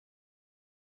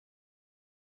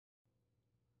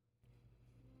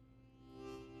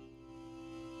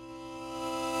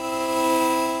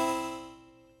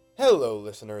Hello,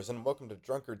 listeners, and welcome to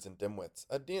Drunkards and Dimwits,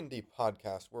 a D&D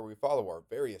podcast where we follow our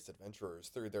various adventurers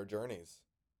through their journeys.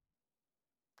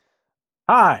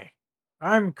 Hi,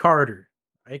 I'm Carter,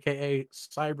 aka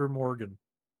Cyber Morgan.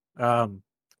 Um,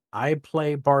 I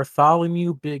play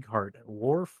Bartholomew Bigheart, a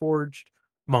Warforged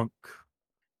monk.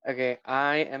 Okay,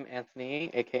 I am Anthony,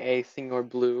 aka Signor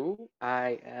Blue.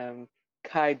 I am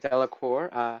Kai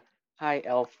Delacour, High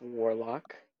Elf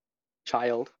Warlock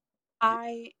child.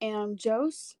 I am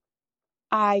Jose.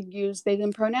 I use they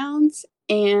them pronouns,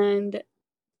 and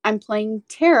I'm playing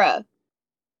Tara,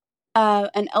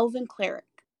 an elven cleric.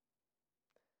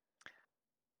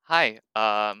 Hi,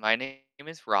 my name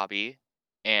is Robbie,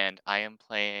 and I am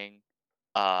playing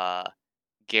uh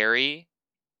Gary,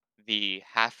 the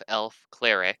half-elf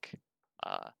cleric,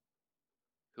 uh,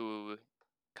 who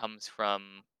comes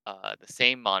from the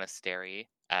same monastery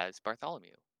as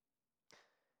Bartholomew.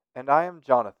 And I am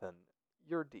Jonathan,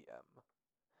 your DM,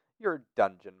 your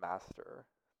dungeon master.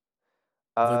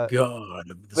 The Uh,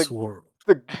 god of this the world.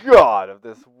 the god of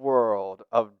this world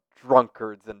of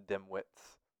drunkards and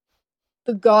dimwits.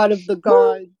 The god of the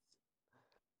gods.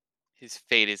 His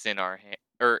fate is in our hand.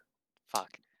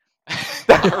 Fuck.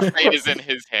 Our fate is in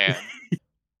his hand.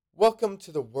 Welcome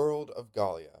to the world of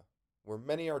Gallia, where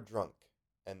many are drunk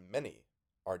and many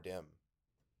are dim.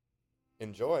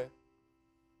 Enjoy.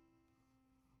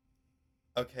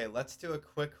 Okay, let's do a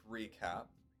quick recap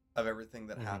of everything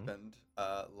that happened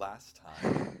last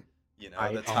time. You know,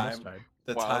 I the almost time died.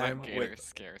 the While time Gator with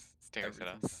stares at everything.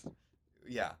 us.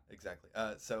 Yeah, exactly.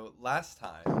 So last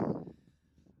time,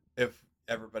 if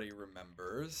everybody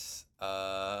remembers,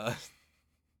 hold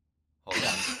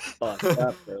Fucked on.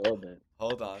 up for a little bit.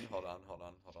 Hold on.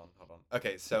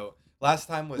 Okay, so last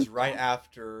time was right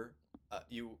after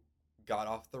you got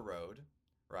off the road,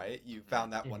 right? You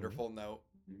found that wonderful note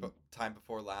time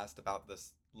before last about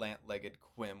this lant-legged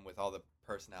Quim with all the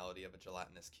personality of a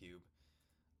gelatinous cube.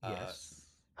 Yes.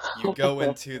 You go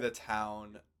into the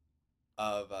town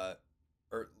of,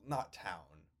 or not town,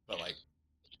 but like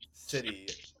city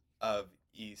of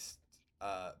East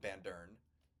Bandern.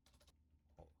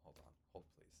 Hold on, hold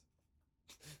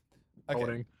please. Okay,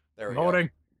 Holding. there we Holding.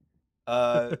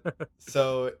 go.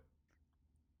 So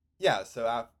yeah,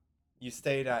 so you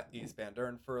stayed at East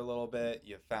Bandern for a little bit.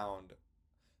 You found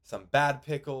some bad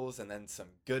pickles and then some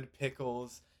good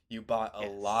pickles. You bought a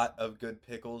lot of good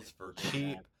pickles for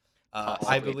cheap. I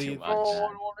Possibly too believe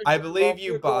much. I believe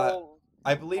you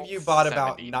bought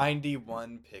about 70.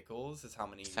 91 pickles is how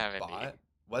many you 70. bought.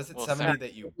 Was it Well, 70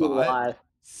 that you We bought? lost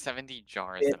 70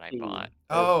 jars that I 50 bought.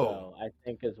 or Oh, so, I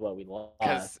think is what we lost.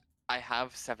 Because I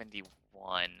have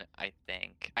 71, I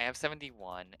think. I have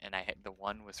 71, and the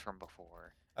one was from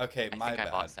before. okay, I my think bad.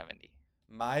 I bought 70.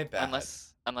 My bad.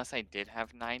 Unless I did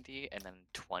have 90, and then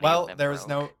 20 Well, of them there was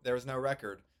broke. no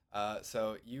record.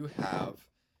 So you have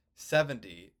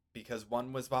 70 because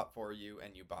one was bought for you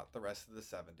and you bought the rest of the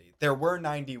 70. There were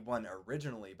 91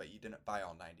 originally, but you didn't buy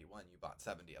all 91. You bought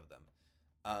 70 of them.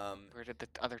 Where did the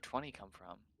other 20 come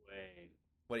from? Wait,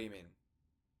 What do you mean?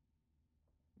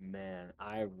 man,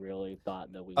 I really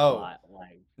thought that we Oh, bought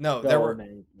like no, so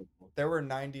many people. there were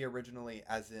 90 originally,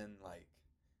 as in like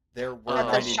there were At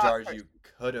the 90 shop jars first. you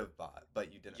could have bought,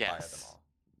 but you didn't buy them Yes. all.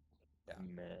 Yeah.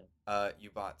 Man.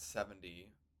 You bought 70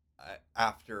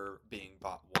 after being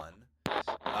bought one.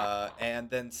 And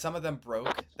then some of them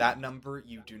broke. That number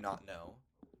you do not know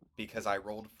because I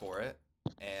rolled for it,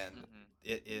 and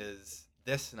it is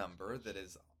this number that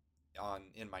is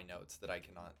in my notes that I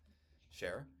cannot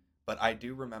share. But I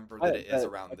do remember that it is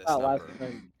around this number.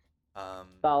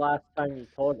 Last time you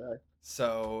told us.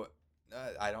 So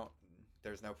I don't.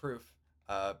 There's no proof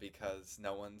because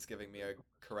no one's giving me a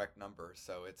correct number.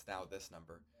 So it's now this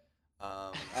number.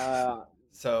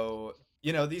 So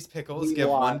you know these pickles We give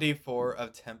lost. 1d4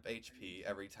 of temp HP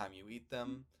every time you eat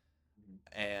them,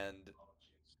 and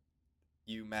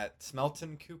you met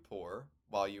Smelton Kupor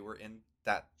while you were in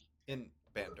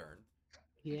Bandern.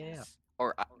 Yeah.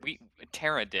 Or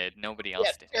Tara did. Nobody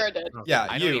else did. Tara did. Yeah,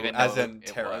 I don't you even as know in it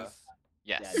Tara. was.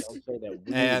 Yeah, Yes. don't say that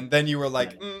we. And then you were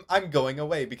like, "I'm going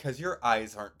away because your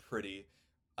eyes aren't pretty."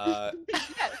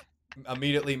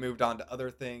 Immediately moved on to other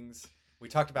things. We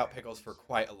talked about pickles for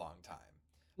quite a long time.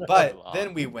 But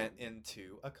then we went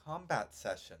into a combat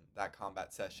session. That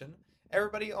combat session,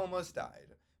 everybody almost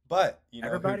died. But you know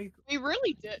Everybody? We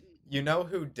really didn't. you know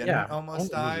who didn't Yeah,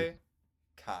 almost only me. die?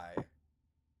 Kai.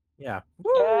 Yeah.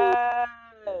 Yes!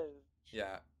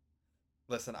 Yeah.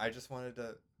 Listen, I just wanted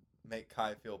to make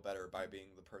Kai feel better by being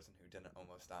the person who didn't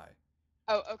almost die.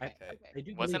 Oh, okay. Okay. I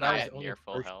do Wasn't believe I I was at the only near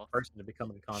full first health? person to become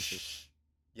unconscious. Shh.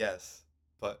 Yes,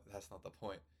 but that's not the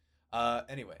point.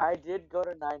 Anyway, I did go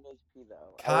to 9 HP though.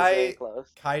 I was very close.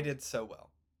 Kai did so well.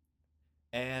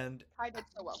 And Kai did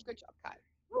so well. Good job, Kai.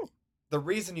 the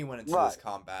reason you went into this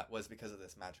combat was because of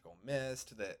this magical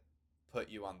mist that put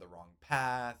you on the wrong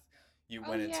path. You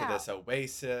went into this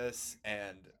oasis,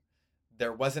 and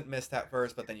there wasn't mist at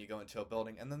first, but then you go into a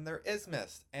building, and then there is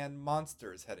mist and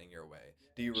monsters heading your way.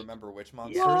 Do you remember which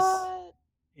monsters? What?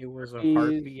 It was a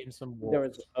harpy and some There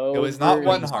wolves. was It was not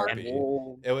one ogres, harpy.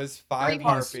 wolves. It was 5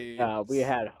 Harpies. harpies. We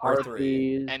had or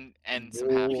 3. harpies And some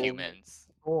half wolves, humans.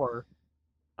 Or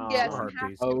Yeah, Four some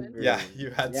harpies. half-humans. Yeah, ogres.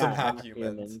 you had Yeah, some half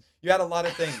humans. You had a lot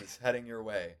of things heading your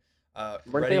way. Weren't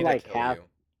ready they to like kill half, you.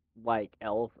 like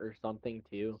elf or something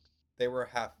too? They were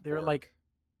half. they're orc. like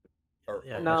Or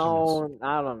yeah, orc. No,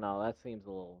 I don't know. That seems a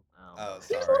little. Oh,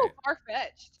 Seems a sorry. little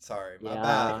far-fetched. Sorry, my Yeah.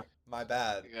 bad. My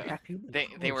bad. Yeah. half human.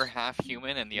 They were half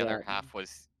human, and the other Yeah. half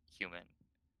was human.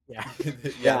 Yeah.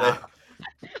 yeah,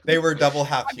 they were double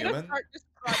half I'm gonna human. start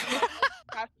describing them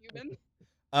as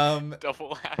half-human.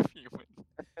 Double half human.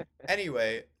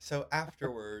 Anyway, so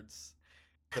afterwards,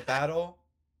 the battle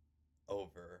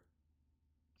over.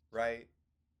 Right?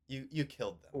 You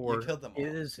killed them. Or you killed them all.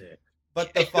 is it?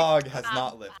 But the fog has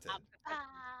not lifted.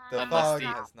 The Unless fog the-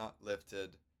 has not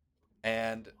lifted.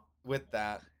 And with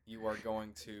that, you are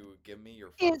going to give me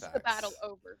your fun Is facts. the battle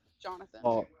over, Jonathan?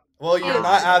 Well, you're Is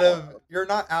not the out battle of you're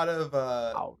not out of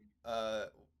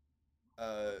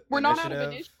We're not out of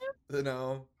initiative?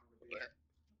 No.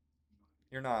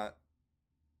 You're not.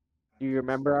 Do you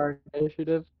remember our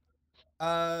initiative?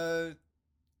 That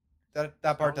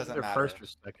part I was doesn't either matter. first or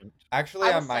second. Actually,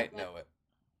 I I was might second. know it.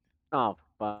 Oh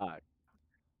fuck!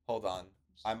 Hold on.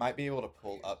 I might be able to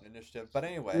pull up initiative. But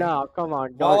anyway, No, come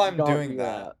on. while don't- I'm don't doing do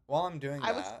that,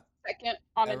 I was second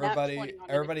on a nat 20 on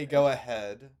everybody initiative. go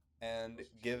ahead and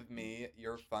give me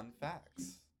your fun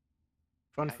facts.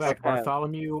 Fun I fact: see.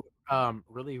 Bartholomew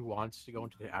really wants to go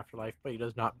into the afterlife, but he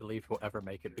does not believe he'll ever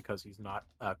make it because he's not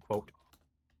a quote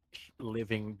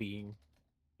living being.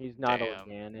 He's not Damn.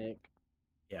 organic.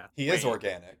 Yeah, He is Wait.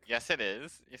 organic. Yes, it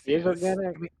is. Yes, He is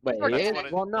organic. Wait, That's he what is?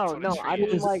 it- Well, that's no, what a no. tree I mean,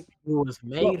 is. like, he was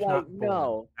made, like, not born.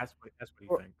 no. That's what he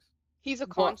Or- thinks. He's a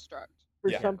But- construct. for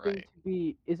Yeah. something Right. to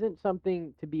be, isn't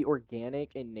something to be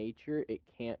organic in nature? It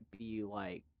can't be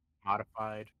like.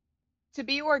 Modified. To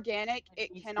be organic,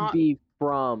 it needs cannot to be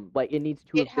from like it needs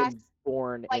to It have been has-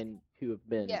 born like, and to have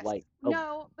been yes. like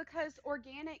No, because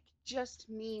organic just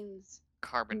means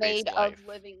Carbon-based made life. of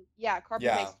living. Yeah,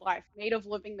 carbon-based life, made of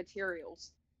living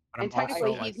materials. But And I'm technically,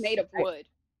 also, he's like, made of wood.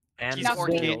 and He's Now,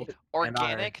 steel and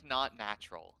organic, not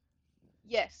natural.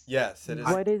 Yes. Yes, it is.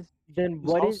 what is then He's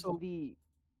what is also- the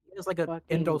He has like a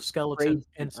fucking endoskeleton crazy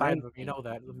inside of him. mind You know thing?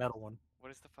 that, the metal one.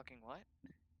 What is the fucking what?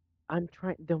 I'm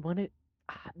trying the one it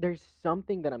there's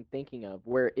something that I'm thinking of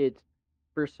where it's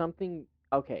for something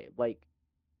okay, like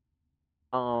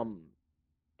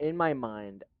in my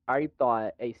mind I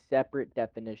thought a separate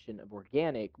definition of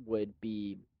organic would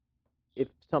be if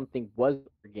something was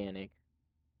organic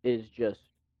is just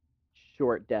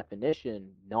short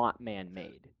definition, not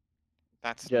man-made.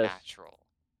 That's Just- natural.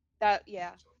 That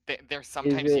yeah. They're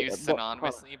sometimes it- used well, hold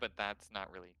on. synonymously, but that's not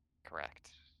really correct.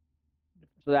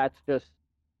 So that's just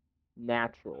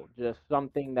natural, just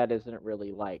something that isn't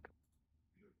really like.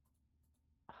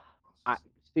 I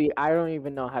see. I don't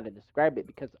even know how to describe it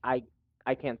because I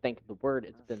can't think of the word.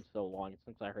 It's been so long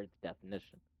since I heard the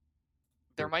definition.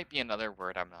 There might be another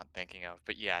word I'm not thinking of,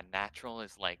 but yeah, natural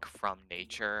is like from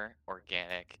nature.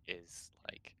 Organic is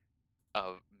like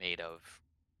made of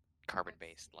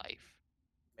carbon-based life.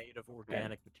 Made of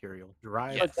organic material,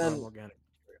 derived Yes. from Then- organic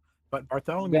material. But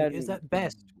Bartholomew is Then- at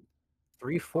best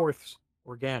 3/4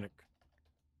 organic,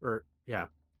 or yeah,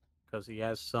 because he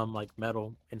has some like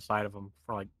metal inside of him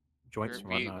for like joints and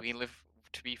We whatnot. we live.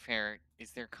 To be fair,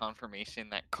 is there confirmation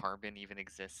that carbon even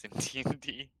exists in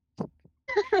D&D?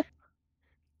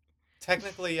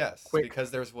 Technically, yes, Quick. because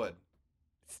there's wood.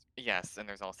 Yes, and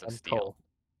there's also And steel.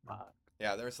 coal.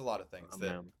 Yeah, there's a lot of things Oh,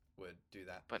 that man. would do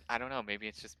that. But I don't know. Maybe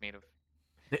it's just made of.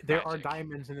 There are Magic.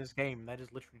 diamonds in this game. That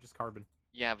is literally just carbon.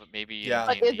 Yeah, but maybe Yeah. in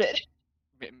What is D&D,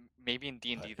 it? maybe in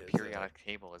D&D What the is periodic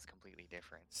table is completely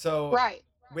different. So Right.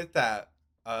 with that,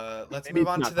 let's Maybe move it's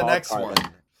on not to the called next carbon.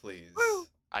 one, please.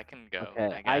 I can go.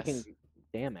 Okay, I I guess. can.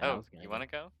 Damn it! I Oh, was gonna you go. want to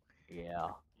go?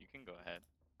 Yeah, You can go ahead.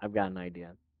 I've got an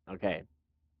idea. Okay,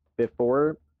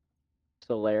 before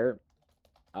Solaire,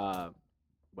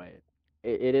 wait.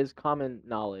 It is common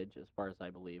knowledge, as far as I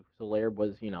believe. Solaire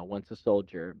was, once a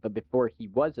soldier, but before he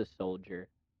was a soldier,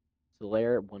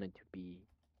 Solaire wanted to be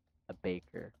a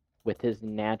baker. With his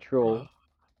natural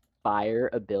fire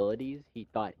abilities, he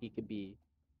thought he could be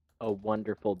a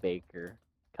wonderful baker.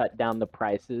 Cut down the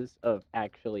prices of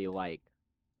actually like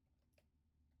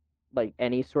like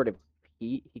any sort of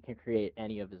heat, he can create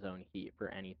any of his own heat for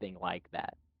anything like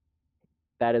that.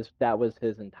 That was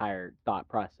his entire thought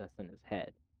process in his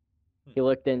head. He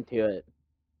looked into it,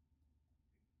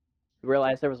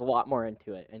 realized there was a lot more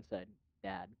into it, and said,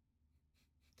 "Dad,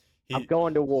 I'm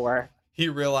going to war." He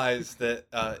realized that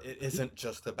it isn't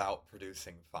just about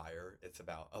producing fire. It's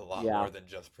about a lot Yeah. more than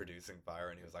just producing fire.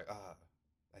 And he was like,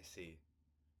 I see.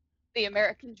 The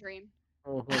American dream.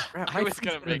 Crap, I my was food's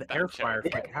gonna been in make the air that fryer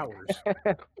joke. for like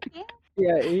hours.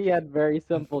 Yeah, he had very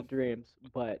simple dreams,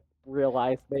 but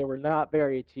realized they were not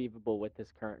very achievable with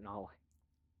his current knowledge.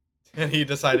 And he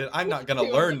decided, I'm not going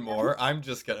to learn more. I'm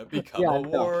just going to become Yeah, a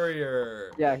no.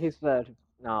 warrior. Yeah, he said,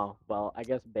 no, well, I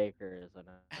guess Baker isn't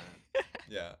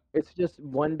Yeah. It's just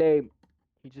one day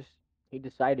he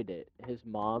decided it. His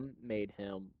mom made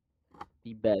him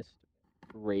the best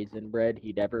raisin bread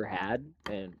he'd ever had,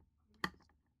 and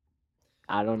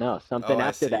I don't know, something I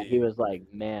after that he see. was like,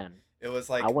 man, It was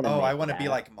I like, want to I make want to be that.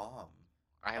 like Mom.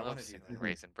 I wanna love do cinnamon that.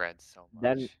 raisin bread so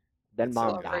Then much. then It's so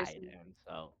mom good. died, and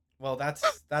so Well,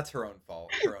 that's her own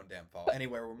fault. Her own damn fault.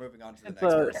 Anyway, we're moving on to the It's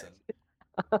next a- person.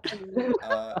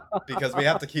 Because we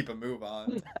have to keep a move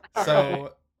on.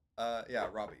 So, yeah,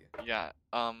 Robbie. Yeah.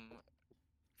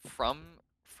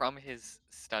 From his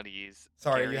studies.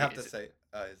 Sorry, Gary you have to is- say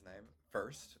his name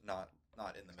first, not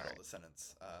in the middle of the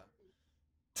sentence.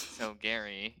 So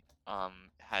Gary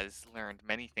has learned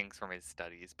many things from his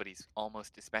studies, but he's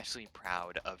almost especially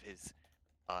proud of his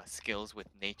skills with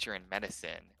nature and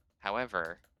medicine.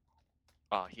 However,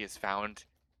 he has found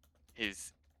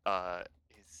his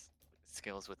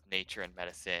skills with nature and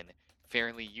medicine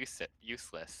fairly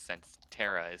useless since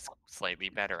Terra is slightly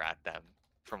better at them,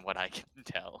 from what I can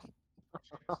tell.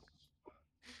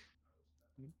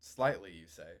 Slightly, you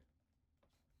say.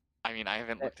 I mean, I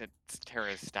haven't looked at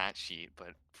Terra's stat sheet, but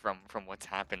from what's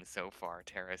happened so far,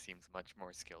 Terra seems much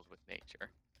more skilled with nature.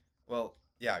 Well,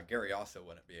 yeah, Gary also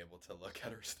wouldn't be able to look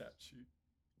at her stat sheet.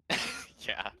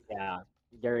 Yeah. Yeah,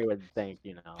 Gary would think,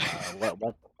 what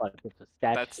the fuck is a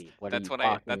stat sheet? What are you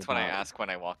talking That's what I about? ask when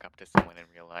I walk up to someone in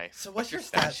real life. So what's your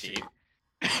stat sheet?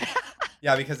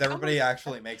 Yeah, because everybody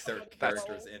actually makes their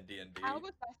characters in D&D. I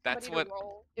almost asked That's somebody what- to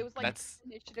roll. It was like that's-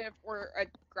 initiative or a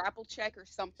grapple check or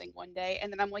something one day,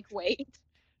 and then I'm like, wait.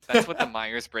 That's what the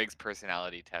Myers-Briggs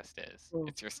personality test is.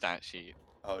 It's your stat sheet.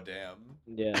 Oh, damn.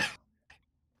 Yeah.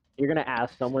 You're gonna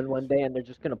ask someone one day, and they're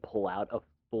just gonna pull out a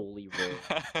fully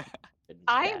written.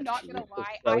 I stat am not sheet gonna to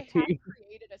lie. show I to had you.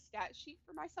 created a stat sheet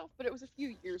for myself, but it was a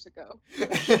few years ago.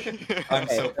 I'm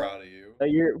Okay, so proud of you. So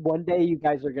one day you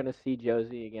guys are gonna see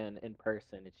Josie again in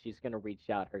person, and she's gonna reach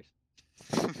out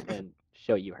and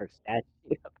show you her stat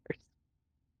sheet of hers.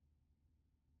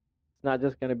 It's not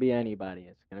just gonna be anybody.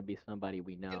 It's gonna be somebody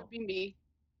we It's gonna know. be me.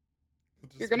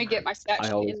 You're gonna get my stat I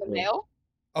sheet always in the do. mail.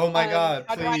 Oh my god,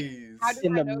 how do I- please. how do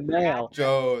In I the know your mail. address?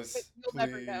 Joes, But you'll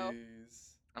never know.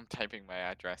 please. I'm typing my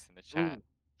address in the chat.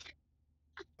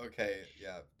 Okay,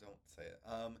 yeah, don't say it.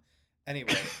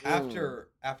 Anyway,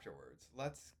 afterwards,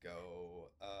 let's go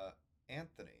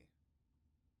Anthony.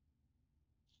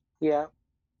 Yeah.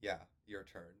 Yeah, your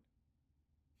turn.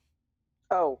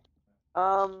 Oh.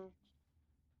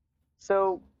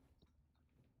 So.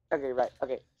 Okay, right.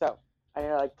 Okay, so I need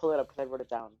to pull it up because I wrote it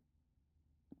down.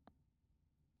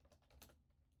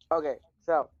 Okay,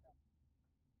 so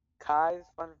Kai's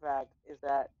fun fact is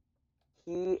that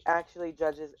he actually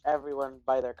judges everyone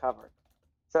by their cover.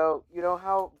 So you know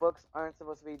how books aren't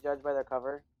supposed to be judged by their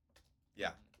cover?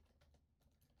 Yeah.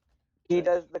 He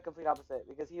does the complete opposite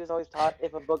because he was always taught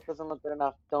if a book doesn't look good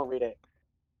enough, don't read it.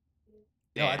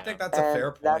 No, I think that's a And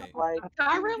fair that's point. why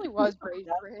I really was raised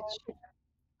rich.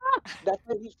 that's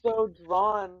why he's so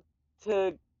drawn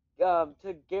to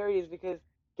Gary, is because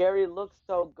Gary looks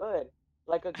so good,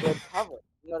 like a good cover.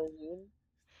 You know what I mean?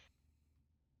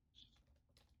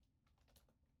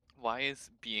 Why is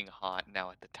being hot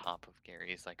now at the top of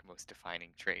Gary's most defining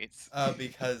traits?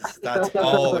 Because that's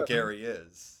all Gary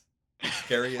is.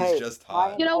 Gary is Hey, just I hot.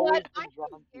 have You know always what? I been drawn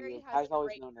think to Gary you. has Kai's a always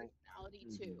great known it.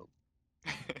 personality too.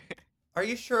 Are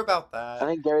you sure about I that?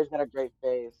 think Gary's got a great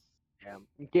face. Yeah.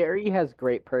 Gary has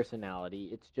great personality.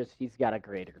 It's just he's got a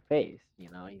greater face. He's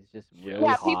just really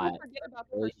Yeah, hot. people forget about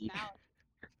the really- personality.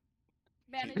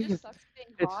 Man, it just sucks being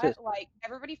It's hot. just-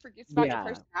 Everybody forgets about your Yeah.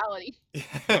 personality.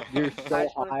 You're I so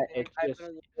just wanna hot. say, It's I've just been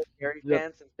a little Gary the-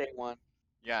 fan since day one.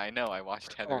 Yeah, I know. I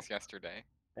watched Heather's yesterday.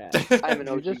 yeah. I'm an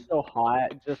You're OG. just so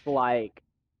hot. Just like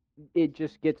it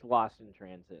just gets lost in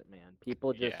transit, man.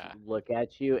 People just Yeah. look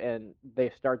at you and they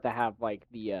start to have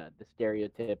the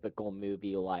stereotypical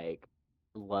movie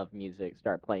love music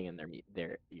start playing in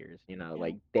their ears. They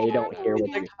don't hear what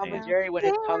It's like you're Tom saying. and Jerry when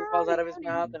his tongue falls out of his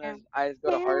mouth and his eyes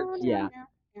go to heart. Yeah.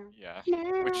 Yeah.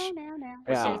 No, Which no, no.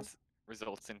 Yeah.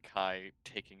 results in Kai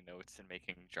taking notes and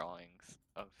making drawings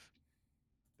of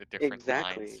the different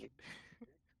lines. Exactly.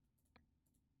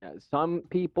 Yeah, some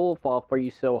people fall for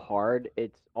you so hard,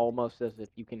 it's almost as if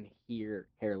you can hear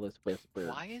Careless Whisper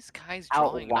Why is Kai's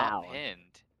out drawing not loud.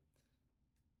 pinned?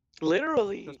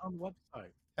 Literally. It's on the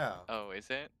website. Yeah. Oh, is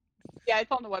it? Yeah,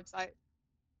 it's on the website.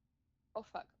 Oh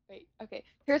fuck. Wait. Okay.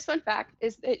 Here's fun fact: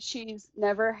 is that she's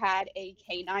never had a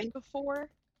canine before,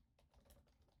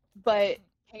 but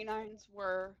canines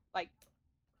were like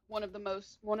one of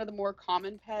the more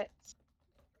common pets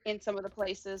in some of the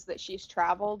places that she's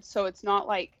traveled. So it's not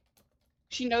like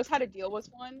she knows how to deal with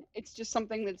one. It's just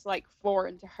something that's like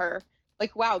foreign to her.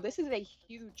 Like, wow, this is a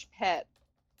huge pet.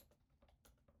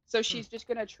 So she's just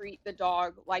gonna treat the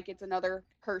dog like it's another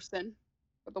person,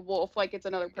 or the wolf like it's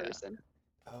another Yeah. person.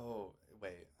 Oh,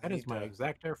 wait. That is my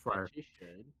exact air fryer. She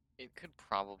should. It could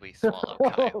probably swallow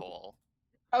Kai whole.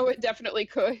 Oh, it definitely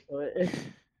could.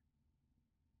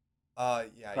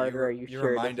 Yeah, Carter, are you you sure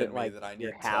it reminded isn't, me like, that I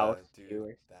your need house, to too, do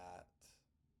or- that.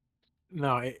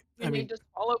 No, You I mean, need to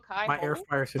swallow Kai my air whole?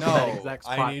 fryer sits in that No, exact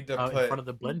I spot need to in put- front of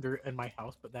the blender in my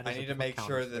house, but that is I a need to different make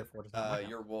counter, sure so that therefore it is not my house.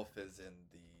 your wolf is in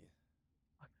the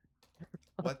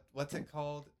what's it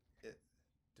called?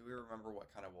 Do we remember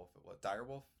what kind of wolf it was? Dire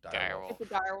wolf? Dire wolf. It's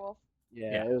a dire wolf.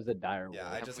 Yeah, it was a dire Yeah,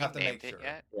 wolf. I Have just we have to named make it sure.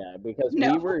 yet? Yeah, because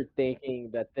No. we were thinking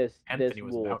that this Anthony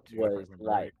was wolf about to, if I was remember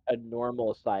like right. a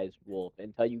normal sized wolf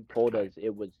until you told Okay. us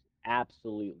it was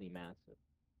absolutely massive.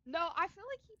 No, I feel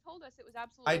like he told us it was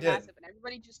absolutely did. massive, and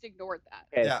everybody just ignored that.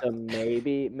 Okay, Yeah. so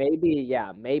maybe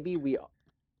we.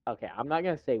 Okay, I'm not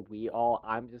gonna say we all.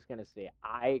 I'm just gonna say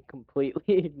I completely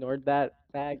ignored that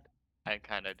fact. I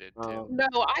kind of did too. No,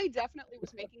 I definitely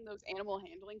was making those animal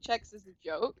handling checks as a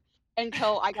joke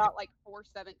until I got like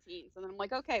 417s, and then I'm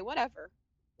like, okay, whatever.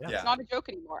 Yeah. It's not a joke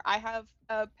anymore. I have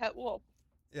a pet wolf.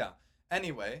 Yeah.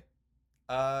 Anyway,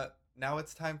 now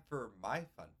it's time for my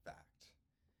fun fact.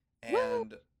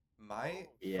 And my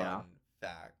Yeah. fun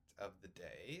fact of the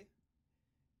day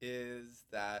is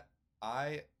that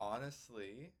I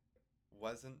honestly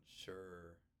wasn't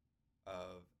sure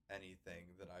of anything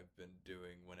that I've been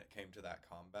doing when it came to that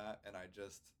combat, and I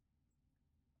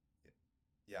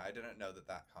didn't know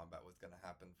that combat was going to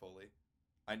happen fully.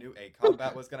 I knew a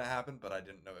combat was going to happen, but I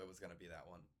didn't know it was going to be that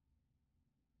one.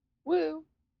 Woo.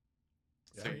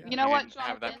 So Yeah. You know what, didn't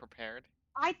have that Jonathan? prepared?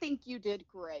 I think you did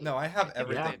great. No, I have think I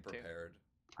everything did too. prepared.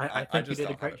 I I think you just did a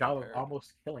don't have great it job of prepared.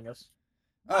 almost killing us.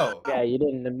 Oh, Yeah, you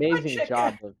did an amazing chicken.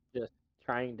 job of just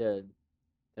trying to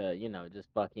just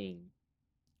fucking.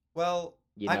 well,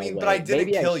 You I know, mean, but I wait, didn't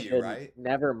maybe kill I you, shouldn't. right?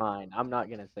 Never mind. I'm not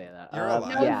gonna say that. You're No,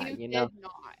 alive. Yeah, you you know. did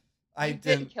not. I You didn't.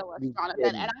 didn't kill us, You Jonathan,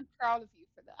 didn't. and I'm proud of you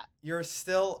for that. You're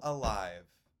still alive,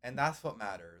 and that's what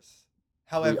matters.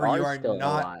 However, are you are still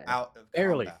not alive. out of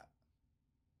Barely. combat.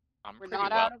 I'm We're pretty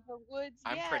not well. out of the woods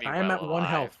I'm yet. pretty I am well at 1 alive.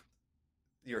 health.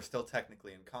 You're still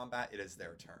technically in combat. It is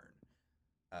their turn.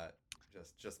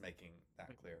 Just making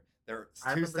that clear. There's I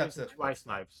two remember steps using of 2 ice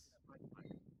knives.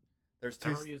 There's I two.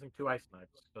 remember using 2 ice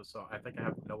knives, so I think I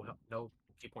have no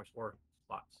key points or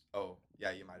slots. Oh,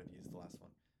 yeah, you might have used the last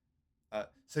one.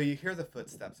 So you hear the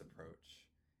footsteps approach,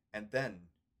 and then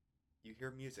you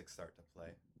hear music start to play.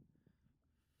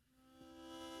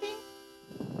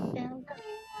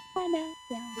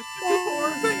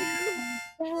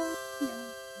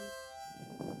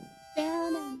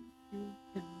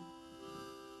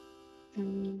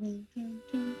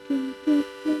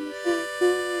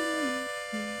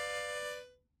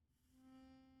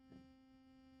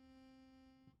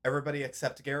 Everybody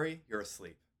except Gary, you're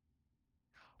asleep.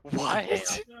 What?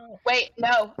 Wait,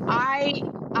 no, I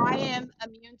am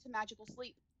immune to magical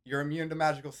sleep. You're immune to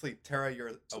magical sleep. Tara,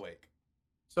 you're awake.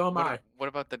 So am I. What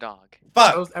about the dog?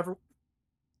 Fuck! Those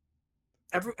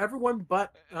everyone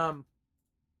but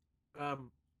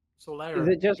Solaire Is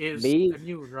it just me?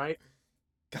 immune, right?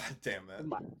 God damn it.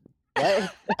 What?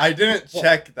 I didn't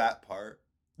check that part.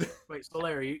 Wait,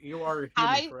 Solaire, you are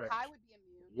human, correct? Kai would be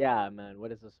immune. Yeah, man.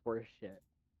 What is this worse shit?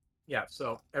 Yeah,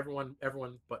 so everyone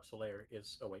but Solaire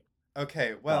is awake.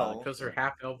 Okay, well, because they're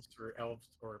half elves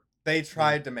or they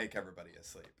tried to make everybody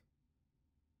asleep.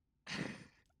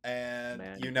 And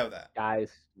Man. you know that.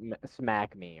 Guys,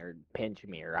 smack me or pinch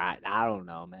me or I don't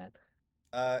know, man.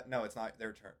 No, it's not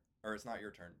their turn, or it's not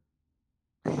your turn.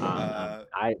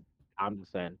 I'm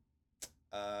just saying.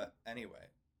 Anyway,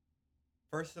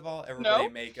 first of all, everybody No?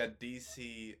 make a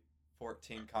DC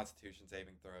 14 Constitution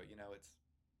saving throw. You know, it's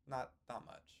not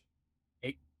much.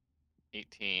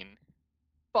 18.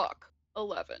 Fuck.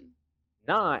 11.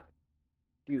 Not,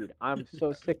 dude. I'm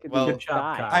so sick of Well, these good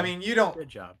job, guys. Kai. I mean, you don't. Good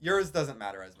job. Yours doesn't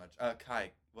matter as much.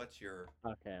 Kai, what's your?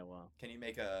 Okay, well. Can you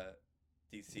make a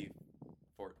DC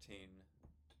 14?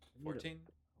 14?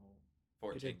 Oh.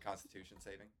 14 Constitution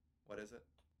saving. What is it?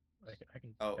 I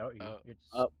can Oh. tell you.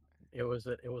 Oh. It was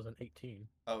an 18.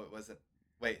 Oh, it wasn't.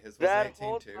 Wait, his was That 18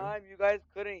 whole too. time you guys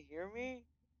couldn't hear me?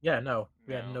 Yeah, no,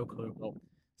 we had No. no clue. Nope.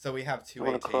 So we have two I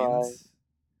wanna 18s. cry.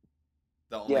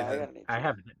 The only Yeah, I the- got an 18. I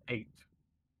have an 8.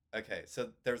 Okay,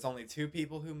 so there's only 2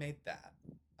 people who made that.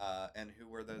 And who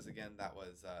were those again? That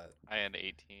was I had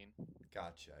 18.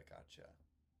 gotcha.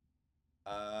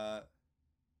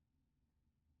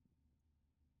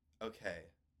 Okay.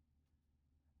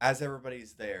 As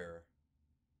everybody's there,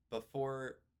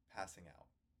 before passing out,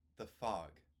 the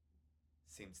fog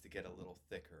seems to get a little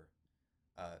thicker.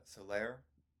 Solaire,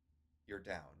 you're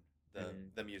down.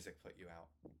 The music put you out.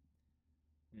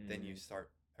 Then you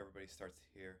start. Everybody starts to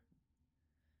hear.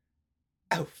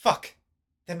 Oh fuck!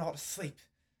 They're not asleep.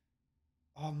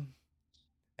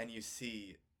 And you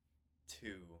see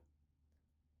 2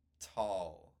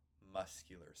 tall,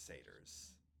 muscular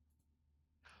satyrs.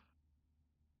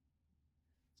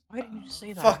 Why didn't you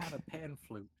say that? Fuck. I have a pan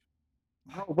flute.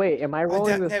 Oh, wait, am I I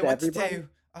rolling don't this know to what to everybody? do.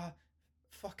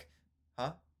 Fuck.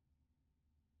 Huh?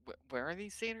 Where are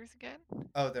these satyrs again?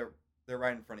 Oh, they're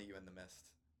right in front of you in the mist.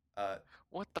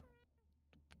 What the?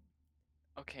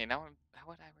 Okay, now how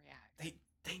would I react?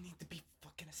 They need to be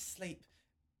fucking asleep.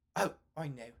 Oh, I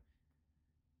know.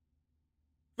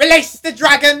 Release the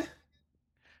dragon!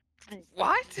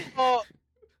 What? Oh,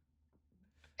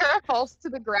 Kara falls to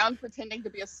the ground pretending to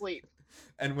be asleep.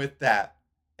 And with that,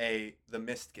 the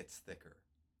mist gets thicker.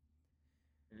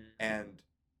 And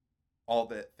all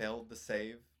that failed to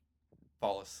save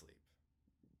fall asleep.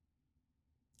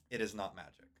 It is not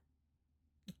magic.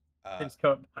 It's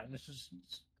come behind. This is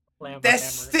slam the There's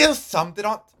hammer. still some that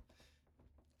aren't.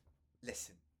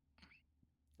 Listen.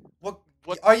 What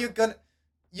What? are you gonna?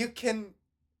 You can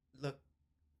look.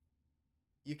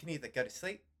 You can either go to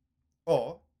sleep,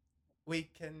 or we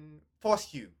can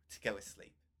force you to go to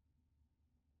sleep.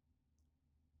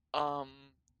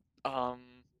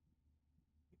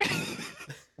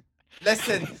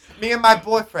 Listen, me and my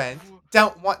boyfriend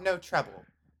don't want no trouble.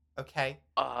 Okay.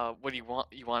 What do you want?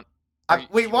 You want?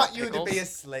 We you want you to be pickles?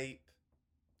 asleep.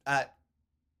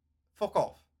 Fuck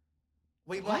off.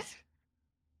 We want. What?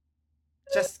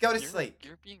 Just go to You're- sleep.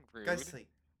 You're being rude. Go to sleep.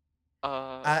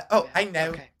 Oh, I know.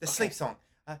 Okay, The okay. sleep song.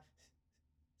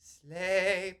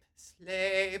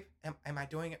 Sleep. Am I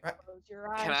doing it right? Close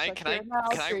your eyes. Can I shut can I your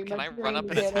mouth, can I dream can a I run dream, up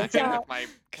and get attack a him with job. my?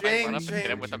 Can I run up and hit him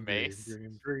Dream, with a mace?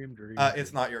 Dream.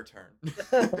 It's not your turn.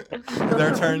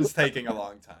 Their turn's taking a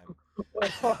long time.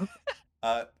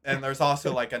 And there's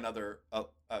also like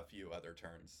a few other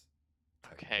turns.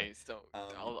 Okay, so Um,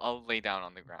 I'll lay down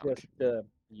on the ground. Just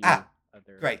you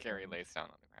other great. Gary lays down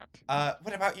on the ground.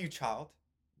 What about you, child?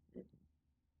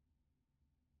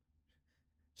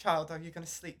 Child, are you gonna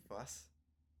sleep for us?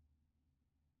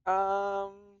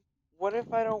 what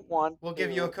if I don't want We'll to?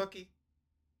 give you a cookie.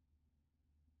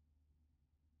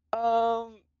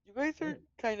 You guys are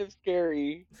kind of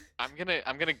scary. I'm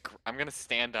gonna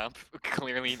stand up,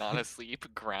 clearly not asleep,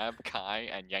 grab Kai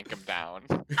and yank him down,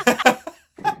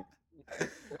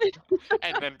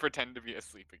 and then pretend to be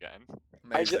asleep again.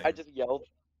 Amazing. I just yelled.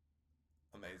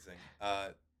 Amazing.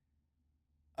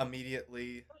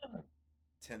 Immediately,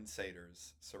 10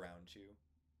 satyrs surround you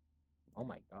Oh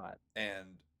my god.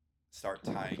 and start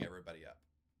tying everybody up.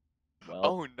 Well,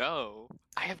 Oh no!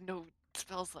 I have no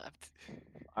spells left.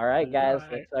 all right, guys.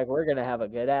 Right. Looks like we're gonna have a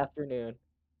good afternoon.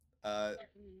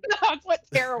 That's what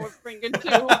Tara was thinking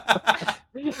too.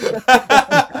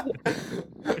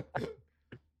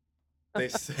 They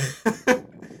say,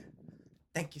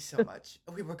 thank you so much.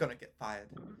 We were gonna get fired.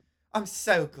 I'm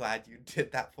so glad you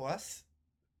did that for us.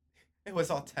 It was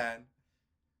our turn.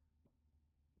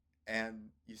 And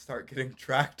you start getting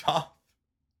dragged off.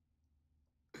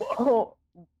 Oh,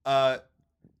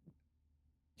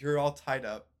 You're all tied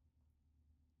up.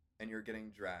 And you're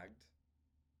getting dragged.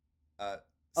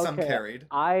 Some okay. carried.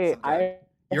 I some dragged.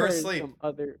 You're heard asleep. some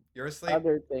other You're asleep.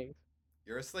 other things.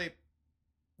 You're asleep.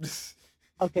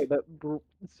 Okay, but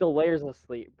Solaire's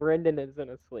asleep. Brendan isn't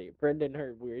asleep. Brendan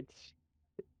heard weird.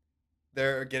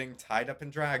 They're getting tied up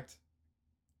and dragged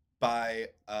by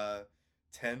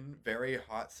 10 very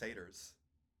hot satyrs.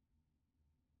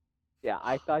 Yeah,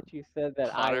 I thought you said that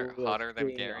Hotter- I was hotter than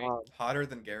being, Gary? Hotter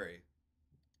than Gary.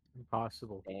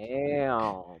 Impossible.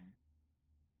 Damn.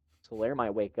 Solaire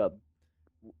might wake up.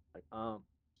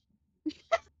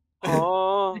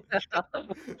 Oh,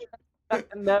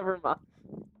 Never mind.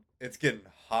 It's getting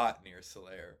hot near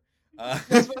Solaire. I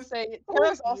was going to say,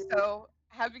 Tara's also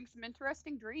having some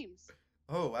interesting dreams.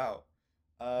 Oh, wow.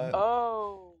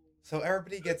 oh. So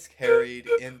everybody gets carried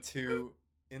into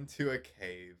a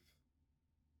cave.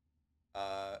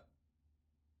 Uh,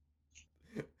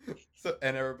 so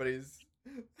and everybody's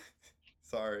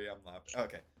sorry, I'm laughing.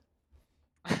 Okay,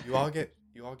 you all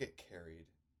get carried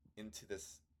into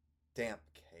this damp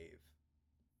cave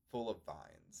full of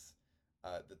vines.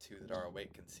 The two that are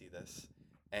awake can see this,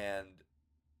 and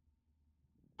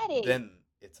Eddie. then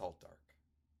it's all dark.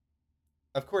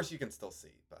 Of course, you can still see,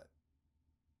 but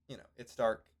it's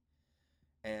dark,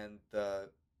 and the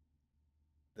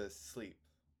sleep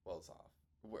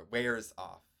wears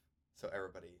off, so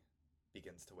everybody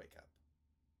begins to wake up.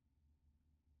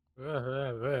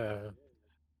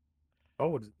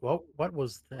 What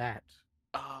was that?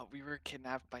 We were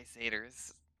kidnapped by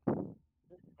satyrs.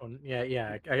 Oh,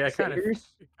 yeah. I kind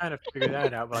Satyrs? of figured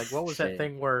that out. But like, what was that Shit.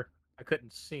 thing where I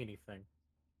couldn't see anything?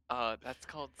 That's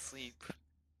called sleep.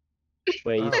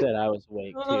 Wait, you Oh. said I was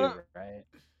awake too, right?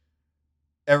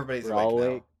 Everybody's We're awake all now.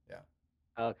 awake? Yeah.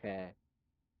 Okay.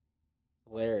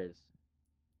 Solaris.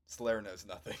 Slayer knows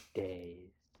nothing.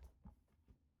 Days.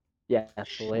 Yeah,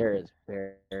 Solaris is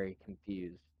very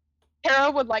confused. Tara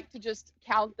would like to just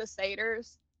count the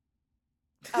satyrs,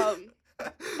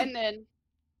 and then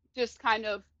just kind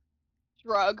of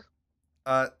shrug.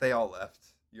 They all left.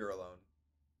 You're alone.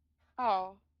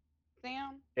 Oh,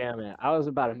 damn. Damn it. I was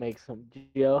about to make some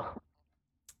Joe.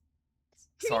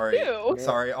 Sorry, too.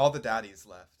 sorry. All the daddies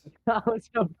left. I was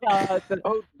about to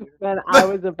Oh, dear. man, I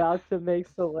was about to make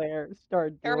Solaris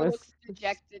start Tara doing looks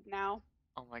dejected now.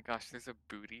 Oh my gosh, there's a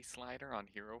booty slider on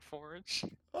Hero Forge.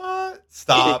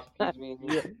 Stop. Excuse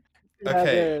me. yeah, Okay.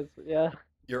 there is. Yeah.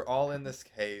 You're all in this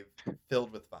cave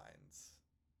filled with vines,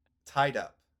 tied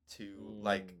up to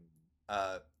like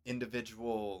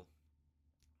individual.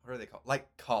 What are they called? Like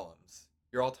columns.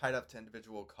 You're all tied up to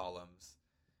individual columns,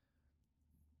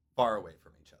 far away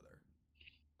from each other.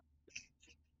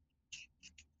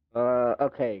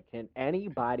 Okay. Can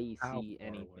anybody How see far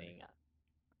away? anything?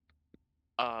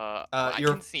 I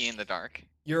you're- can see in the dark.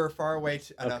 You're far away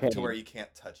enough Okay. to where you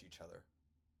can't touch each other.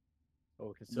 Oh,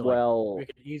 we can still Well, we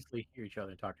can easily hear each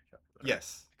other and talk to each other. though.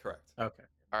 Yes, correct. Okay.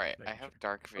 All right, I Making have sure.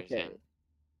 dark vision. okay.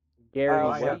 Gary, Oh,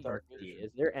 what I do have you dark see? vision.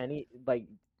 Is there any like?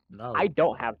 No. I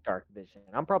don't have dark vision.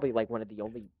 I'm probably like one of the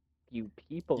only few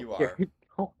people You here are. who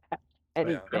don't have Yeah.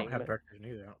 anything. I don't have dark vision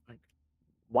either. I don't think.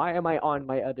 Why am I on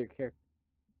my other character?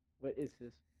 What is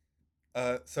this?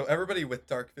 So everybody with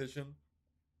dark vision,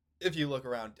 if you look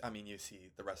around, I mean, you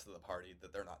see the rest of the party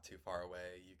that they're not too far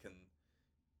away.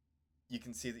 You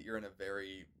can see that you're in a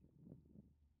very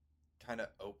kind of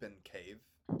open cave,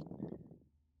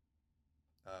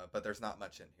 but there's not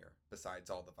much in here besides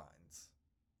all the vines.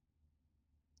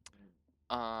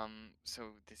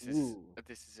 So this Ooh.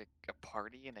 is a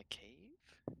party in a cave?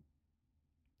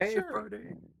 Hey, Sure.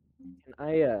 Friday.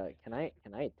 Can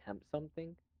I attempt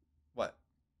something? What?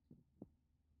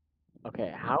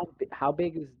 Okay, how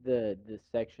big is the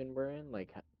section we're in?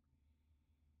 Like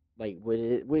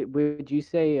would you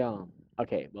say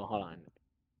okay, well hold on.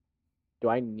 Do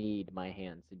I need my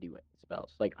hands to do it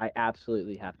spells? Like I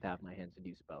absolutely have to have my hands to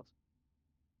do spells.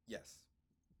 Yes.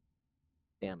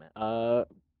 Damn it.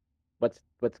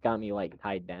 What's got me like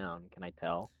tied down? Can I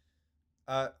tell?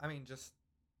 I mean, just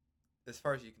as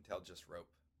far as you can tell, just rope.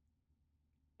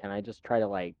 Can I just try to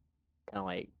like kind of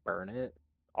like burn it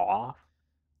off?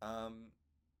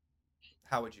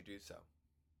 How would you do so?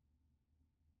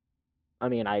 I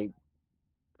mean, I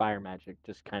fire magic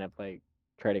just kind of like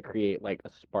try to create like a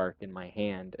spark in my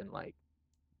hand and like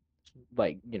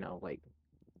like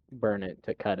burn it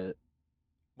to cut it.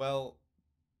 Well,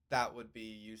 that would be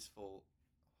useful.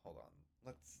 Hold on.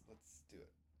 Let's do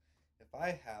it. If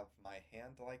I have my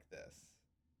hand like this.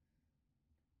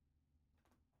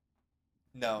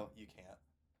 No, you can't.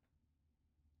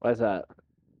 What's that?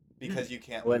 Because you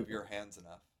can't When- move your hands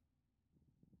enough.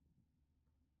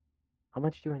 How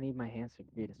much do I need my hands to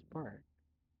create a spark?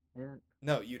 Yeah.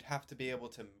 No, you'd have to be able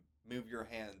to move your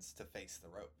hands to face the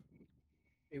rope.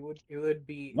 It would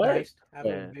be What? nice to have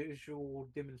Yeah. a visual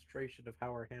demonstration of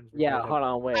how our hands were Yeah, made up. hold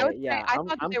on, wait. I would yeah, say I I'm,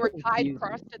 thought I'm they were tied confused.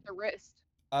 crossed at the wrist.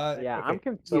 Yeah, I'm Okay,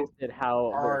 confused so at how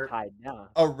we're our- tied now.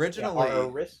 Originally, our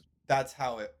wrist. that's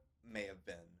how it may have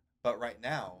been. But right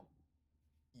now,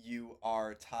 you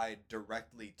are tied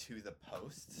directly to the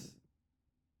posts,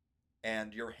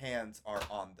 and your hands are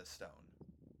on the stone.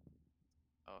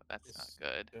 Oh, that's not Yes.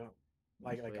 good. Yeah.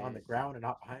 Like on the Wait. ground and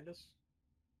not behind us.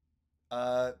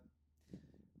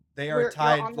 They are We're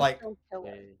tied on the like stone pillar.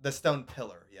 Wait, the stone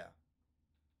pillar. Yeah.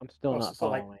 I'm still Oh, not so,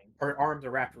 like, following. our arms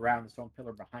are wrapped around the stone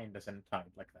pillar behind us and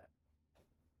tied like that.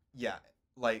 Yeah,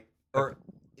 like, or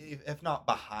if not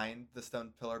behind the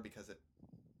stone pillar, because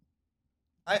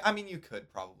I mean, you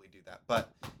could probably do that,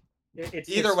 but It's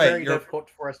either way, very difficult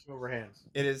for us to move our hands.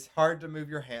 it is hard to move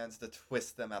your hands to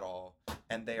twist them at all,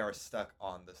 and they are stuck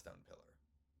on the stone pillar.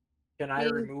 Can I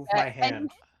Means remove that my any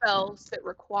hand? spells that You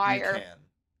require can.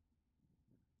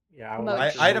 Yeah, I would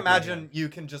like to I'd remove my imagine hand. you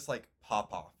can just like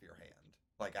pop off your hand,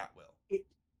 like at will.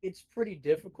 It's pretty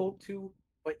difficult to,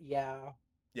 but yeah.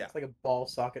 Yeah. It's like a ball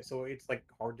socket, so it's like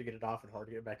hard to get it off and hard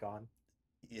to get it back on.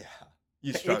 Yeah.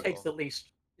 You It struggle. takes at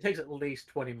least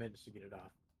 20 minutes to get it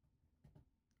off.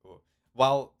 Cool.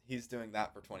 While he's doing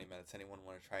that for 20 minutes, anyone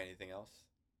want to try anything else?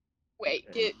 wait,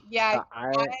 Okay. yeah,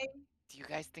 I Do you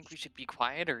guys think we should be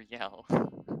quiet or yell?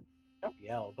 Don't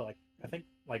yell, but like I think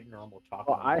like normal talking.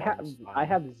 well, on the phone is I fine.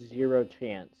 have 0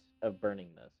 chance of burning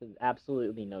this. There's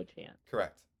absolutely no chance.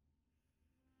 Correct.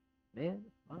 Man,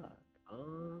 fuck.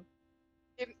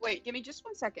 wait, give me just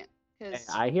 1 second, Hey, because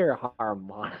I hear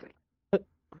harmonic.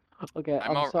 Okay,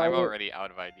 I'm sorry. I'm already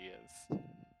out of ideas.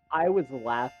 I was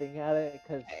laughing at it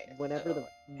because Okay, whenever so-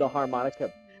 the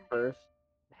harmonica first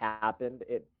happened,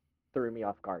 it threw me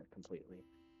off guard completely.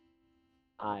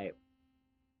 I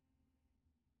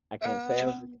can't say I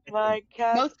was Can I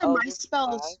cast most of my Eldritch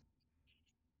spells. Blast?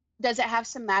 Does it have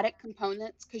somatic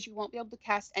components? Because you won't be able to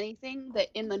cast anything that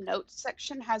in the notes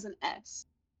section has an S.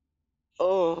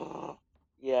 Oh,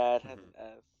 yeah, it has an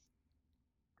S.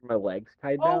 my legs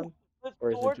tied Oh, down, the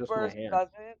or is it sword just my burst hand?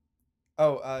 doesn't.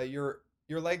 Oh, your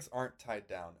legs aren't tied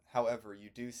down. However, you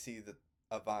do see that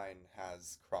a vine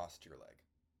has crossed your leg.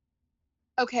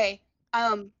 Okay.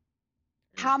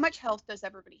 How much health does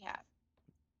everybody have?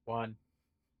 1.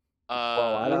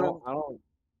 Well, I You- don't.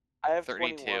 I have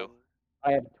 32. 21.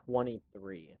 I have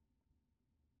 23.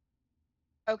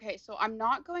 Okay, so I'm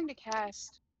not going to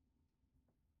cast.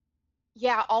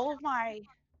 Yeah, all of my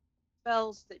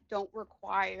spells that don't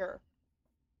require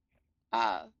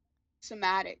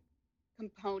somatic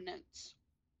components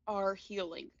are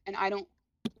healing, and I don't.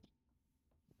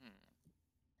 Hmm.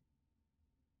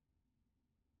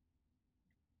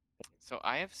 So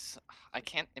I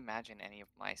can't imagine any of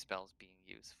my spells being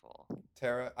useful.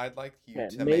 Tara, I'd like you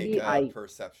Okay, to maybe make a I-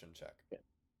 perception check.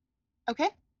 Okay.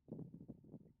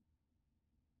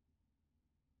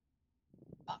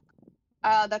 Fuck.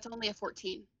 That's only a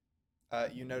 14.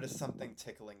 You notice something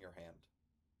tickling your hand.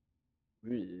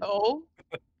 Ugh. Oh.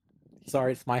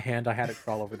 Sorry, it's my hand. I had it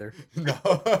crawl over there.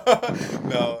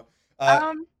 No,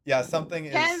 no. Yeah, something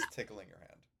Can- is tickling your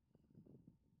hand.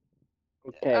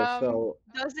 Okay, so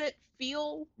Does it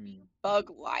feel Hmm.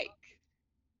 bug-like?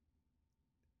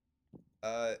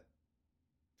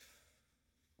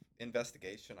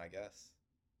 Investigation, I guess.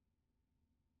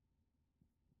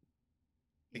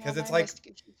 Yeah, Because my it's like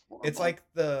investigation's horrible.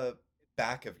 the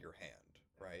back of your hand,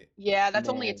 right? Yeah, that's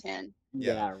only a Man. 10.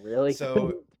 Yeah, yeah, really so-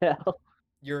 couldn't tell.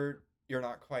 You're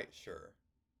not quite sure.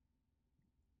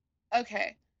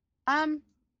 Okay.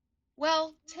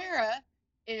 Well, Tara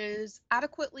is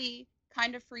adequately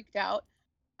kind of freaked out.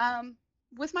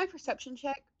 With my perception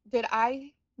check, did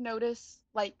I notice,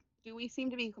 like, do we seem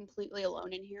to be completely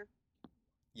alone in here?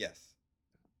 Yes.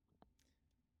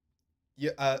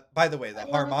 Yeah. By the way, the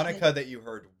Okay. harmonica that you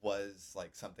heard was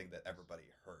like something that everybody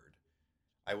heard.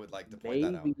 I would like to point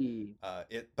that out. Maybe.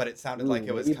 But it sounded Ooh, like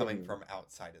it was maybe coming the- from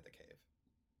outside of the cave.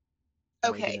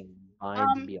 Okay. Maybe the mind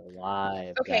um, be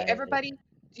alive. Okay, guys. everybody,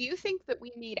 do you think that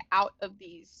we need out of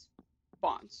these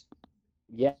bonds?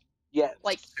 Yeah, Yes.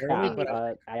 Like, Barely, in- but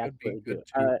I I think it would be absolutely do. good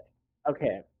too.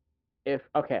 Okay.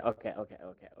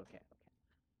 Okay.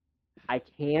 I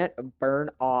can't burn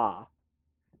off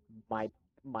my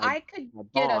I could my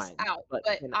get us bond, out, but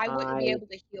but can I wouldn't be I- able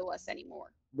to heal us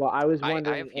anymore. Well, I was I have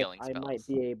wondering if healing I might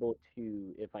spells. be able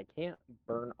to, if I can't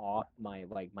burn off my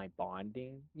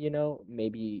bonding,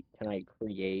 maybe can I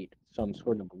create some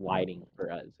sort of lighting for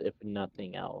us, if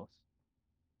nothing else?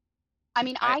 I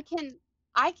mean, I-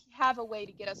 I have a way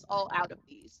to get us all out of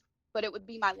these, but it would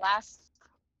be my last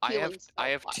I healing have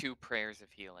spell slot. 2 prayers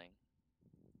of healing.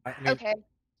 I mean, Okay.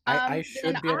 I then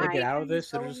should be able to get out of I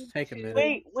this. am It'll just going take a to-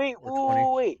 minute. Wait, Or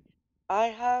 20. wait. I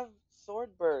have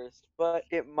sword burst, but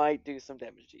it might do some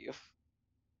damage to you.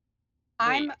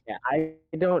 I'm Yeah, I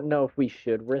don't know if we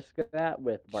should risk that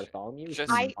with Bartholomew.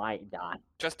 Just- He might die.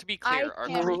 Just to be I clear, are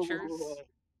can't- creatures do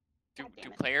God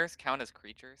damn it. players count as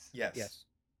creatures? Yes. Yes.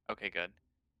 Okay, good.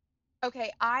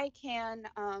 Okay, I can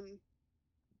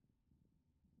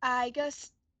I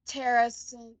guess Tara,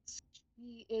 since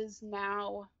she is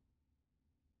now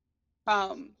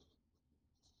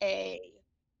a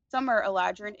Summer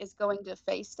Eladrin, is going to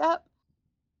face step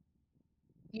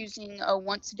using a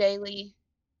once daily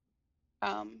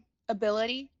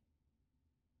ability.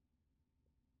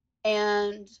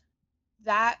 And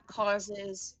that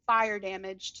causes fire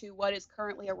damage to what is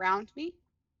currently around me.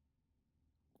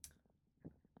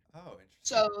 Oh, interesting.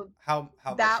 So how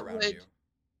much that around would you?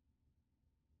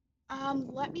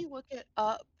 let me look it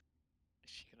up. Is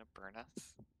she gonna burn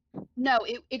us? No,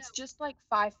 it's just like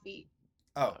 5 feet.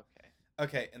 Oh, Okay.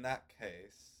 okay. In that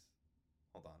case,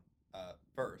 hold on.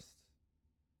 First,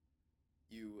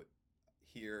 you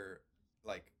hear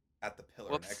like at the pillar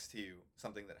Whoops. next to you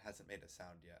something that hasn't made a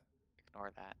sound yet.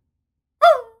 Ignore that.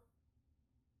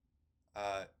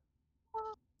 Uh,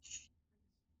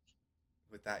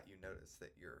 with that, you notice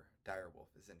that your direwolf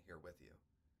is in here with you,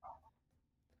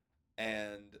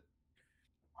 and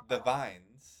the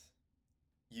vines.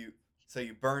 You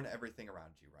burn everything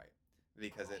around you, right?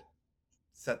 Because it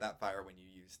set that fire when you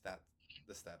used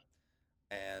the step,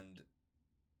 and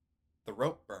the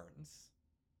rope burns.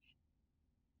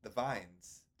 The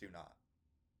vines do not.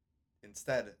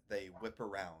 Instead, they whip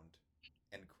around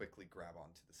and quickly grab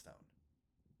onto the stone.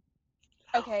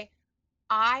 Okay.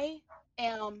 I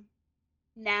am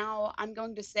now I'm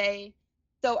going to say,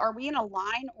 so are we in a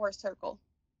line or a circle?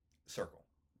 Circle.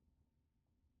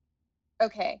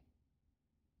 Okay.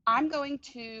 I'm going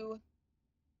to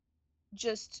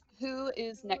just who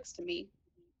is next to me?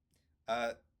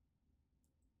 Uh,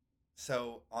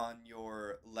 so on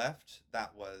your left,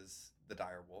 that was the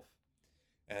dire wolf,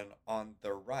 and on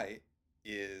the right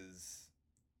is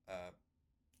uh,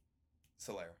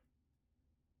 Solaire.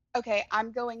 Okay,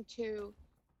 I'm going to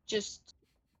just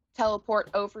teleport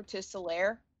over to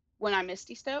Solaire when I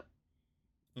Misty Step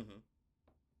Mm-hmm.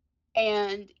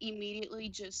 and immediately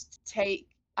just take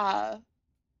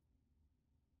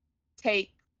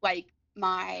like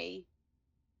my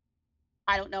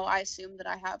I don't know, I assume that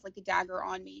I have like a dagger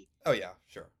on me Oh yeah,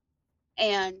 sure.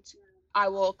 and I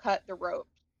will cut the rope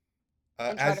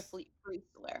and try to As free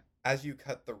Solaire. as you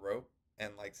cut the rope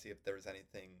and like see if there's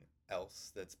anything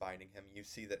else that's binding him, you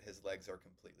see that his legs are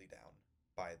completely down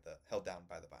held down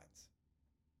by the vines.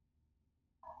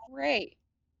 Great.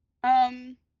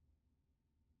 Can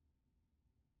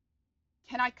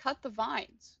I cut the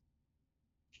vines?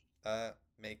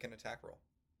 Make an attack roll.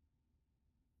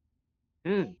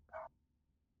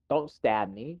 Don't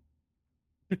stab me.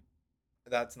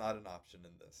 That's not an option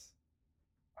in this.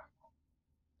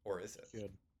 Or is it?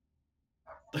 Good.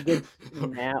 Gets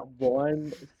that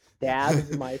one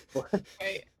stabs my foot.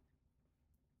 Right.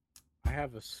 I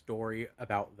have a story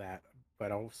about that,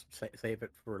 but I'll save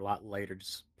it for a lot later.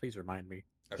 Just please remind me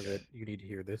so Okay. that you need to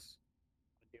hear this.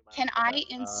 Can I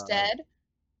instead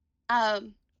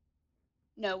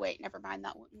no wait, never mind,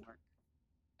 that wouldn't work.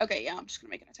 Okay, yeah, I'm just gonna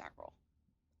make an attack roll.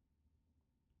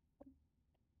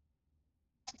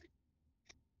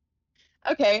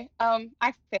 Okay,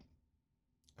 I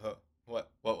failed. What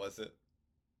was it?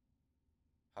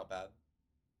 How bad?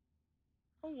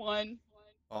 A 1.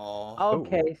 Oh.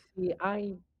 Okay, see,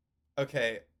 I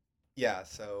Okay. Yeah,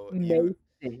 so made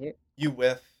it. you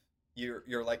whiff.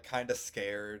 You're like kind of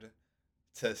scared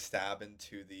to stab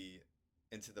into the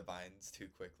vines too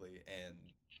quickly, and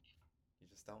you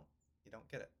just don't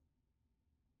get it.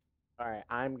 All right,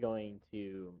 I'm going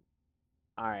to.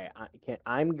 All right,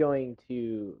 I'm going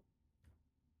to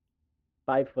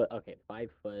 5 foot. Okay, 5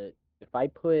 foot. If I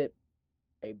put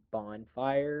a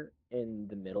bonfire in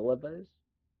the middle of us,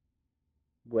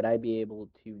 would I be able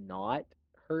to not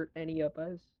hurt any of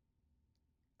us?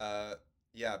 Uh,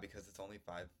 yeah, because it's only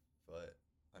 5 foot.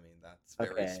 I mean, that's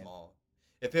very Okay. small.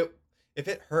 If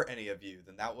it hurt any of you,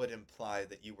 then that would imply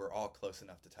that you were all close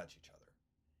enough to touch each other.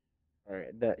 All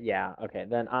right. Yeah. Okay.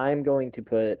 Then I'm going to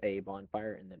put a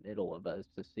bonfire in the middle of us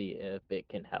to see if it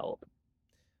can help.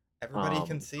 Everybody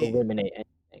can see. Eliminate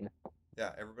anything.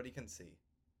 Yeah, everybody can see.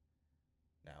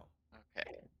 Now.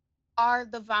 Okay. Are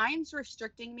the vines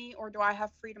restricting me or do I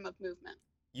have freedom of movement?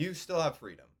 You still have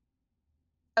freedom.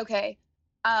 Okay.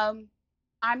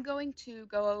 I'm going to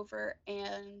go over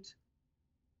and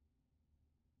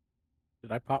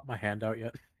Did I pop my hand out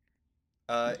yet?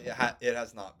 It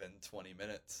has not been 20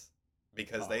 minutes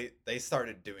because Oh. they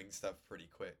started doing stuff pretty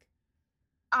quick.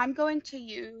 I'm going to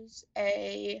use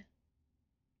I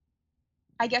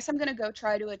guess I'm gonna go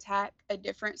try to attack a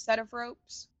different set of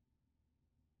ropes.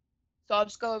 So I'll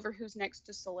just go over who's next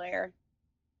to Solaire.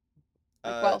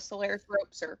 Well, Solaire's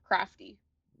ropes are crafty.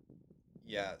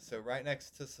 Yeah, so right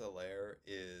next to Solaire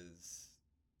is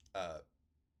uh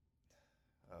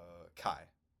Kai.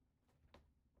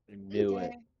 I knew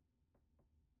it.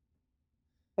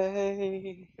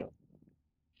 Hey.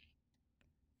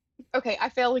 Okay, I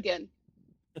fail again.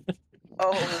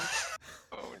 Oh.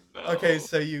 Oh no. Okay,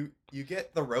 so you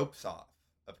get the ropes off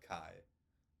of Kai,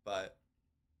 but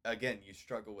again, you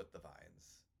struggle with the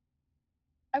vines.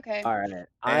 Okay. All right.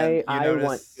 And you I want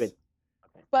notice to. Okay.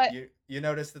 But you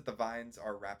notice that the vines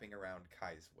are wrapping around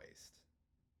Kai's waist.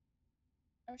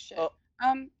 oh shit. Oh.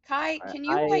 Kai, I- can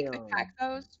you I, like um, attack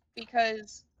those?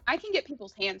 Because I can get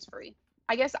people's hands free.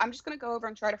 I guess I'm just gonna go over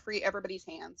and try to free everybody's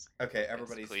hands. Okay,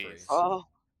 everybody's free. please. Oh.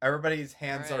 Everybody's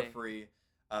hands are Alright. free,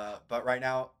 but right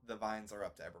now the vines are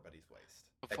up to everybody's waist,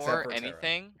 except Before for Tara.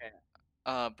 anything,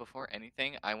 Okay. before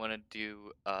anything, I want to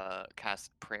do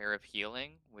cast Prayer of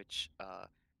Healing, which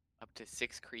up to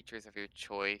 6 creatures of your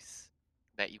choice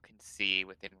that you can see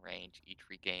within range each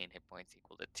regain hit points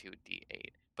equal to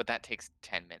 2d8. But that takes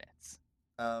 10 minutes.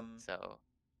 So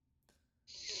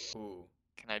Ooh,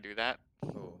 can I do that?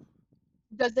 ooh.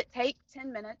 Does it take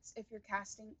 10 minutes if you're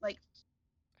casting like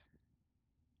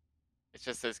It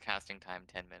just says casting time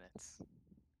 10 minutes.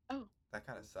 That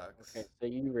kind of sucks. Okay, so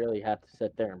you really have to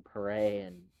sit there and pray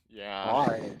and Yeah.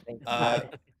 hard and think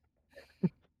about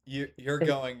it. You're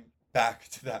going back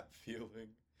to that feeling,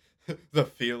 the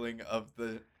feeling of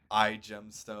the eye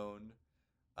gemstone.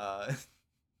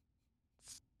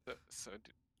 So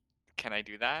can I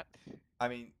do that? I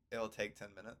mean, it'll take 10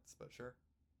 minutes, but sure.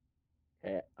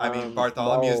 Okay, I mean,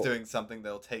 Bartholomew's well, doing something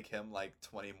that'll take him like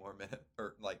 20 more minutes,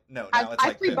 or like no, I now it's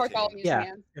like free 15. Bartholomew's Yeah,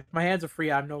 hands. if my hands are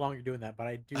free, I'm no longer doing that. But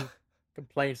I do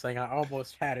complain, saying I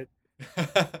almost had it.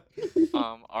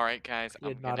 All right, guys.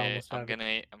 Did not almost have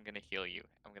it. I'm gonna heal you.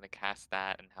 I'm gonna cast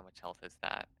that, and how much health is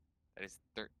that? That is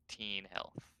 13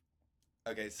 health.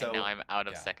 Okay, so And now I'm out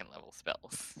of yeah. second level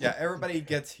spells. Yeah, everybody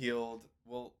gets healed.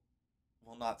 We'll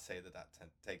not say that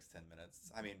takes 10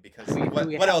 minutes. I mean, because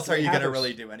what else are you gonna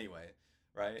really do anyway,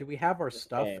 right? Do we have our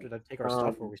stuff? Okay, Did I take our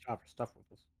stuff, or we still have our stuff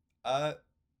with us?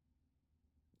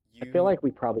 I feel like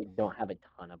we probably don't have a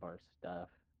ton of our stuff.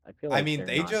 I feel like I mean, they're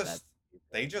they not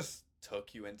that just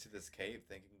took you into this cave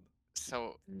thinking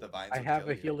So the vines I would have kill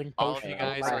a you. healing all potion. of you I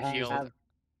would guys like are to use healed. it.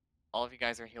 All of you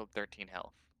guys are healed 13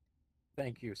 health.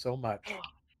 Thank you so much.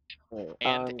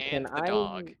 And can the I?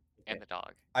 dog. And the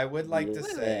dog. I would like to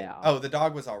say, Yeah. oh, the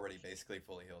dog was already basically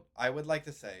fully healed. I would like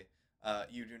to say,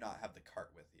 you do not have the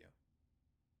cart with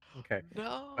you. Okay.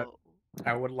 No. But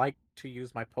I would like to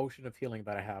use my potion of healing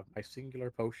that I have, my singular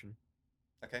potion.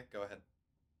 Okay, go ahead.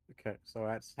 Okay, so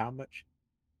that's how much?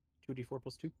 2d4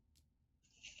 plus 2?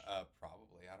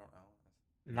 Probably. I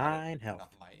don't know. 9 health.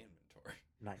 Not my inventory.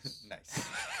 Nice. Nice.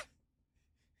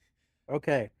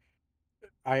 Okay.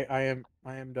 I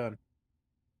am done.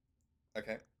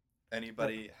 Okay.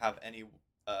 Anybody have any?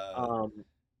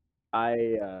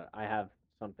 I have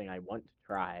something I want to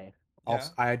try.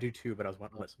 Also, I do too, but I was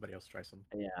wanting to let somebody else try something.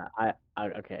 Yeah,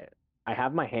 okay. I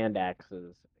have my hand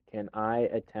axes. Can I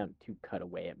attempt to cut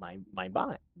away at my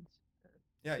vines?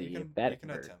 Yeah, See you if can. that You can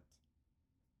works. attempt.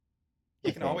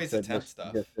 You can Okay, always so attempt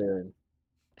stuff. All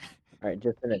right,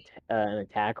 just an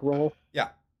attack roll. Yeah.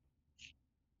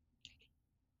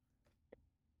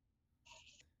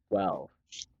 12.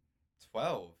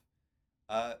 12.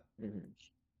 Mhm.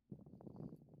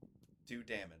 Do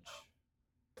damage.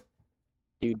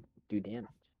 Do damage.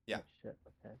 Yeah. Oh, shit.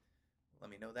 Okay. Let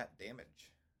me know that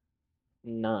damage.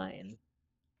 9.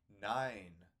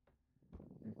 9.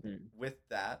 Mhm. With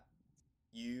that,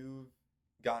 you've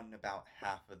gotten about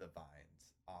half of the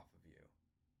vines off of you.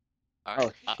 All Oh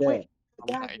right. shit. Wait,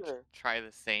 Can I dagger. try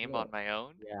the same on my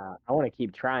own? Yeah, I want to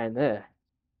keep trying this.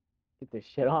 Get this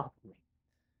shit off me.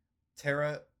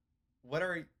 Tara, what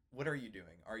are you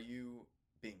doing? Are you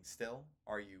being still?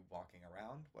 Are you walking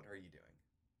around? What are you doing?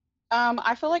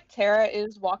 I feel like Tara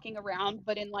is walking around,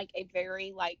 but in like a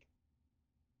very like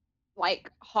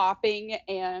hopping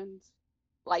and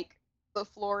like the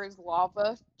floor is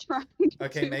lava trying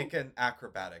Okay, to. make an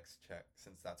acrobatics check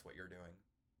since that's what you're doing.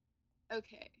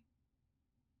 Okay.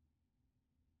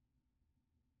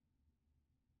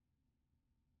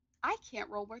 I can't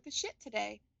roll worth a shit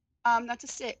today. That's a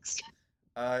 6.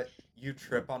 You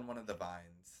trip on one of the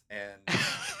vines and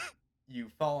you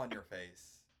fall on your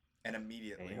face, and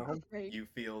immediately Damn. Great. you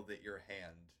feel that your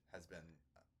hand has been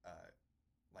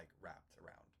like wrapped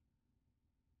around.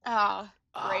 Ah,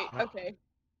 great. Ah. Okay.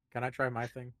 Can I try my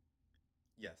thing?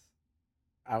 Yes.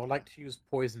 I would like to use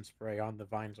poison spray on the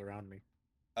vines around me.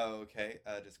 Okay.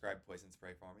 Describe poison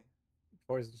spray for me.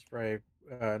 Poison spray,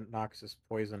 noxious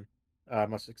poison.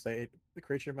 Must succeed. The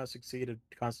creature must succeed a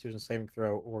Constitution saving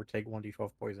throw or take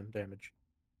 1d12 poison damage.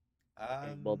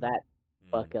 Will that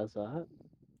fuck us up?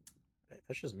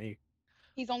 That's just me.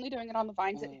 He's only doing it on the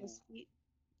vines at his feet.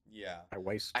 Yeah. I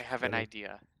waste. I have an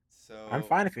idea. So I'm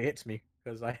fine if it hits me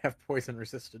because I have poison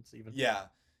resistance even. Yeah.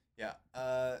 Yeah.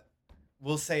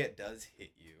 We'll say it does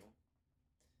hit you.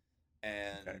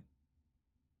 And Okay.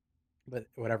 But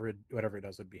whatever it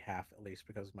does would be half at least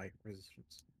because of my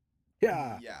resistance.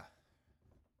 Yeah. Yeah.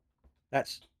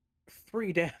 That's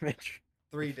 3 damage.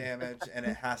 3 damage, and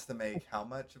it has to make how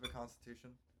much of a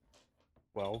Constitution?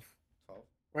 12. 12.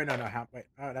 Wait, no. Wait.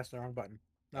 Oh, that's the wrong button.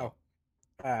 No.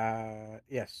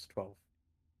 Yes, 12.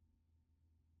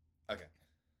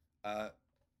 Okay.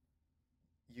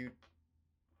 You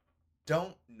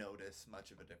don't notice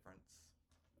much of a difference.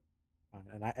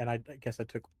 And I guess do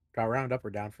I round up or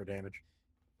down for damage?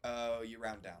 Oh, you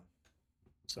round down.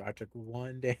 So I took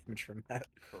 1 damage from that.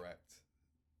 Correct.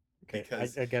 Okay,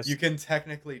 Because I guess you can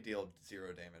technically deal 0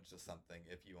 damage to something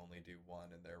if you only do 1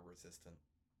 and they're resistant.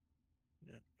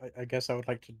 Yeah, I guess I would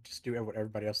like to just do what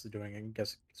everybody else is doing and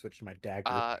switch to my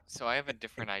dagger. So I have a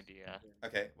different idea.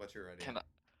 Okay, what's your idea?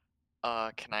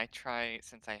 Can I try,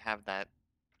 since I have that,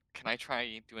 can I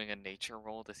try doing a nature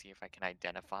roll to see if I can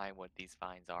identify what these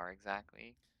vines are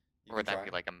exactly? You Or would can that be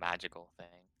try. like a magical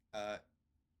thing?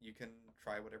 You can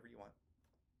try whatever you want.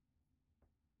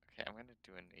 Okay, I'm gonna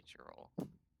do a nature roll.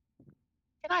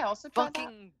 Can I also try that?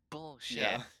 Fucking bullshit.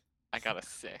 Yeah. I got a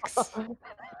 6.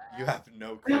 You have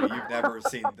no clue. You've never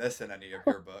seen this in any of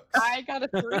your books. I got a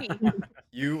 3.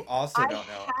 You also I don't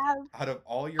know. have. Out of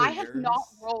all your I years, have not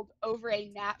rolled over a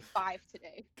nat 5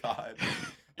 today. God. Yeah.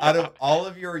 Out of all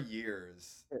of your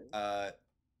years,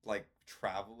 like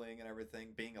traveling and everything,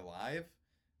 being alive,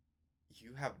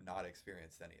 you have not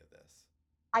experienced any of this.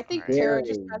 I think Alright. Tara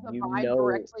just has a Gary, you vine know-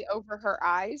 directly over her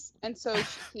eyes, and so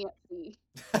she can't see.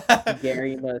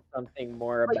 Gary knows something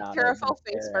more Like about Tara it. fell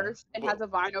than face Sarah. first and Well- has a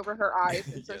vine over her eyes,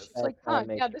 and so Yes. she's like, That's how I "Huh?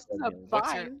 make Yeah, it this is feel a good.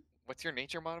 vine." What's your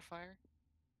nature modifier?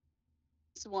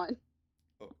 It's 1.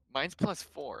 Mine's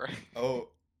 +4. Oh,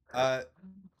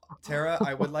 Tara,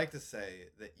 I would like to say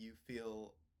that you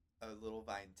feel a little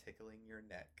vine tickling your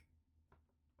neck.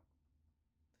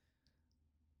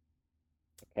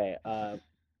 Okay.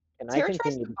 Can I Tara tries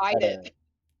continue to to bite try it. to-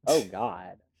 Oh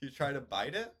God. You try to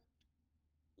bite it?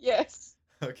 Yes.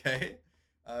 Okay.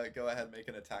 Go ahead, make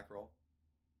an attack roll.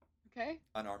 Okay.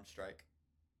 Unarmed strike.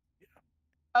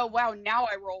 Oh wow! Now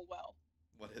I roll well.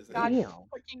 What is it? God Damn.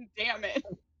 fucking damn it!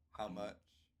 How much?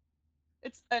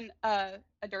 It's a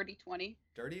dirty 20.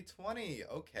 Dirty 20.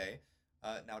 Okay.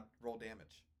 Now roll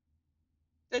damage.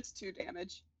 That's 2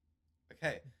 damage.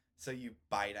 Okay. So you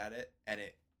bite at it and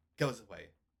it goes away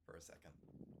for a second.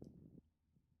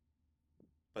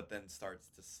 But then starts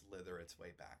to slither its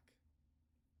way back.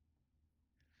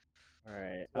 All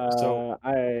right. So-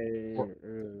 I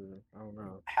don't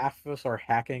know. Half of us are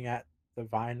hacking at the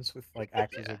vines with like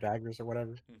axes Yeah. or daggers or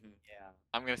whatever. Yeah.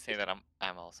 I'm gonna say that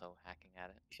I'm also hacking at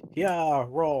it. Yeah,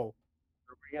 roll.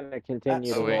 We're gonna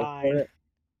continue That's to roll fine.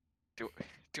 for it.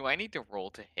 Do I need to roll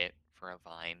to hit for a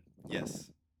vine?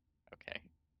 Yes. Okay.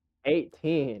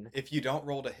 18. If you don't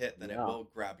roll to hit, then it Yeah. will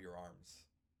grab your arms.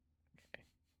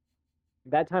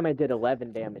 That time I did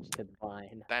 11 damage to the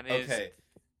vine. That is Okay.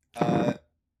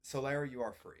 Solaire, you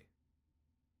are free.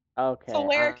 Okay.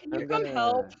 Solaire, can you I'm come gonna-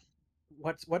 help?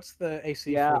 What's the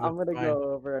AC Yeah, for the I'm gonna vine? go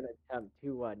over and attempt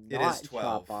to It not is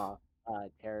 12. chop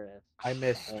off Terrace I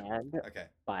missed. and Okay.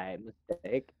 by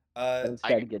mistake, but Uh,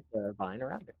 instead get the vine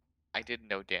around it. I did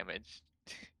no damage.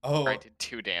 oh, Or I did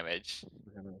 2 damage.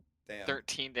 damn.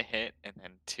 13 to hit and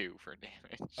then 2 for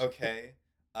damage. Okay.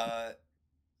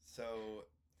 So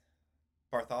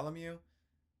Bartholomew,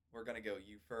 we're gonna go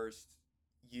you first.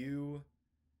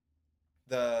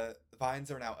 The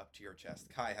vines are now up to your chest.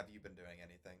 Kai, have you been doing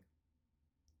anything?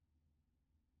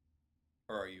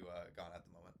 Or are you gone at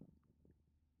the moment?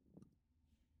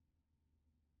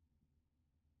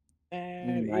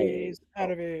 And Nice. he's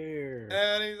out of here.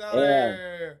 And he's out Yeah.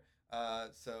 there.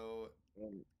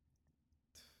 Mm.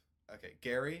 Okay,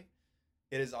 Gary,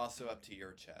 it is also up to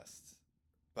your chest,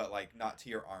 but like not to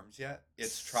your arms yet.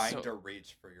 It's trying So- to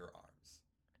reach for your arms.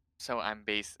 So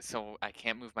so I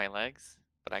can't move my legs,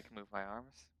 but I can move my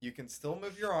arms? You can still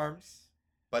move your arms,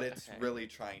 but it's Okay. really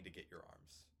trying to get your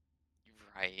arms.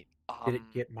 Right. Did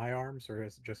it get my arms or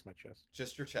is it just my chest?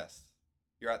 Just your chest.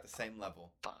 You're at the same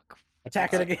level. Fuck.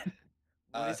 Attack it again.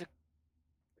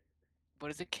 What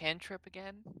is a cantrip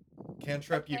again?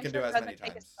 Cantrip you can do Cantrip as many doesn't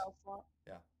take a times. spell slot.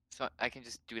 So I can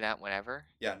just do that whenever?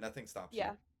 Yeah, nothing stops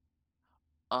Yeah.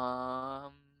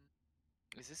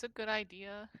 Is this a good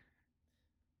idea?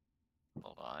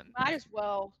 Hold on. Might as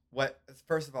well. you.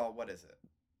 First of all, what is it?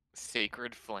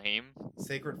 Sacred flame.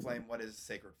 Sacred flame, what is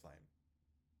sacred flame?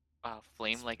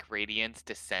 Flame-like radiance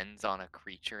descends on a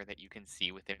creature that you can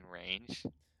see within range.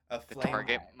 A The flame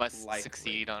target must like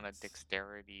succeed on a radiance.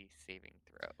 dexterity saving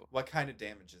throw. What kind of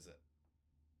damage is it?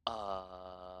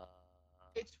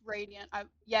 It's radiant.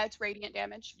 Yeah, it's radiant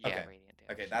damage. Yeah, Okay. radiant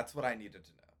damage. Okay, that's what I needed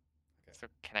to know. So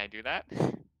can I do that?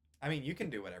 I mean, you can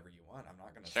do whatever you want. I'm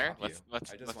not gonna Sure. stop you.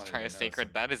 Let's I just let's wanted try to a know sacred.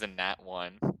 some- That is a nat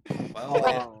 1. Well,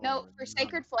 Wait, it, no, for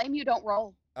Sacred Flame, you don't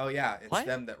roll. oh yeah, it's What?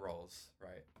 them that rolls,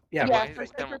 right? Yeah, Yeah, Why- for then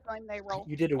Sacred Flame, they roll.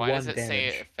 you did a Why does 1 it say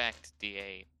damage. effect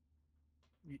D8?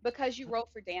 Because you roll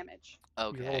for damage. You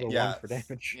rolled a Okay. 1 for Yes.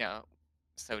 damage. Yeah.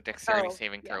 So dexterity Oh,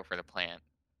 saving yeah. throw for the plant.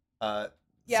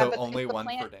 Yeah, So but only if the 1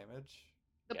 for plant- damage?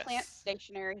 The Yes. plant's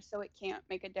stationary, so it can't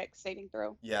make a dex saving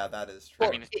throw. Yeah, that is true.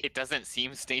 I mean, it doesn't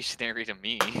seem stationary to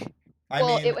me. I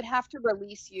Well, mean, it would have to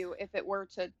release you if it were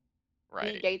to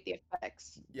Right. negate the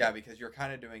effects. yeah, because you're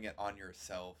kind of doing it on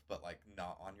yourself, but like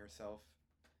not on yourself.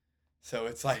 So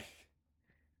it's like,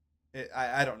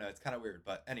 I don't know. It's kind of weird,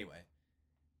 but anyway,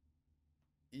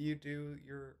 you do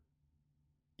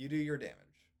your damage.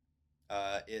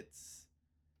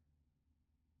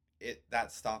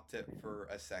 That stopped it for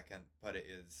a second, but it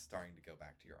is starting to go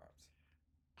back to your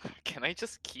arms. Can I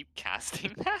just keep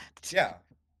casting that? Yeah,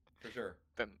 for sure.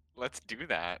 Then let's do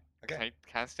that. Okay. Can I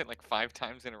cast it like 5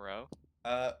 times in a row?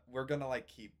 We're gonna like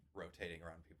keep rotating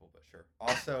around people, but sure.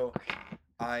 Also,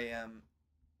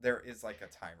 there is like a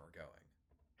timer going.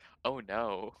 Oh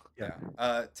no.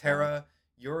 Yeah. Tara,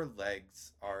 your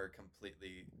legs are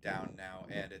completely down now,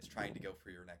 and it's trying to go for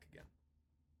your neck again.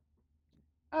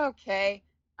 Okay.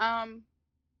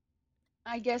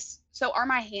 I guess so. Are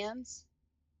my hands?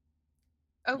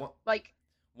 Oh, Wha- like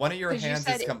One of your 'Cause you hands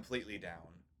said is it- completely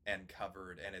down and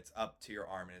covered, and it's up to your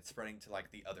arm, and it's spreading to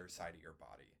like the other side of your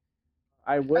body.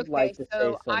 I would Okay, like to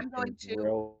so say I'm something going to-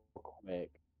 real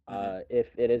quick. Mhm.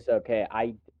 If it is okay,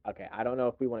 I don't know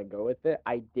if we want to go with it.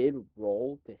 I did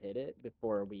roll to hit it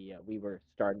before we were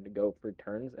starting to go for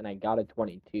turns, and I got a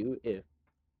 22. If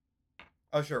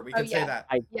Oh, sure, we Oh, can say yeah. that.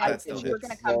 Yeah, That still because you were hits.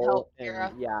 gonna come roll, help and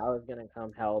Tara. yeah, I was gonna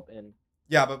come help, and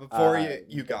Yeah, but before you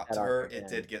take got that to off her, her it hand.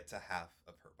 did get to half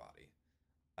of her body.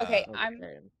 Okay,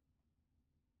 Okay.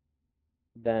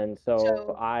 Then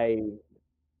so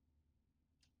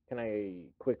can I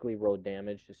quickly roll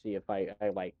damage to see if I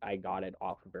got it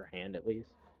off of her hand at least?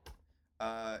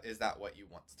 Is that what you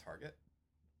want to target?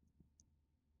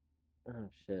 Oh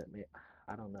shit,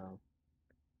 I don't know.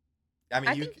 I mean,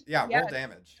 I you think- yeah, yeah. roll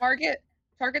damage. Target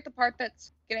the part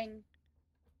that's getting.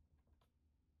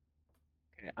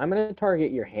 Okay, I'm gonna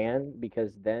target your hand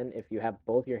because then if you have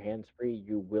both your hands free,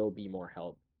 you will be more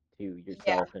help to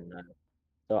yourself and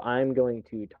so I'm going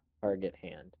to target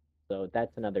hand. So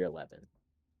that's another 11.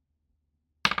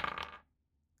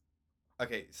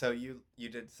 Okay, so you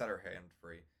did set her hand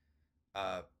free.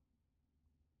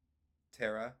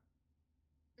 Tara,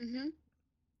 Mm-hmm.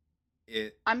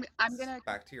 it I'm gonna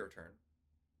back to your turn.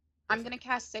 I'm gonna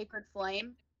cast Sacred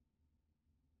Flame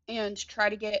and try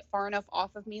to get it far enough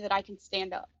off of me that I can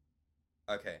stand up.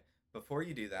 Okay, before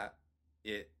you do that,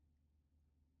 it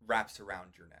wraps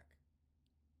around your neck.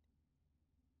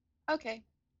 Okay.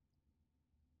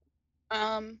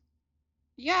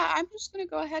 Yeah, I'm just gonna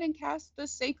go ahead and cast the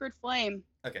Sacred Flame.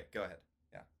 Okay, go ahead.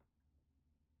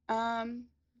 Yeah.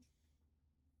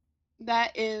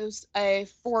 That is a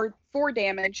four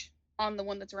damage on the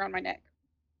one that's around my neck.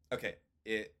 Okay,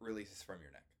 it releases from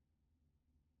your neck.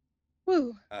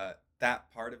 Woo. That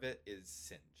part of it is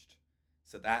singed,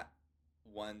 so that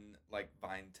one like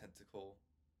vine tentacle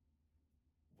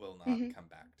will not come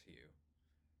back to you.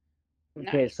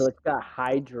 Okay, so Nice. it's got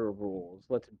Hydra rules.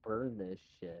 Let's burn this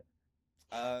shit.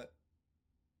 Never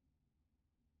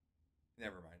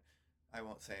mind. I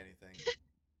won't say anything.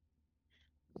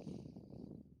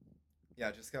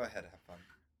 Yeah, just go ahead, have fun.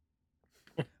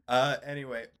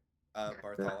 Anyway,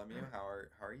 Bartholomew, how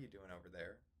are you doing over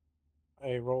there?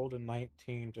 I rolled a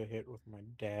 19 to hit with my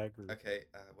dagger, Okay,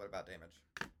 what about damage?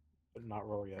 but not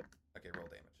roll yet. Okay, roll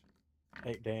damage.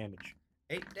 8 damage.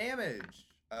 8 damage.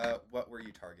 What were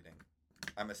you targeting?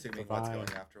 I'm assuming what's going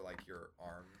after like your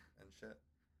arm and shit.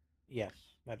 Yes,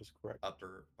 that is correct.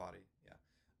 Upper body, yeah.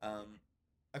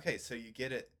 Okay, so you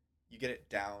get it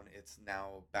down. It's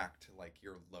now back to like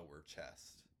your lower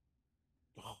chest.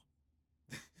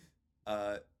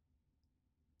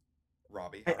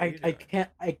 Robbie, how are you doing?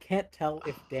 I can't tell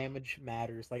if damage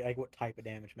matters. Like what type of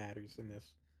damage matters in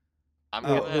this. I'm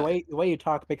Oh. gonna. The way you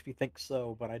talk makes me think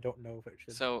so, but I don't know if it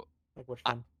should. So Like which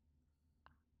one?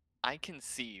 I can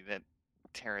see that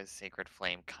Terra's Sacred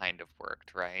Flame kind of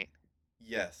worked, right?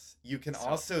 Yes, you can So-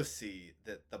 also see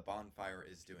that the bonfire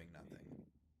is doing nothing.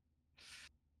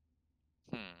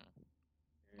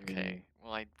 Okay.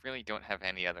 Well, I really don't have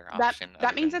any other That option.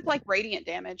 other means than- it's like radiant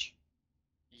damage.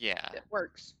 Yeah. It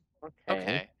works.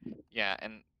 Okay. Yeah,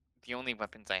 and the only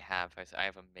weapons I have is I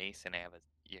have a mace and I have a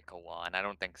Yikawa, and I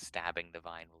don't think stabbing the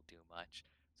vine will do much.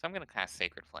 So I'm gonna cast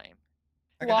Sacred Flame.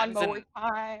 Okay, Lawnmower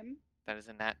time. That is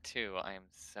a nat 2. I am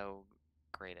so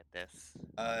great at this.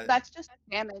 That's just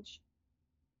damage.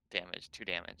 Damage, 2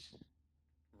 damage.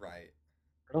 Right.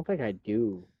 I don't think I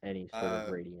do any sort of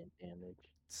Uh, radiant damage.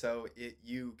 So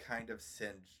you kind of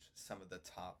singed some of the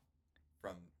top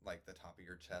from like the top of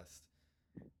your chest,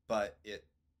 but it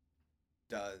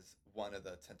does one of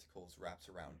the tentacles wraps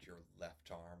around your left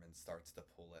arm and starts to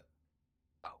pull it.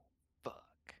 Oh,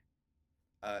 fuck.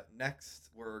 Next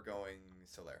we're going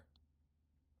Solaire.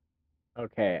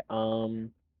 Okay.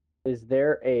 Is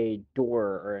there a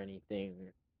door or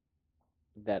anything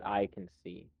that I can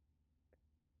see?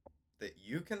 That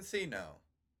you can see, no.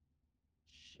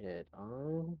 Shit. I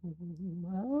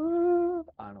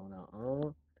don't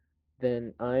know.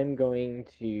 Then I'm going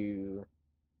to.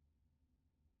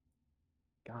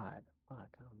 God, fuck,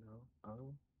 I don't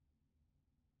know.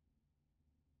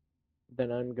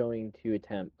 Then I'm going to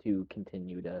attempt to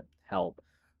continue to help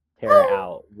Tara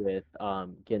out with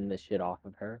getting this shit off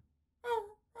of her.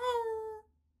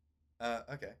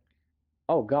 Okay.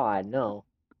 Oh God, no.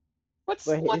 What's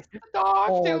Wait. the dog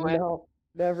Oh doing? no.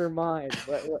 Never mind.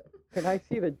 What? Can I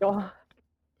see the dog?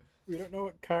 We don't know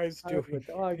what Kai's How's doing. the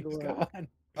dog He's doing? gone.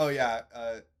 Oh yeah.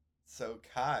 So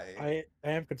Kai, I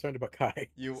am concerned about Kai.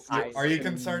 you I are you am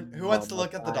concerned? Who wants to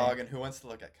look at the mummified. dog and who wants to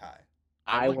look at Kai?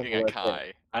 I'm I want looking to at look at.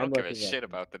 Kai. I I'm don't give a looking at shit the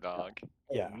about the dog.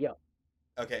 Yeah. Yeah.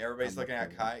 Okay, everybody's I'm looking at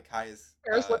looking Kai. Kai is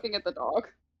Tara's looking at the dog.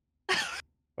 Wait,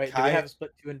 do we Kai. have a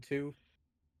split 2 and 2?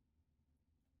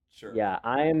 Sure. Yeah,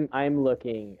 I'm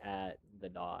looking at the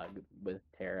dog with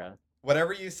Tara.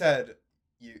 Whatever you said,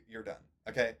 you're done.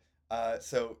 Okay.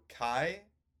 So Kai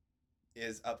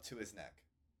is up to his neck,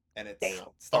 and it's Damn.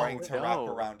 starting Oh, to wrap no.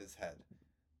 around his head.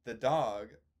 The dog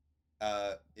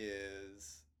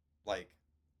is like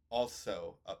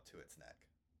also up to its neck.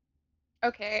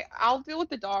 Okay, I'll deal with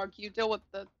the dog. You deal with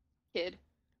the kid.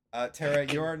 Tara,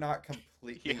 you are not He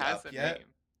completely has up a yet. name.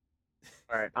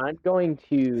 All right, I'm going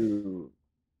to.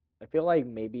 I feel like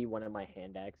maybe one of my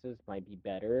hand axes might be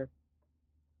better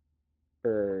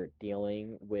for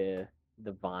dealing with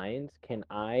the vines. Can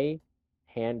I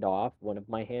hand off one of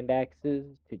my hand axes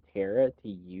to Tara to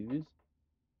use,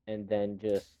 and then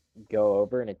just go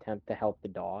over and attempt to help the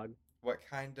dog? What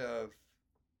kind of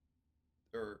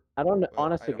or I don't know. well,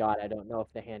 Honest I to don't. God, I don't know if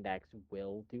the hand axe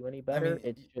will do any I better. mean,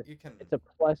 It's just you can. it's a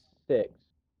 +6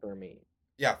 for me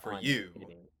Yeah, for on you.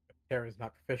 hitting. Tara's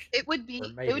not proficient. It would Or be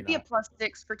maybe a not.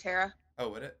 +6 for Tara. Oh,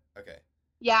 would it? Okay.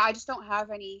 Yeah, I just don't have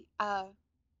any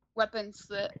weapons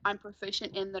that I'm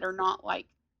proficient in that are not like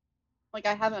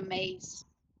I have a mace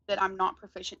that I'm not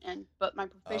proficient in, but my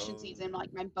proficiency's in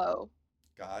like my bow.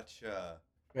 Gotcha.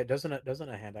 Wait, doesn't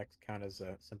a hand axe count as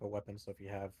a simple weapon? So if you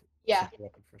have Yeah. simple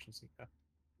weapon proficiency,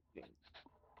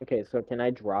 Okay, so can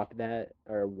I drop that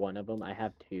or one of them? I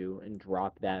have two, and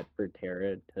drop that for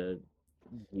Tara to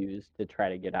use to try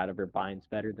to get out of her binds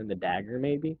better than the dagger,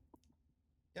 maybe.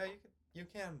 Yeah, you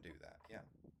can do that. Yeah.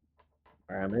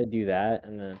 All right, I'm gonna do that,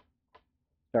 and then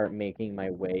start making my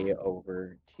way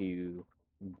over to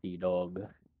the dog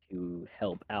to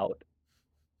help out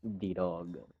the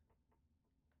dog.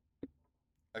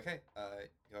 Okay.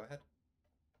 Go ahead.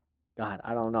 God,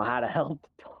 I don't know how to help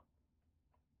the dog.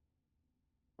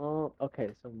 Oh,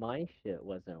 okay, so my shit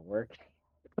wasn't working.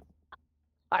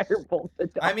 Firebolt the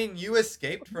dog. I mean, you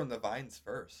escaped from the vines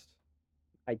first.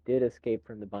 I did escape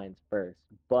from the vines first,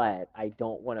 but I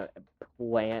don't want to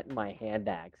plant my hand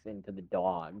axe into the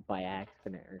dog by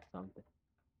accident or something.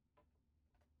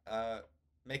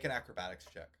 Make an acrobatics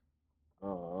check.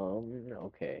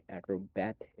 Okay,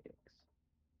 acrobatics.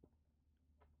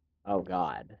 Oh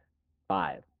God,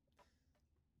 5.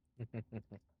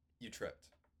 You tripped.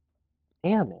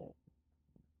 Damn it.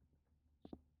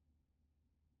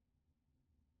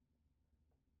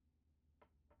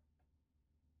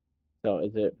 So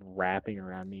is it wrapping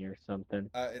around me or something?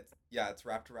 It's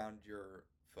wrapped around your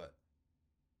foot.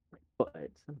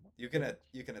 But You can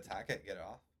attack it, get it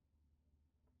off.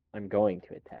 I'm going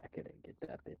to attack it and get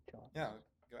that bitch off. Yeah,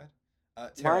 go ahead. My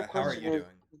Tara, how are question you is,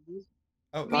 doing? can these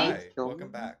Oh, Me? Kai, vines kill welcome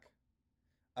me?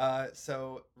 back.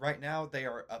 So right now they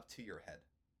are up to your head.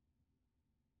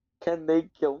 Can they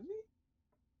kill me?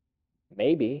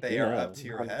 Maybe. They Who are knows? up to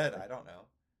your head. I don't know.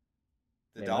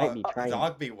 They might be The trying.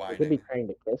 dog be They could be whining. trying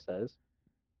to kiss us.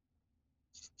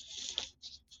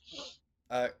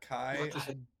 Kai, just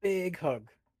a big hug.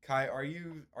 Kai, are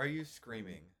you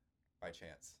screaming by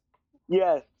chance?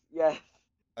 Yes, yes.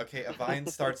 Okay, a vine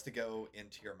starts to go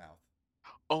into your mouth.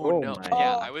 Oh, Oh no. my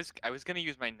Yeah, God. I was gonna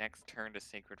use my next turn to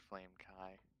Sacred Flame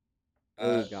Kai.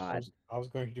 Oh Uh, God. I was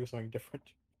going to do something different.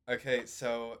 okay,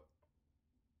 so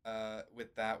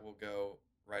with that we'll go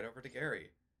right over to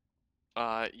Gary.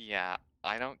 Yeah,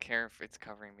 I don't care if it's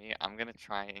covering me. I'm gonna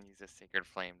try and use a Sacred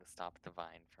Flame to stop the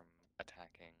vine from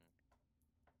attacking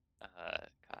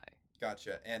Kai.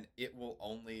 Gotcha. And it will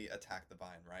only attack the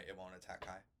vine, right? It won't attack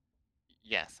Kai?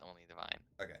 Yes, only divine.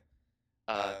 Okay.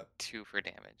 2 for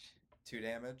damage. 2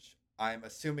 damage. I'm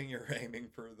assuming you're aiming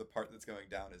for the part that's going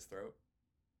down his throat.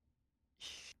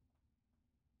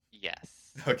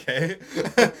 Yes. Okay.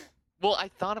 Well, I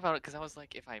thought about it because I was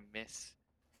like, if I miss,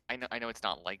 I know it's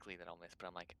not likely that I'll miss, but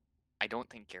I'm like, I don't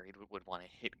think Gary would want to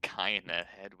hit Kai in the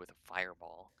head with a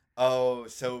fireball. Oh,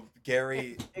 so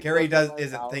Gary It Gary goes in my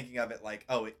isn't mouth. thinking of it like,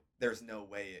 oh, there's no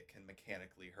way it can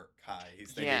mechanically hurt Kai.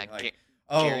 He's Yeah, thinking like,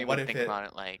 oh, Gary what would if think it? about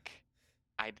it like,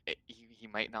 he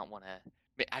might not want to.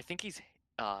 I think he's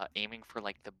aiming for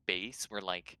like the base where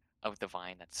like of the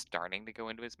vine that's starting to go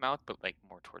into his mouth, but like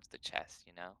more towards the chest,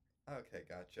 you know, Okay,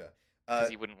 gotcha. because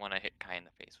he wouldn't want to hit Kai in the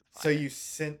face with So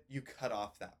fire. you cut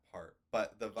off that part,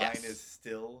 but the vine Yes. is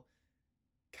still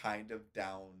kind of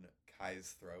down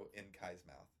Kai's throat in Kai's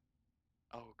mouth.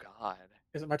 Oh God.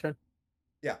 Is it my turn?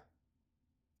 Yeah,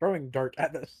 Throwing dart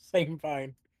at the same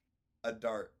vine. a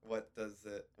dart. What does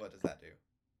that do?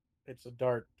 It's a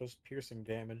dart, does piercing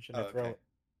damage, and Oh, I throw okay. it.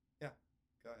 Yeah,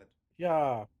 go ahead.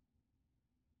 Yeah.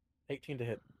 18 to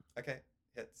hit. Okay,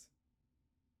 hits.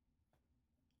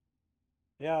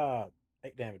 Yeah.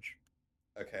 8 damage.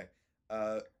 Okay.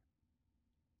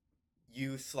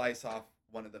 You slice off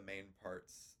one of the main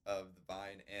parts of the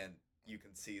vine, and you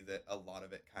can see that a lot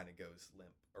of it kind of goes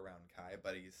limp around Kai,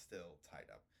 but he's still tied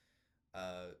up.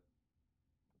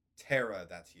 Tara,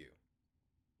 that's you.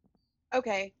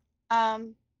 Okay.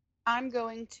 I'm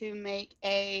going to make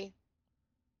a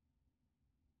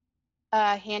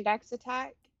hand axe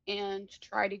attack and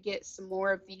try to get some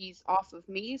more of these off of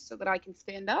me so that I can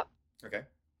stand up. Okay,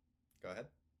 go ahead.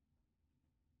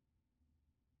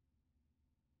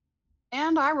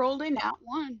 And I rolled a nat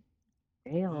 1.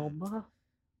 Damn.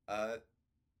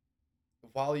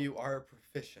 While you are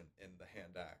proficient in the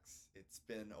hand axe, it's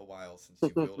been a while since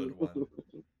you wielded one,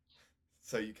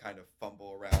 so you kind of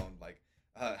fumble around like,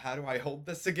 how do I hold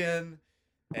this again?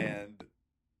 And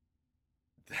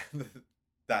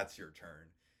that's your turn.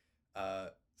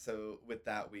 So with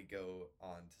that, we go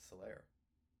on to Solaire.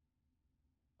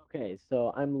 Okay,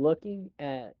 so I'm looking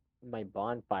at my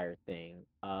bonfire thing.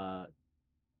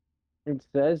 It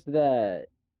says that.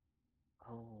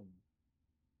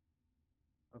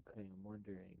 Okay, I'm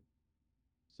wondering.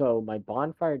 So my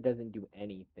bonfire doesn't do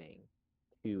anything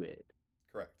to it.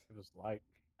 Correct. It was like.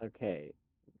 Okay,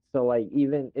 so like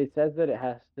even it says that it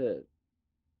has to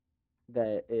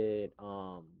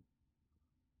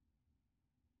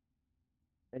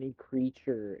any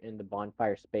creature in the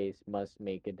bonfire space must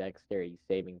make a dexterity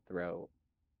saving throw.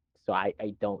 So I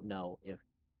don't know if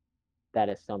that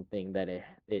is something that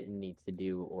it needs to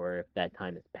do or if that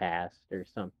time has passed or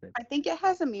something. I think it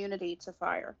has immunity to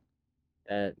fire.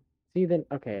 See then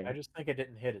okay. I just think it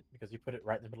didn't hit it because you put it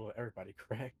right in the middle of everybody,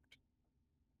 correct?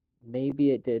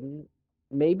 Maybe it didn't.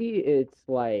 Maybe it's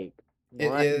like It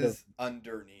not the is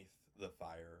underneath the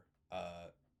fire.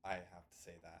 I have to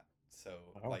say that. So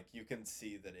like you can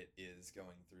see that it is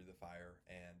going through the fire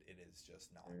and it is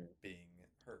just not being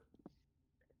hurt.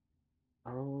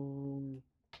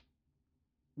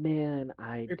 Man,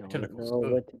 I Your don't tentacles. know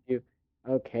what to do.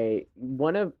 Okay,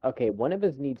 one of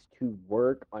us needs to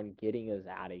work on getting us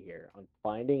out of here, on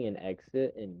finding an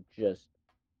exit and just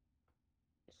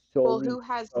Well, solely who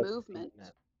has focusing movement? on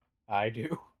that. I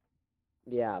do.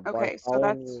 Yeah, Okay, so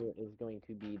that's Bartholomew is going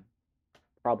to be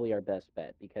probably our best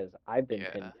bet because I've been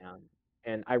Yeah. pinned down.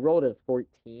 And I rolled a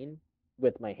 14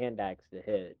 with my hand axe to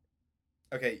hit.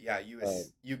 Okay, yeah,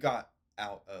 you got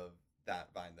out of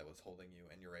that vine that was holding you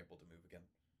and you're able to move again.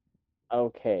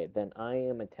 Okay, then I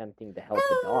am attempting to help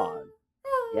the dog.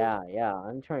 Yeah,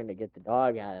 I'm trying to get the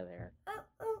dog out of there.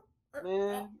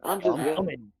 Man, I'm just getting.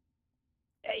 coming.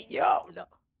 Hey, yo, no.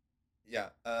 Yeah,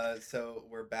 so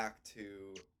we're back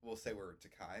to, we'll say we're to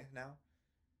Kai now.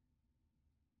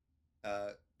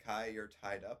 Kai, you're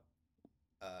tied up,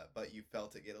 but you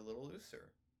felt it get a little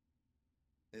looser.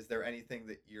 Is there anything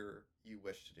that you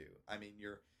wish to do? I mean,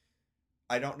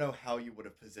 I don't know how you would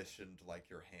have positioned like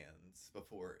your hands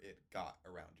before it got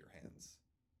around your hands.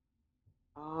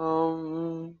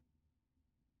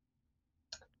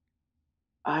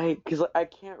 Cause I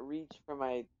can't reach for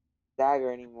my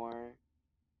dagger anymore.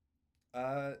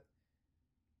 Would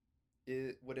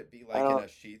it be like in a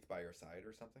sheath by your side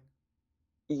or something?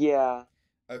 Yeah.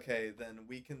 Okay, then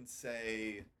we can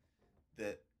say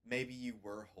that maybe you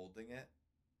were holding it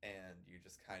and you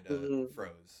just kind of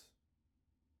froze.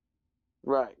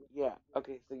 Right. Yeah.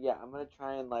 Okay. So yeah, I'm gonna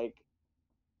try and like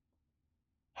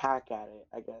hack at it,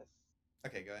 I guess.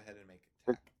 Okay, go ahead and make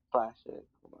attack. Flash it.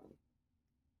 Hold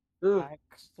on. Hack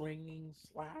slinging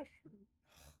slash.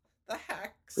 The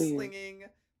hack Please. slinging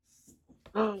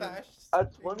Fast A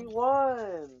speed.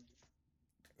 21.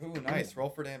 Ooh, nice. Roll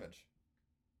for damage.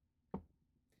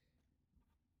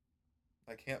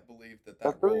 I can't believe that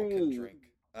A roll can 3. drink.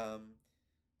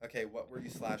 Okay, what were you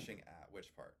slashing at?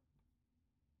 Which part?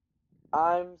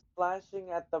 I'm slashing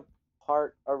at the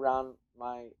part around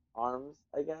my arms,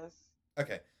 I guess.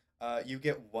 Okay, you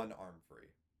get one arm free.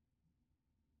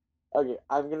 Okay,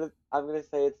 I'm gonna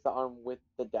say it's the arm with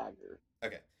the dagger.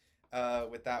 Okay,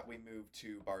 with that we move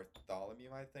to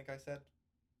Bartholomew. I think I said.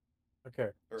 Okay.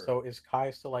 Or So is Kai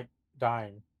still like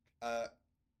dying? uh,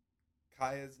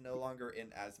 Kai is no longer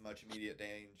in as much immediate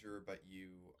danger, but you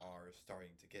are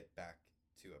starting to get back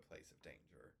to a place of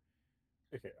danger.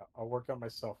 Okay, I'll work on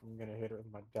myself. I'm gonna hit her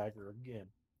with my dagger again.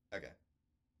 Okay,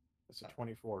 It's a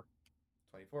 24.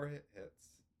 24 hits.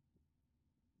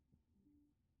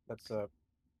 That's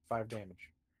 5 damage.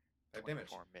 5 damage.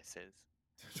 24 misses.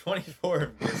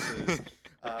 24 misses.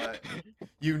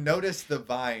 You notice the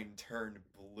vine turn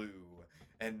blue,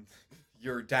 and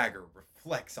your dagger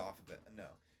reflects off of it.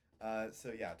 No.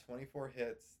 So yeah, 24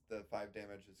 hits. The 5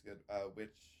 damage is good.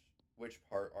 Which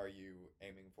part are you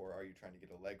aiming for? Are you trying to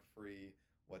get a leg free?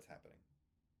 What's happening?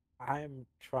 I'm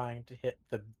trying to hit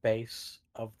the base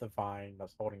of the vine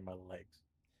that's holding my legs.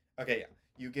 Okay, yeah.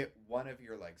 You get one of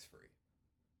your legs free.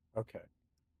 Okay.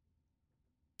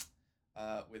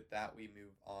 With that, we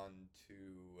move on to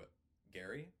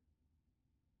Gary.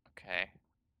 Okay.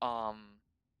 Um.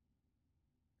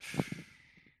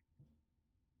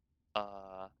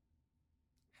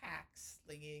 Hack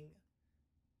slinging.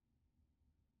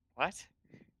 What?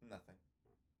 Nothing.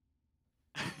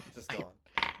 Just go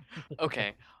on.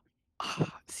 Okay.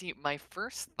 See, my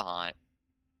first thought,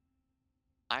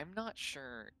 I'm not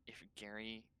sure if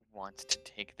Gary wants to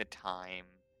take the time.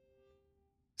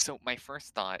 So my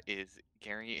first thought is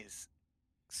Gary is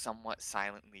somewhat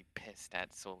silently pissed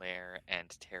at Solaire and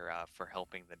Terra for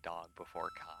helping the dog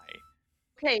before Kai.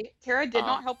 Okay, Tara did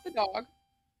not help the dog.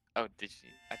 Oh, did she?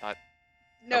 I thought.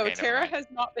 No, Okay, never Tara mind. has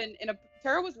not been in a.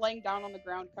 Tara was laying down on the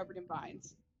ground covered in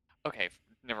vines. Okay,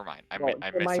 never mind. I Well, to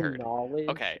my misheard. knowledge,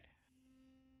 Okay.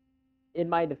 in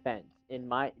my defense,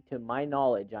 to my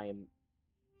knowledge, I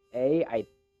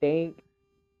think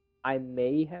I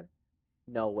may have.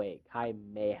 No, wait. Kai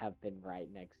may have been right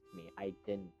next to me. I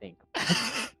didn't think.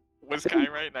 Was Kai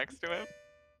right next to him?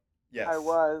 Yes. I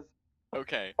was.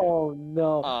 Okay. Oh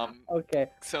no. Okay.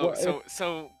 So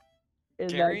Well, in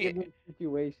Gary- that given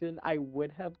situation, I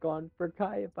would have gone for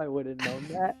Kai if I would have known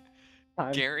that.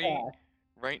 Gary,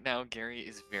 right now, Gary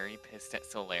is very pissed at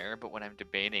Solaire, but what I'm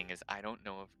debating is I don't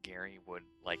know if Gary would,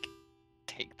 like,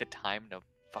 take the time to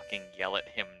fucking yell at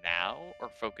him now or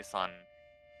focus on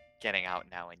getting out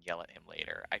now and yell at him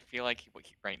later. I feel like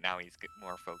right now he's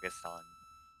more focused on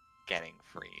getting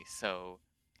free. So,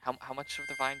 how much of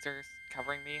the vines are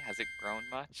covering me? Has it grown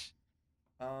much?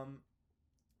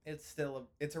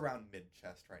 It's around mid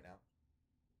chest right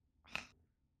now.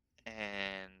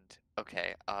 And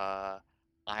okay,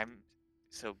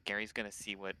 so Gary's gonna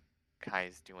see what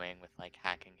Kai's doing with like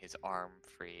hacking his arm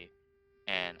free,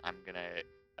 and I'm gonna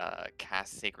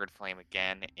cast Sacred Flame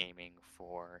again, aiming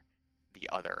for the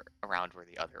other around where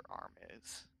the other arm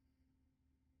is,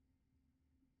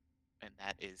 and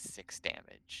that is 6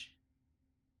 damage.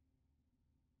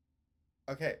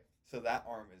 Okay, so that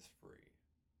arm is free.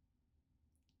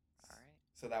 All right.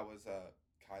 So that was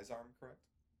Kai's arm, correct?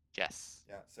 Yes.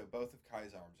 Yeah. So both of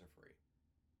Kai's arms are free,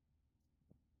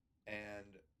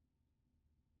 and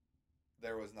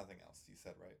there was nothing else. You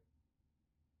said right?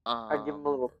 I give him a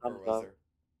little Or thumbs was up. there?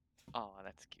 Oh,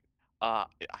 that's cute.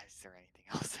 Is there anything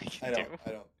else I can do?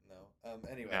 I don't know.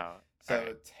 Anyway, No. so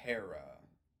Alright. Tara,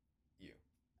 you.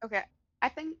 Okay, I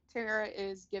think Tara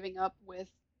is giving up with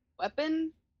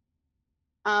weapon,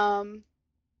 and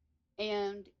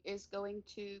is going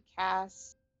to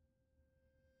cast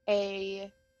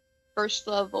a first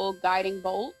level guiding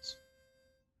bolt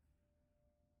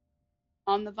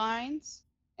on the vines,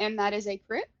 and that is a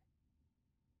crit.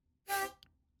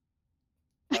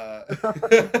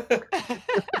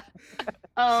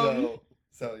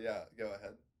 So yeah, go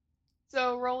ahead.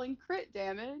 So rolling crit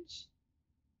damage.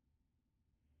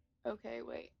 Okay,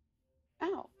 wait.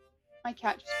 Ow. My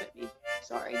cat just bit me.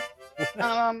 Sorry.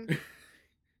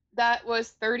 That was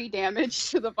 30 damage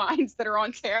to the vines that are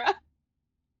on Tara.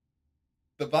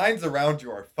 The vines around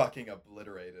you are fucking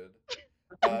obliterated.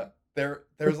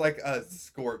 There's like a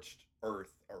scorched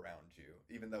earth around you,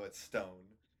 even though it's stone.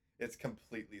 It's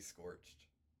completely scorched.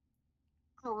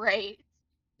 Great.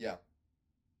 Yeah.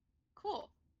 Cool.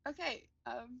 Okay.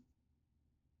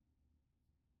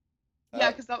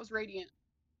 Yeah, because that was radiant.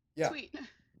 Yeah. Sweet.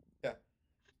 Yeah.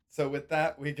 So with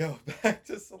that, we go back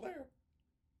to Solaire.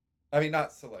 I mean, not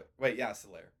Solaire. Wait, yeah,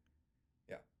 Solaire.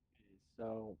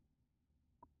 So,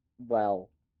 well,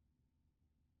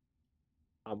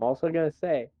 I'm also gonna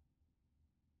say,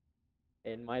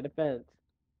 in my defense,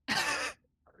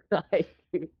 I,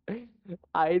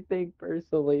 I think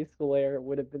personally Solaire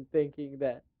would have been thinking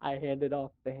that I handed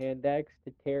off the hand axe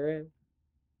to Terran,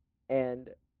 and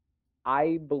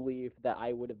I believe that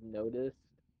I would have noticed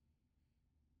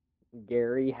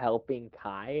Gary helping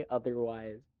Kai.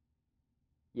 Otherwise,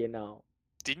 you know,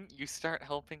 Didn't you start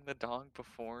helping the dog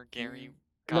before Gary You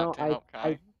got no, to help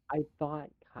Kai?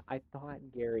 I thought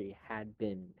Gary had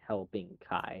been helping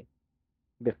Kai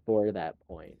before that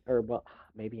point, or well,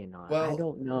 maybe not. I well,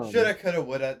 don't know. shoulda, coulda,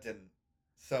 woulda, didn't.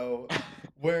 So,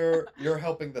 you're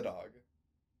helping the dog.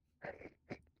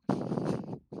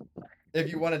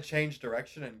 If you want to change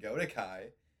direction and go to Kai,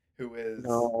 who is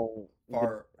No,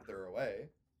 farther away.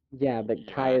 yeah, but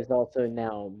Kai Yeah. is also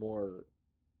now more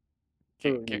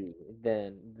Ga- for me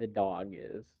than the dog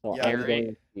is, so Yeah, I'm Gary,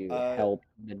 going to uh, help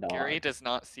the Gary dog. does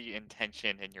not see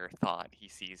intention in your thought. He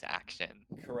sees action.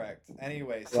 correct.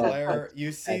 Anyway, Well, Solaire, you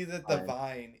that's see that the fine.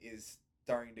 vine is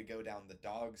starting to go down the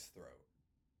dog's throat.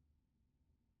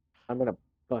 I'm gonna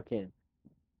fucking.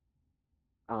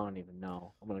 I don't even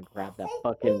know. I'm gonna grab that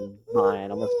fucking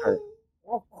vine. I'm gonna start.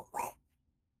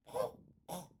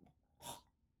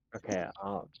 Okay.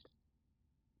 All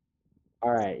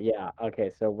right. Yeah.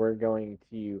 Okay. So we're going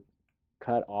to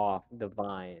cut off the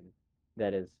vine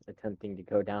that is attempting to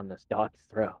go down this dog's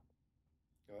throat.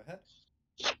 Go ahead.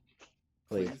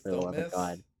 Please, Please for the don't love of miss.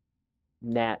 God.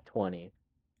 Nat 20.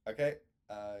 Okay.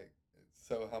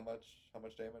 So how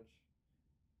much damage?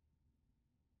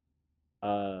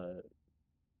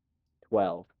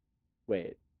 12.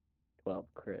 Wait. 12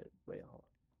 crit. Wait, hold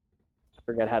on. I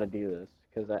forgot how to do this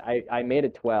because I made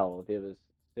it 12. It was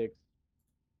 6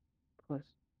 plus.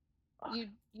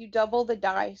 You double the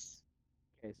dice.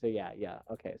 Okay, so yeah.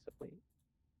 Okay, so wait.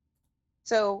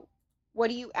 So what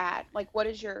do you add? Like, what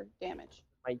is your damage?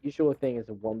 My usual thing is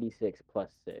a 1d6 plus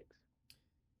 6.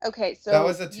 Okay, That so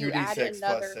was a you add 2d6 plus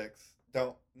another. 6.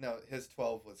 Don't no, his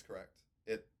 12 was correct.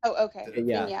 It Oh, okay. did So it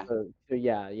yeah, Then for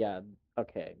yeah. so yeah.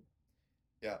 Okay.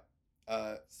 Yeah.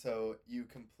 So you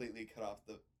completely cut off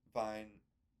the vine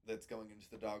that's going into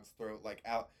the dog's throat. Like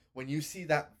out when you see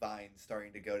that vine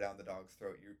starting to go down the dog's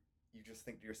throat, you just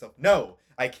think to yourself, "No,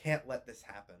 I can't let this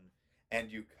happen," and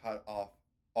you cut off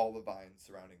all the vines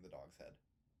surrounding the dog's head.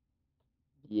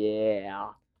 Yeah.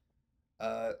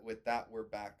 With that, we're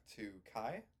back to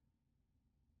Kai.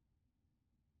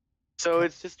 So Okay.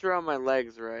 it's just around my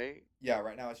legs, right? Yeah,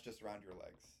 right now it's just around your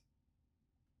legs.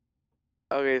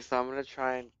 Okay, so I'm gonna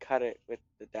try and cut it with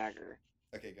the dagger.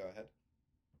 Okay, go ahead.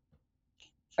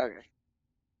 Okay.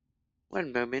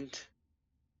 One moment.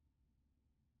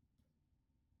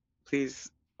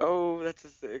 Please. Oh, that's a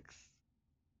 6.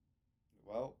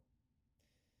 Well,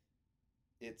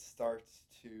 it starts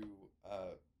to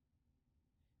uh,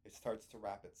 it starts to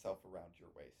wrap itself around your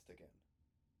waist again.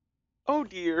 Oh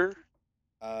dear.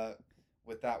 Uh,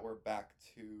 with that, we're back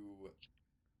to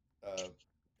uh,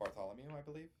 Bartholomew, I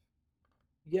believe.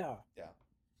 Yeah. Yeah.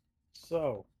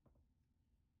 So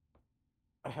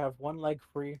I have one leg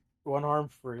free, one arm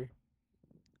free.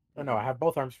 Oh, no, I have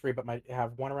both arms free, but I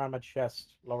have one around my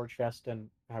chest, lower chest, and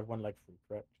I have one leg free.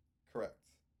 Correct. Correct.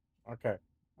 Okay.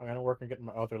 I'm gonna work on getting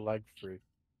my other leg free.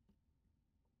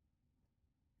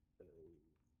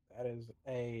 That is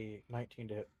a 19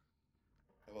 to hit.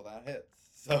 Well, that hits.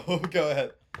 So go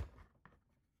ahead.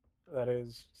 That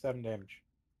is 7 damage.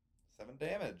 7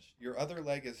 damage. Your other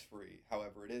leg is free.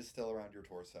 However, it is still around your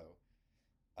torso.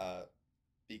 Uh,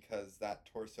 because that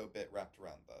torso bit wrapped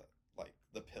around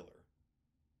the pillar.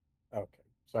 Okay.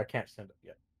 So I can't stand up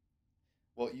yet.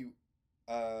 Well,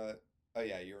 uh, oh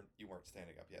yeah, you weren't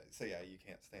standing up yet. So yeah, you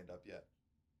can't stand up yet.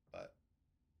 But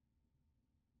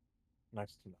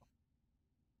Nice to know.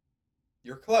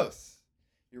 you're close.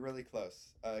 You're really close.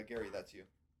 Gary, that's you.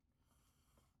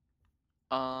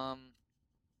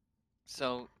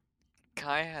 So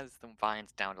Kai has the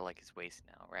vines down to like his waist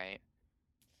now, right?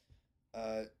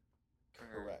 Uh, Or-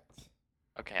 correct.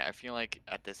 Okay, I feel like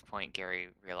at this point Gary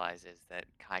realizes that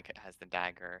Kai has the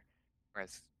dagger,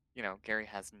 whereas Gary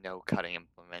has no cutting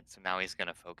implement, so now he's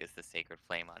gonna focus the sacred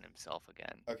flame on himself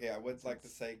again. Okay, I would like to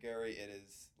Since- say, Gary, it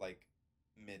is like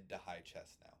mid to high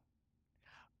chest now.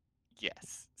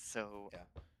 Yes, so Yeah.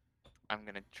 I'm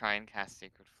gonna try and cast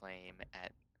sacred flame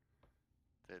at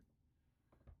the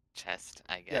chest,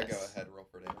 I guess. Yeah, go ahead, roll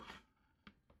for damage.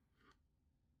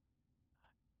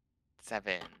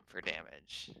 7 for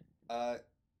damage.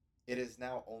 It is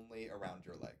now only around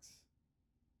your legs.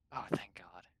 Oh, thank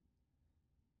God.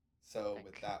 So Thank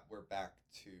with God. that, we're back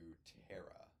to Terra.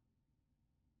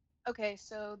 Okay,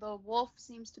 so the wolf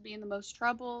seems to be in the most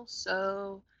trouble,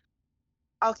 so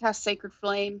I'll cast Sacred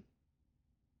Flame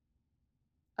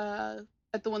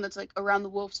at the one that's like around the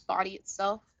wolf's body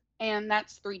itself, and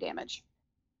that's 3 damage.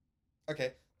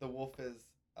 Okay, the wolf is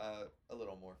a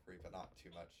little more free, but not too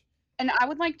much. And I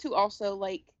would like to also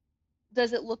like,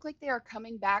 does it look like they are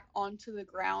coming back onto the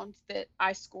ground that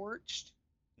I scorched?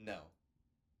 No.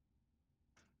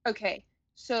 Okay,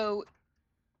 so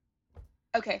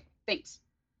okay, thanks.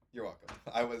 You're welcome.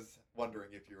 I was wondering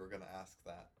if you were going to ask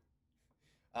that.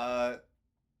 Uh,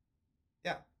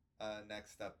 yeah.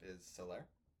 Next up is Solaire.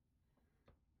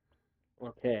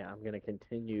 Okay, I'm gonna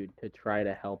continue to try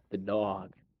to help the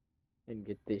dog and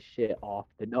get this shit off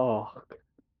the dog.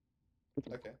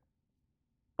 Okay.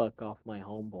 Fuck off my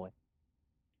homeboy.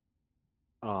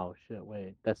 Oh shit,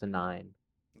 wait, that's a 9.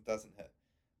 It doesn't hit.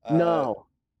 No.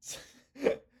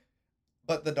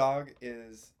 But the dog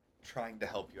is trying to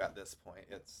help you at this point.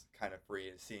 It's kind of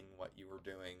free, seeing what you were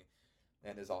doing,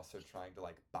 and is also trying to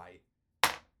like bite,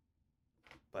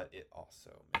 but it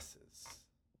also misses.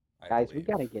 I Guys, believe.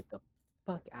 we gotta get the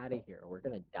fuck out of here. We're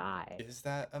gonna die. Is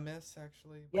that a miss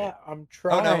actually? Yeah, Wait. I'm Oh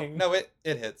no, trying. no, it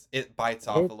hits. It bites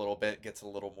off Hit? a little bit, gets a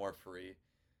little more free.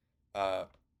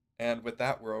 And with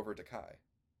that, we're over to Kai.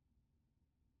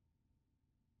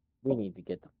 We need to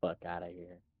get the fuck out of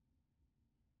here.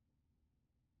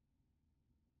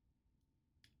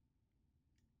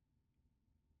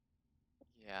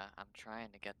 Yeah, I'm trying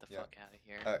to get the Yeah. fuck out of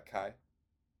here. Kai,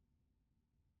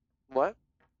 What?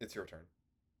 it's your turn.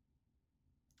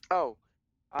 Oh,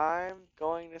 I'm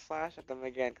going to slash at them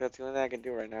again because that's the only thing I can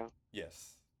do right now.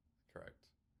 Yes, correct.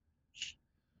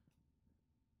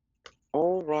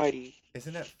 Alrighty.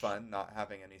 Isn't it fun not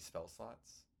having any spell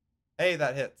slots? Hey,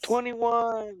 that hits.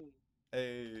 21.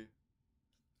 Hey.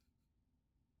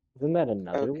 Isn't that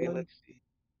another Okay, one? let's see.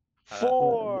 Huh?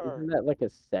 4. Isn't that like a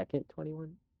second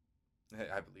 21?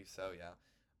 I believe so, yeah.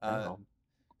 Wow.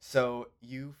 So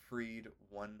you freed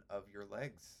one of your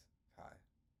legs, Kai.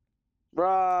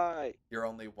 Right. You're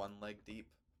only one leg deep.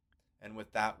 And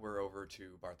with that, we're over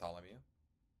to Bartholomew.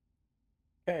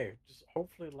 Okay, just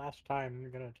hopefully last time you're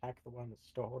gonna attack the one that's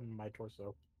still holding my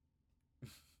torso.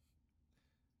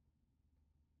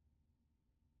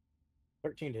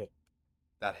 13 to hit.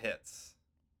 That hits.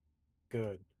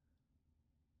 Good.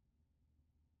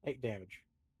 8 damage.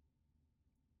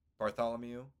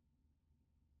 Bartholomew,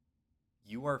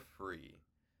 you are free.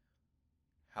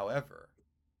 However,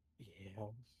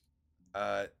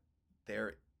 Yes.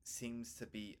 there seems to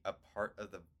be a part of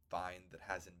the vine that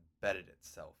has embedded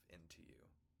itself into you.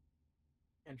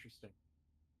 Interesting.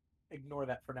 Ignore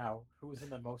that for now. Who's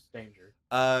in the most danger?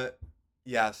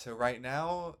 Yeah, so right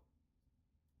now,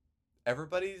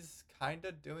 everybody's kind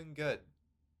of doing good.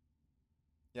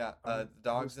 Yeah, the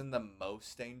dog's in the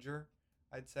most danger,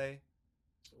 I'd say.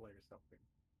 Solaire's helping.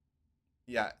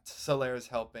 Yeah, Solaire's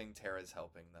helping, Terra's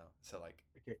helping, though. So, like...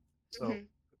 Okay, so Mhm.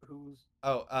 who's...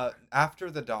 Oh,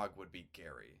 after the dog would be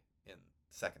Gary in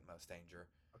second most danger.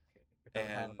 Okay, if I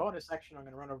have a And... bonus action, I'm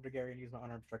going to run over to Gary and use my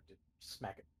unarmed strike to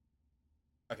smack it.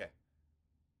 Okay.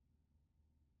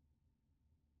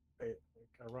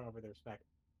 Can I run over there, smack it?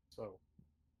 So...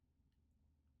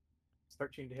 It's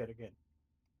 13 to hit again.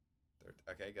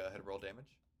 Okay, go ahead, roll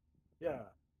damage. Yeah.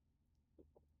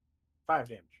 5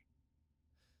 damage.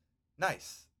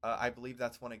 Nice. I believe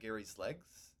that's one of Gary's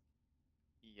legs.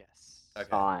 Yes. Okay.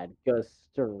 God, goes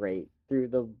straight through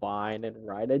the vine and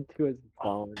right into his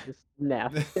bone. Just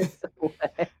snaps his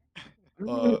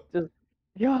leg. Just,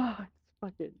 yeah, it's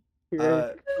fucking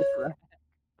weird.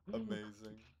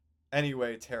 Amazing.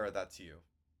 Anyway, Tara, that's you.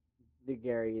 The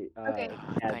Gary, Okay.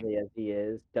 sadly as he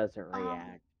is, doesn't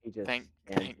react. He just Thank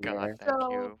stands God, there. thank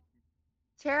So- you.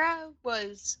 Tara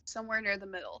was somewhere near the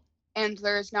middle, and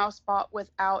there is now a spot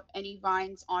without any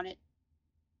vines on it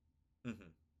Mm-hmm.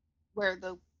 where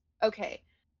the... Okay.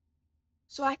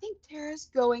 So I think Tara's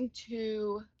going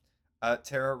to...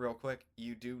 Tara, real quick,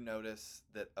 you do notice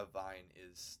that a vine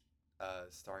is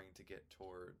starting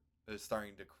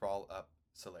to crawl up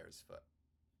Solaire's foot.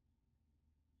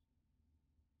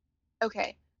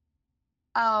 Okay.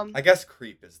 I guess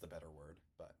creep is the better word,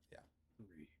 but yeah.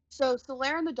 So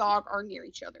Solaire and the dog are near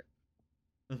each other.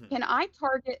 Mhm. Can I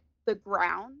target the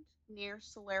ground near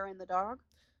Solaire and the dog?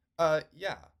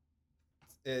 Yeah.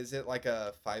 Is it like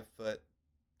a 5-foot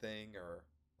thing or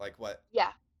like what?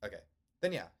 Yeah. Okay.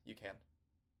 Then yeah, you can.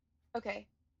 Okay.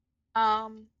 So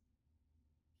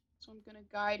I'm gonna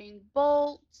guiding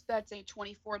bolt. That's a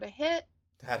 24 to hit,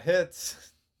 That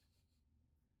hits.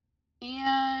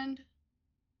 and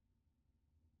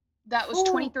that was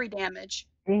Ooh. 23 damage.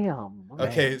 Damn.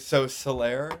 Okay, so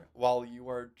Solaire, while you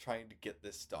are trying to get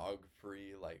this dog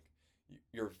free, like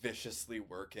you're viciously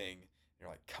working. You're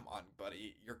like, come on,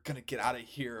 buddy, you're gonna get out of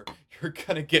here. You're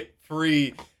gonna get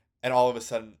free. And all of a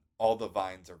sudden, all the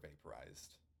vines are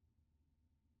vaporized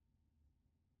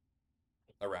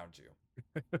around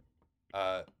you.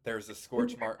 There's a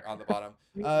scorch mark on the bottom.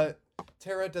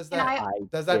 Tara, does Can I?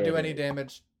 that do did any it.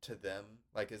 damage to them?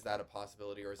 Like, is that a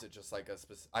possibility, or is it just like a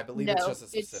specific? I believe it's No, just a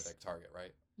it's specific target,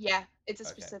 right? yeah, it's a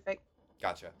Okay. specific.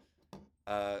 Gotcha.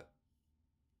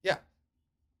 Yeah,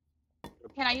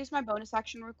 Can I use my bonus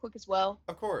action real quick as well?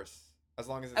 of course, as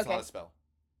long as it's not Okay. a spell.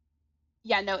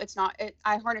 Yeah, no, it's not.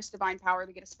 I harness divine power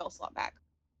to get a spell slot back.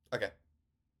 Okay.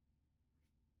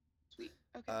 Sweet.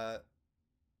 Okay.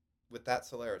 With that,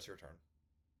 Solera, it's your turn.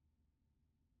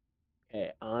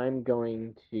 Okay, I'm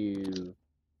going to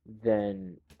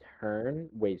then turn,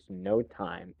 waste no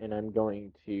time, and I'm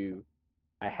going to.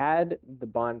 I had the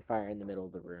bonfire in the middle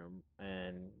of the room,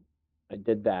 and I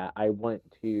did that. I want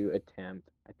to attempt.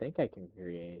 I think I can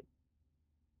create.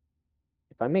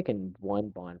 If I'm making one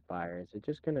bonfire, is it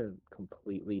just gonna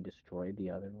completely destroy the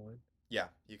other one? Yeah,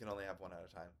 you can only have one at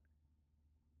a time,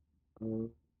 Mm,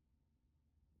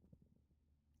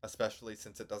 especially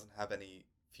since it doesn't have any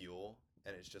fuel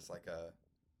and it's just like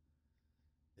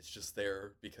it's just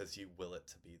there because you will it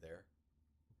to be there.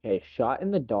 Okay, shot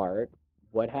in the dark.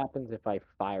 What happens if I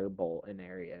firebolt an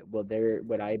area?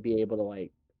 Would I be able to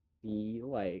like see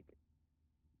like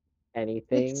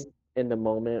anything in the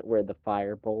moment where the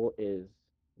firebolt is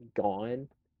gone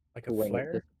Like to a when it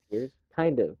flare? disappears?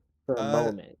 Kind of for a Uh,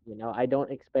 moment, you know. I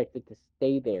don't expect it to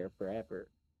stay there forever,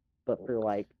 but for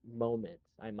like moments,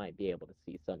 I might be able to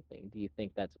see something. Do you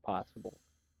think that's possible?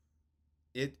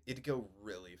 it'd go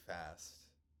really fast.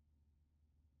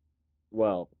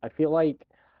 Well, I feel like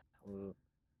mm,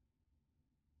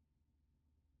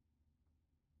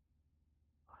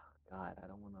 God, I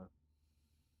don't want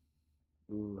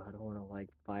to. Ooh, I don't want to like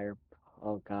fire.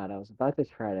 Oh God, I was about to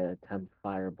try to attempt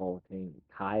firebolting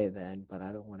Kai then, but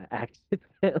I don't want to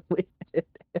accidentally hit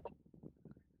him.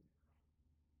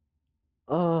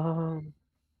 Um,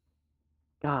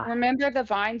 God, Remember, the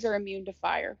vines are immune to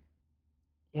fire.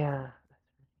 yeah.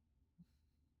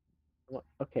 Well,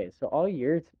 okay, so all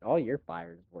your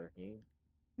fire is working,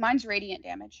 Mine's radiant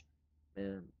damage.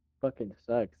 man. Fucking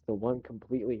sucks. The one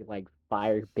completely like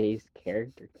fire-based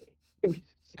character.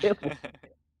 Shit, man,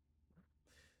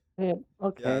 Yeah,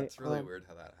 okay. it's really weird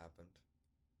how that happened.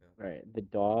 Yeah. Right. The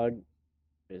dog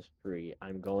is free.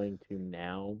 I'm going to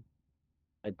now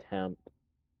attempt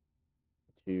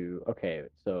to. Okay,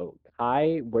 so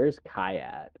Kai, where's Kai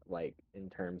at? Like in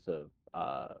terms of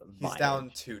He's down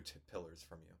vinage? pillars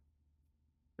from you.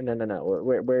 No.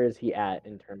 Where is he at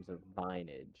in terms of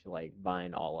vinage? Like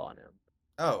vine all on him.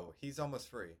 Oh, he's almost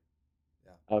free.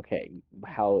 Yeah. Okay,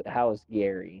 how's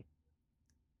Gary?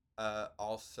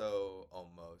 Also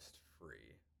almost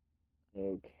free.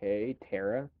 Okay,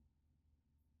 Tara.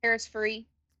 Tara's free.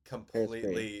 Tara's free.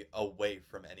 Completely away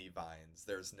from any vines.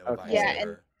 There's no vines Yeah, Okay. and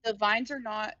anywhere. the vines are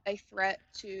not a threat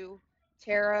to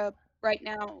Tara right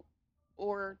now,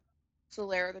 or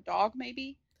Solera the dog,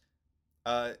 maybe,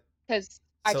 Uh, because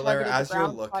I Solaire, targeted the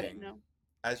ground, so I didn't know.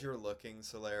 as you're looking,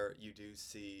 Solaire, you do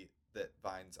see that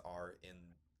vines are in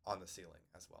on the ceiling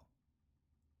as well.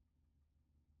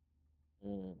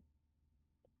 Mm,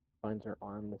 vines are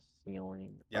on the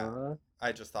ceiling. Yeah,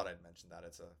 I just thought I'd mention that.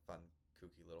 It's a fun,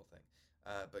 kooky little thing.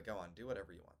 But go on, do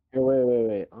whatever you want.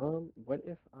 Wait. What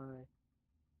if I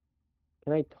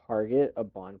can I target a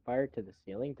bonfire to the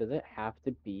ceiling? Does it have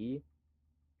to be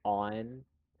on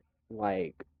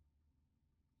like?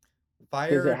 Does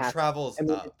Fire it have? travels I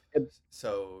mean, up,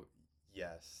 so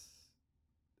yes,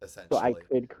 so I essentially.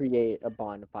 could create a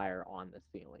bonfire on the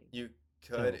ceiling. You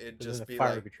No, could. It'd because then just the be fire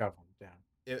like would be traveling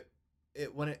down.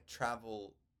 it wouldn't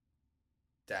travel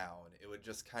down. It would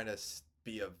just kind of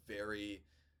be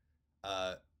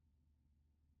uh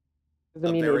Because I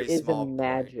a mean, it very is a small point.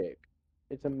 magic.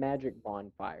 It's a magic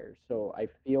bonfire. So I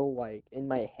feel like in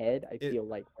my head, I It feel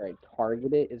like where I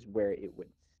target it is where it would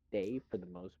stay for the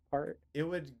most part. it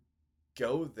would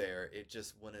go there. It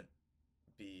just wouldn't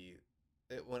be.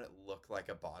 It wouldn't look like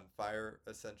a bonfire.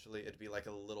 Essentially, it'd be like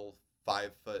a little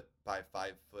 5 foot by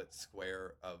 5 foot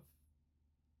square of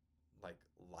like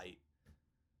light,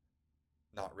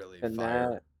 not really And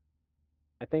fire. that,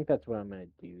 I think that's what I'm gonna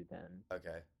do then.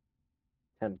 Okay.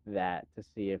 Attempt that to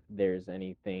see if there's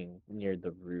anything near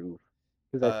the roof.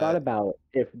 Because I thought Uh. about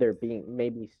if there being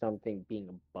maybe something being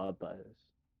above us.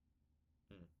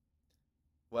 Hmm.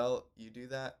 Well, you do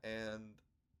that, and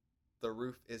the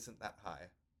roof isn't that high,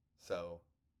 so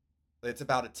it's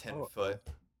about a 10 foot.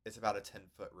 It's about a 10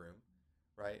 foot room,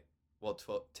 right? Well,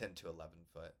 12, 10 to 11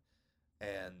 foot,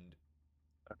 and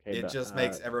Okay, It but just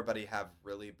makes everybody have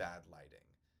really bad lighting.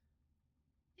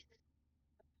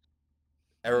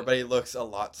 Everybody looks a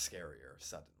lot scarier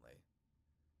suddenly.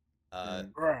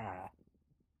 Bruh.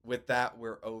 With that,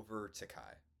 we're over to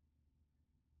Kai.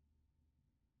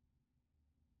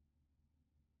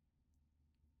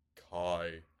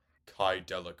 Kai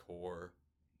Delacour.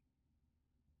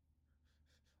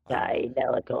 Guy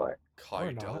Delacour. Kai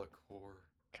Or not. Delacour.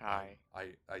 Kai.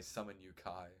 I summon you,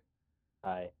 Kai.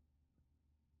 Hi.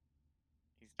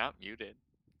 He's not muted.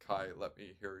 Kai, let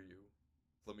me hear you.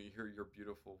 Let me hear your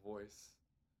beautiful voice.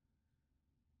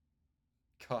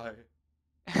 Kai.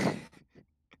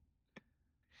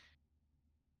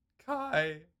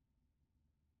 Kai.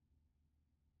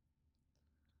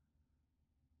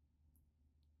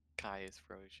 Kai is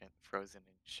frozen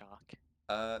in shock.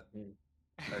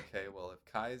 Okay, well, if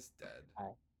Kai's dead,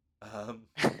 He's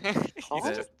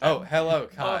Huh? just oh, dead. hello, Oh,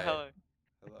 Kai. hello.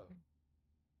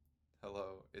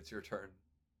 Hello, it's your turn.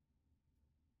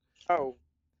 Oh,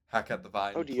 Hack at the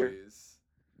vine, Oh, dear. please.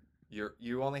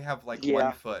 You only have like Yeah.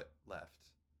 1 foot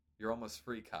left. You're almost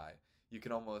free, Kai. You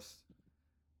can almost.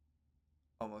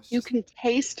 You just- can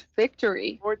taste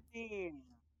victory. 14.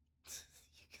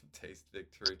 You can taste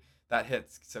victory. That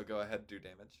hits. So go ahead, do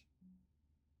damage.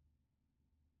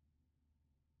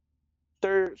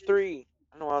 3.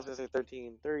 I don't know why I was gonna say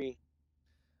 13. 3.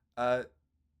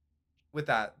 With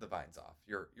that, the vine's off.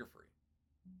 You're free.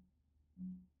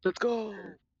 Let's go.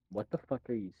 What the fuck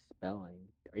are you spelling?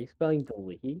 Are you spelling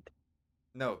delete?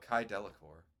 No, Kai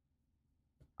Delacour.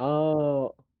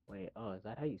 Oh, wait. Oh, is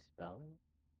that how you spell it?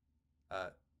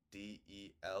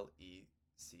 Delecor.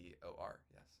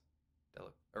 Yes.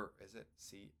 Or is it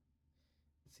C?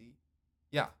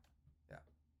 Yeah.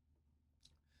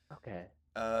 Okay.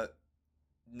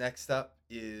 Next up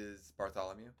is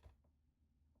Bartholomew.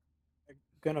 I'm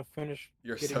gonna finish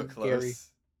You're getting so close. Gary.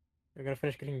 I'm gonna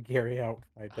finish getting Gary out.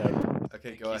 I died. Okay,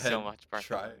 Thank go you ahead. so much, Try.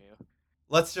 Bartholomew.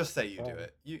 Let's just say you do Fine.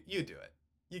 it. You do it.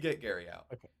 You get Gary out.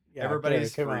 Okay. Yeah,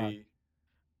 Everybody's Gary, come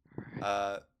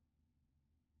on.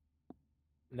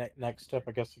 free. Next step,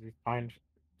 I guess, if you find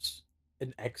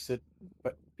an exit,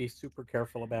 but be super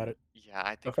careful about it. Yeah,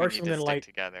 I think The we first need one to in stick light.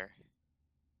 together.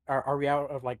 Are we out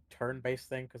of like turn-based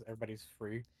thing because everybody's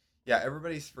free? Yeah,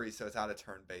 everybody's free, so it's not a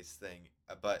turn-based thing.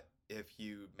 But if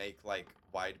you make like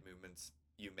wide movements,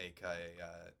 you make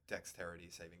a dexterity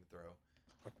saving throw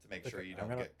to make sure Okay, you I'm don't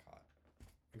gonna- get caught.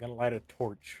 I'm gonna light a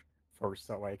torch first,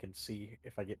 that way I can see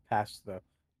if I get past the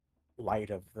light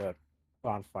of the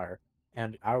bonfire,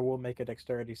 and I will make a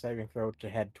dexterity saving throw to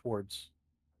head towards.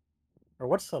 Or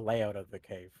what's the layout of the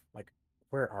cave? Like,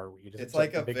 where are we? It's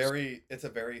like it's a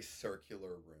very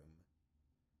circular room.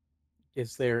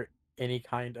 Is there any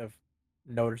kind of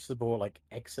noticeable like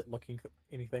exit looking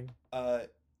anything?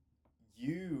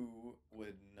 You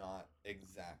would not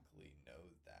exactly know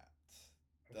that.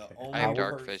 The Okay. only I have will-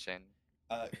 dark pers- vision.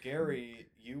 Gary,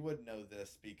 you would know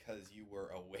this because you were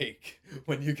awake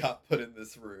when you got put in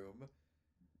this room.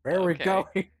 Where are we Okay.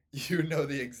 going? You know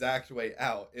the exact way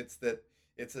out. It's that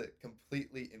it's a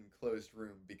completely enclosed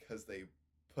room because they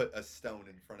put a stone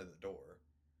in front of the door.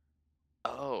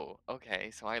 Oh, okay.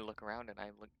 So I look around and I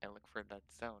look for that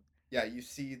stone. Yeah, you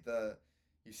see the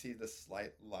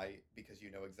slight light because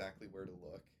you know exactly where to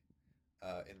look,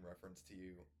 in reference to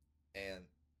you, and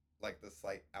like the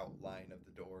slight outline of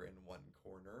the door in one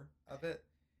corner of it,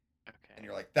 Okay. and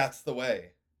you're like, "That's the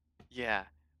way." Yeah.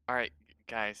 All right,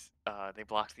 guys. They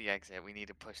blocked the exit. We need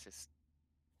to push this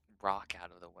rock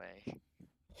out of the way.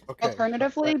 Okay.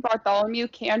 Alternatively, Bartholomew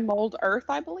can mold earth,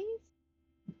 I believe.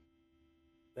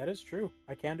 That is true.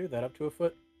 I can do that up to a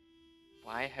foot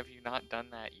Why have you not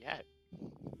done that yet?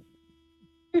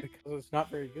 because it's not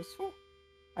very useful.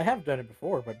 I have done it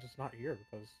before, but just not here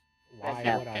because why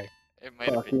Yeah. would I? It might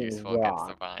have been Fucking useful against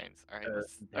the rock. vines. All right.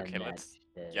 Done that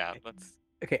shit. Yeah. Let's.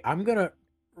 Okay, I'm gonna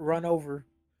run over.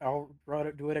 I'll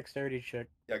do a dexterity check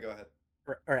Yeah, go ahead.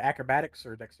 or acrobatics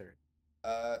or dexterity.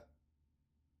 Uh,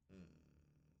 hmm,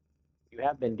 You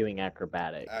have been doing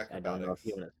acrobatics. I don't know if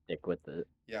you Acrobatics. want to stick with it.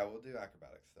 yeah, we'll do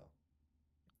acrobatics still.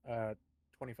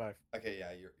 25. Okay,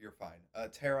 yeah, you're fine.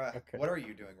 Tara, Okay. what are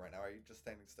you doing right now? Are you just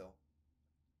standing still?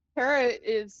 Tara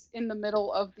is in the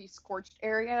middle of the scorched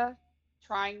area,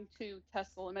 trying to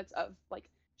test the limits of like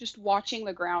just watching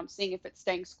the ground, seeing if it's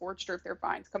staying scorched or if there are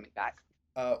vines coming back.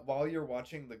 While you're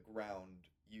watching the ground,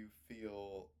 you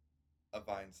feel a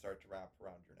vine start to wrap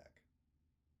around your neck.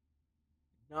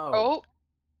 No. Oh,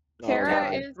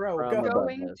 Tara God, is Bro, from go. above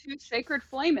going us. to sacred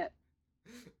flame it.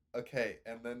 Okay,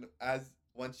 and then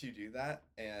once you do that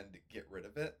and get rid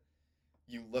of it,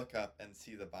 you look up and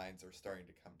see the vines are starting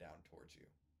to come down towards you.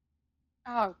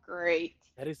 Oh, great.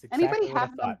 That is exactly Anybody what I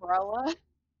have an thought. umbrella?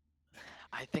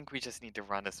 I think we just need to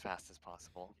run as fast as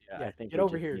possible. Yeah, I think get we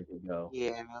over just here. need to go.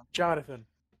 Yeah. Jonathan,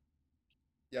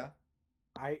 Yeah.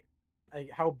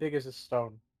 how big is this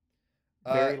stone?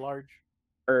 Uh, Very large.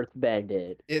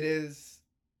 Earthbended. it is.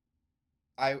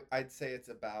 I'd say it's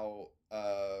about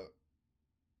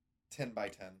 10 by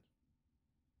 10.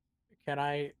 Can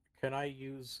I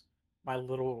use my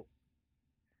little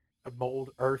mold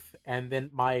earth and then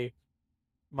my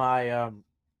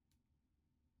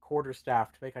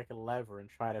quarterstaff to make like a lever and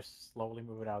try to slowly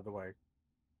move it out of the way?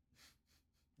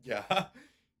 Yeah.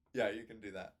 Yeah, you can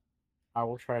do that. I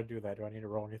will try to do that. Do I need to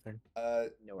roll anything? No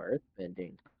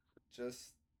earthbending.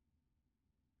 Just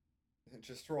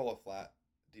roll a flat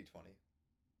d20.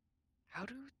 How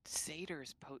do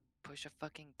satyrs push a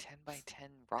fucking 10 by 10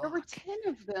 rock? There were 10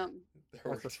 of them. There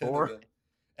were That's a 10 4. of them.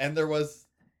 And there was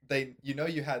they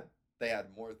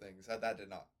had more things. That did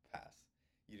not pass.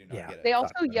 You do not Yeah. get it. They thought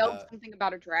also so. yelled something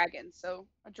about a dragon, so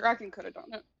a dragon could have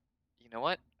done it. You know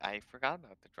what? I forgot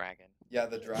about the dragon. Yeah,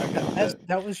 the dragon.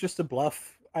 That was just a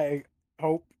bluff. I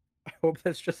hope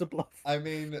that's just a bluff. I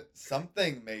mean,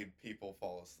 something made people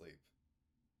fall asleep.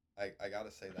 I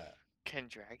gotta say that. Can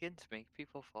dragons make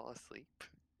people fall asleep?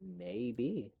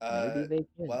 Maybe. Uh, Maybe they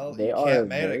can. Well, they you are can't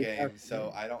very metagame, powerful so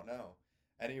beings. I don't know.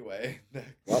 Anyway, next.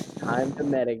 Well, time to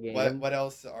metagame. What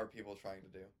else are people trying to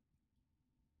do?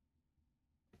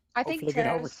 I think Hopefully get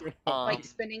over Tara's here. like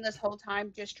spending this whole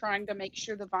time just trying to make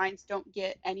sure the vines don't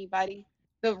get anybody.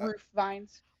 The roof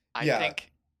vines. I Yeah.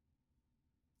 think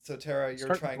So Tara, you're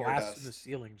Start trying your blasting the best.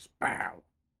 ceilings. Bow.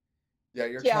 Yeah,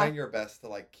 you're Yeah. trying your best to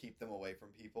like keep them away from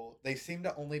people. They seem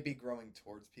to only be growing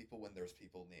towards people when there's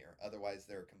people near. Otherwise,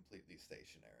 they're completely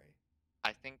stationary.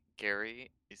 I think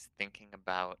Gary is thinking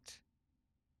about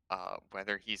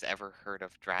whether he's ever heard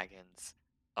of dragons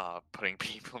putting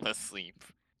people to sleep.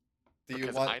 Do you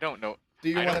Because want? I don't know. Do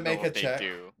you I want to don't know make a if they check?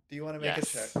 do. Do you want to make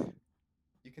Yes. a check?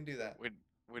 You can do that.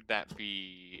 Would that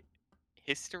be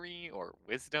history or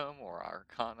wisdom or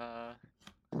arcana?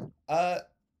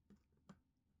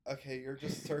 Okay, you're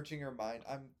just searching your mind.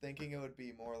 I'm thinking it would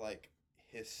be more like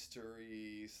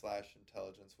history /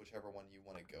 intelligence, whichever one you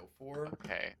want to go for.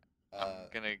 Okay. I'm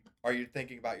gonna. Are you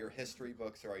thinking about your history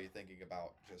books, or are you thinking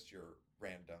about just your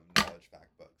random knowledge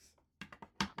fact books?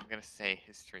 I'm gonna say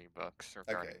history books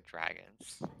regarding Okay.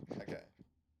 dragons. Okay.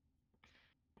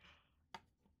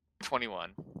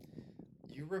 21.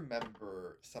 You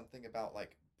remember something about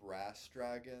like brass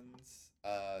dragons?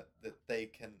 That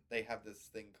they have this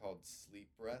thing called sleep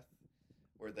breath,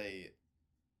 where they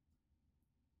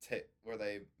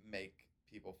make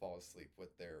people fall asleep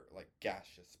with their like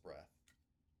gaseous breath.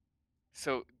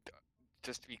 So,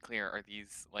 just to be clear, are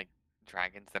these like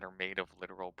dragons that are made of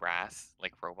literal brass,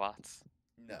 like robots?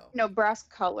 No. No, brass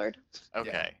colored.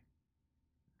 Okay.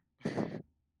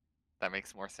 That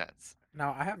makes more sense.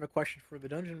 Now I have a question for the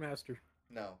dungeon master.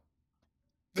 No.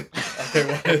 Okay,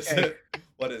 what is Okay. it?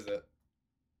 What is it?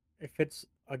 If it's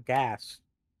a gas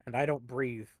and I don't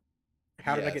breathe,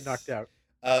 how did I get knocked Yes.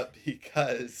 out?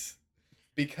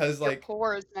 Because Your like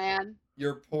pores, man.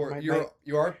 you're poor. My-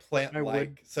 You are plant I would-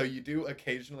 like, so you do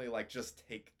occasionally like just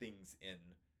take things in.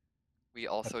 We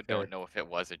also That's fair. don't know if it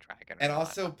was a dragon or And not.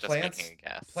 also I'm just plants making a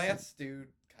guess. plants do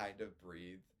kind of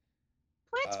breathe.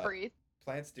 Plants Uh, breathe.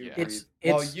 Plants do Yeah. breathe. It's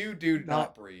Well, you do not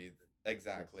not- breathe.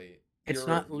 Exactly. It's Your-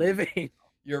 not living.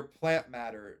 Your plant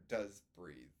matter does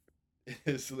breathe. It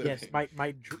is living.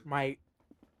 Yes,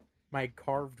 my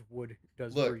carved wood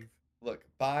does Look, breathe. Look,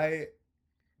 by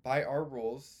our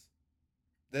rules,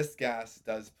 this gas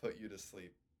does put you to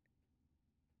sleep.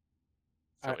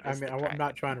 So it I is the mean, I'm dragon.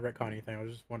 not trying to retcon anything. I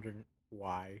was just wondering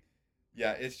why.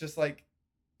 Yeah, it's just like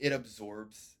it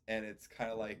absorbs, and it's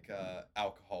kind of like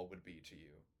alcohol would be to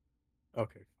you.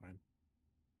 Okay, fine.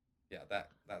 Yeah,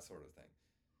 that sort of thing.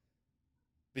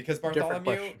 Because Different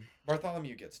question.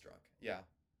 Bartholomew gets drunk. Yeah.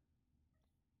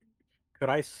 Could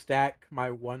I stack my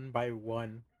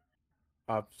 1x1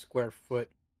 square foot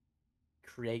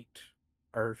create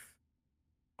earth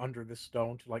under the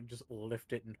stone to like just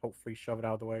lift it and hopefully shove it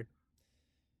out of the way?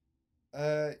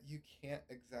 You can't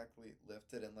exactly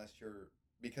lift it unless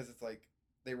because it's like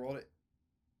they rolled it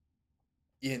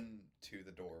into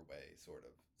the doorway, sort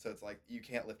of. So it's like you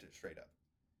can't lift it straight up.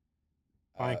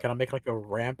 Fine, can I make like a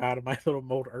ramp out of my little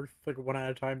mold earth, like one at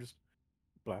a time, just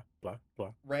blah blah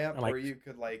blah. Ramp, and, like, or you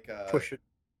could like push it.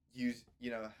 use,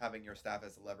 having your staff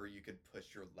as a lever, you could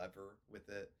push your lever with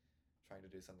it, trying to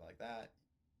do something like that.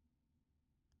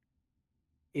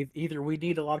 Either we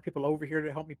need a lot of people over here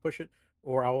to help me push it,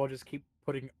 or I will just keep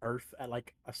putting earth at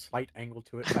like a slight angle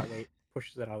to it. That way, it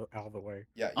pushes it out of the way.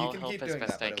 Yeah, you I'll can help keep as doing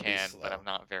best that, I but it'll be can, slow. but I'm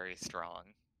not very strong.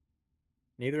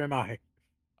 Neither am I.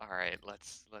 All right,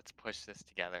 let's push this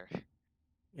together.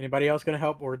 Anybody else gonna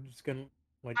help, or just gonna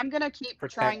like I'm gonna keep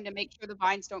protect? trying to make sure the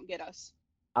vines don't get us.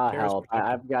 I'll Kara's help.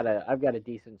 protected. I've got a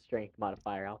decent strength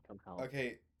modifier. I'll come help.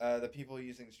 Okay, the people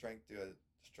using strength do a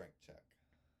strength check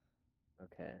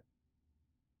Okay.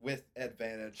 with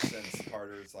advantage since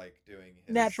Carter's like doing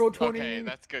his Natural thing. 20. Okay,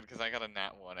 that's good because I got a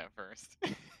nat 1 at first. All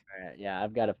right. Yeah,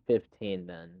 I've got a 15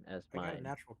 then as I got a mine.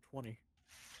 natural 20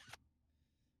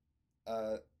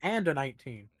 Uh, and a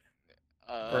 19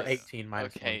 or 18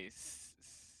 minus one. Okay.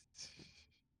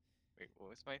 Wait, what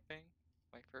was my thing?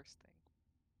 My first thing?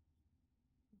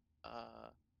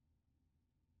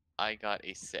 I got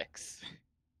a 6.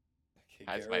 okay,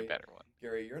 That's my better one.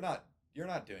 Gary, you're not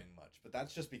doing much, but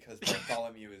that's just because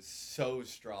Bartholomew is so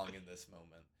strong in this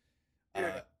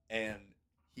moment, and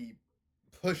he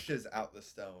pushes out the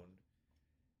stone,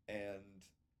 and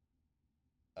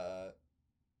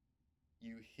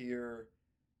you hear.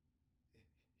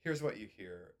 Here's what you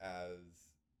hear as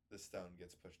the stone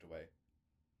gets pushed away,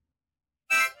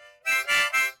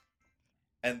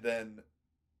 and then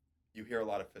you hear a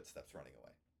lot of footsteps running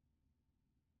away.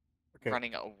 Okay.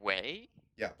 Running away?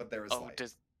 Yeah, but there is light.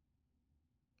 Does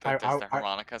I- the I-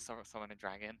 harmonica summon a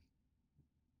dragon?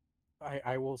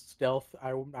 I will stealth.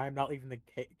 I'm not leaving the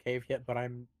cave yet, but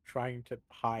I'm trying to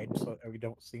hide so that we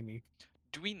don't see me.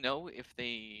 Do we know if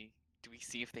they? Do we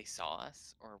see if they saw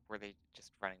us, or were they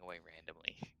just running away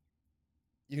randomly?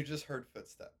 You just heard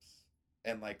footsteps,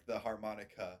 and like the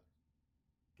harmonica,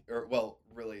 or well,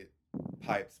 really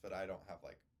pipes, but I don't have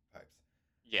like pipes.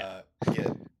 Yeah.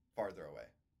 Get farther away.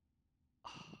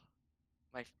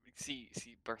 See,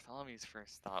 Bartholomew's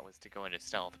first thought was to go into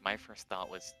stealth. My first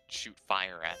thought was shoot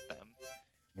fire at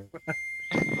them.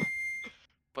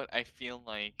 But I feel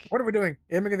like What are we doing?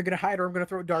 Am I gonna hide or I'm gonna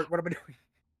throw a dart? What am I doing?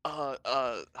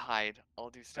 hide.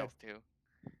 I'll do stealth too.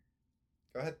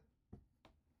 Go ahead.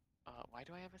 Why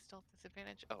do I have a stealth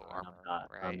disadvantage? Oh, I'm armor,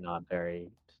 not. right? I'm not very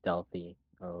stealthy.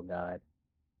 Oh God.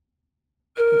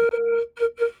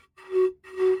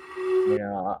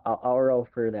 Yeah, I'll roll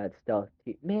for that stealth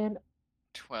too. Man,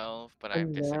 12, but I have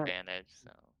I'm not disadvantage, so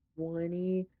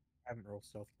 20. I haven't rolled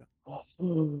stealth yet.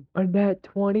 A nat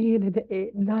 20 and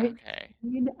an 19.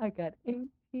 okay. I got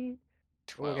 18.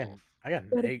 12. Oh, again, I got an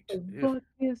That is 8. the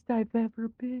luckiest I've ever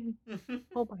been.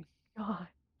 Oh my God.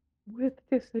 With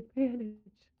disadvantage.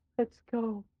 Let's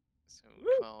go. So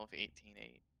 12, 18,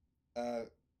 8.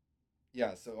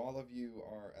 Yeah. So all of you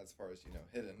are, as far as you know,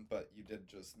 hidden, but you did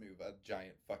just move a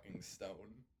giant fucking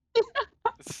stone.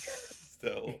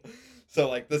 Still, so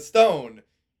like the stone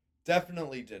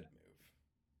definitely did move.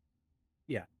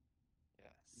 Yeah.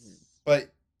 Yes.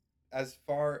 But as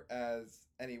far as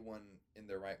anyone in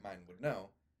their right mind would know,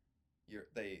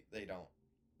 they don't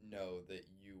know that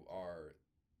you are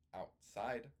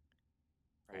outside,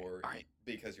 Right. or All right.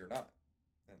 because you're not.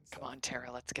 And Come on,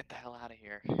 Tara. Let's get the hell out of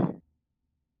here.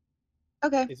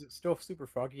 Okay. Is it still super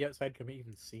foggy outside? Can we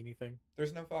even see anything?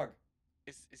 There's no fog.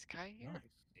 Is Kai here? Nice.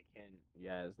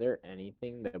 Yeah, is there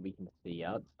anything that we can see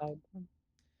outside?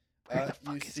 Where the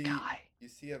fuck is Kai? You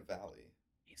see a valley.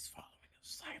 He's following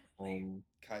us silently.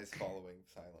 Kai's following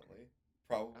silently,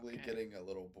 probably Okay. getting a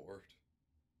little bored.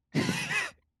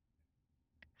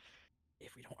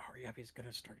 If we don't hurry up, he's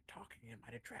gonna start talking. It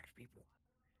might attract people.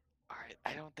 All right.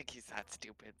 I don't think he's that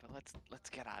stupid, but let's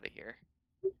get out of here.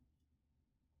 You're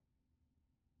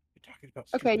talking about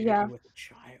Okay, stupidity yeah. with a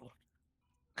child.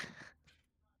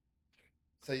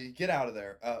 So you get out of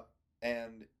there,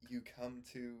 and you come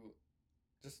to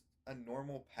just a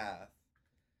normal path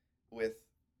with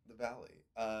the valley.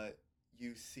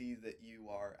 You see that you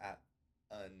are at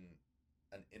an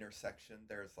intersection.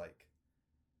 There's like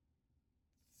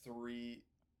three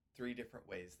different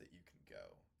ways that you can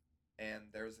go, and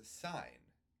there's a sign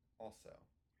also.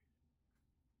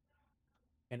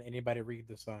 Can anybody read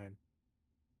the sign?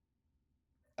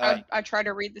 I try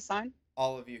to read the sign.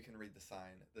 All of you can read the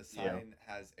sign. The Yeah. sign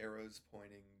has arrows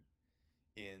pointing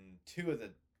in two of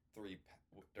the three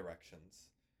directions.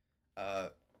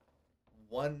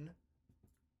 One.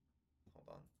 Hold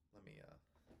on. Let me.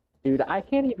 Dude, I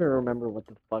can't even remember what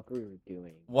the fuck we were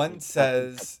doing. One Like,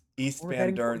 says East We're Van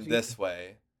heading Dern towards this East.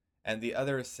 way, and the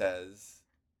other says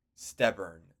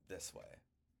Stebburn this way.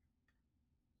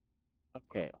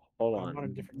 Okay, hold I'm on. on a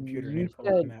different computer. I You need to pull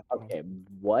up the said, map. Hold on. okay,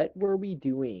 what were we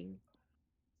doing?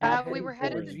 We were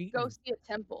headed towards to go Eaton. see a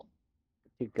temple.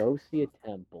 To go see a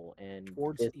temple, and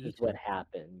Towards this is what Eaton.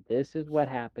 happened. This is what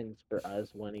happens for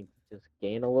us wanting to just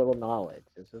gain a little knowledge.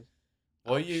 This is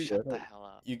Well, Shut the hell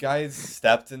up. you guys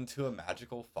stepped into a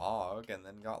magical fog and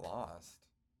then got lost.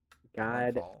 Not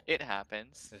my God fault. It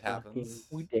happens. It fucking happens.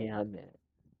 damn it.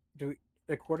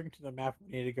 According to the map,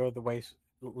 we need to go the way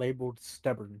labeled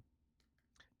stubborn.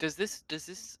 Does this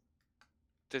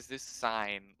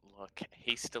sign look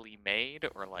hastily made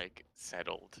or like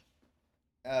settled?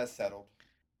 Settled.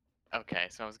 Okay,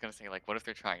 so I was gonna say, like, what if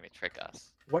they're trying to trick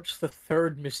us? What's the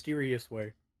third mysterious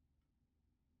way?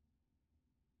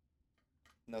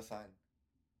 No sign.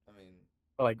 I mean,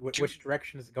 Like, Dude. which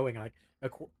direction is it going? Like,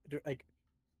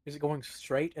 is it going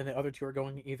straight, and the other two are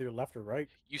going either left or right?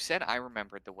 You said I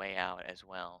remembered the way out as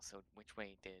well, so which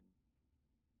way did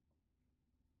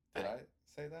did I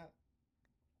say that?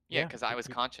 Yeah, Yeah, because I was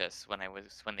you- conscious when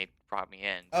they brought me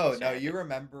in. Oh She no, said, you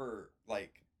remember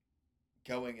like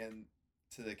going into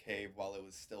the cave while it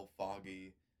was still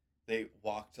foggy. They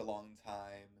walked a long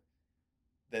time.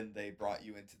 Then they brought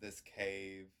you into this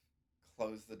cave,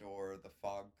 closed the door, the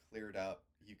fog cleared up,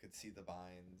 you could see the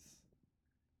vines.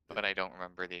 but I don't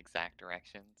remember the exact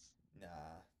directions. Nah.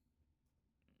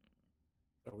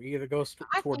 So we either go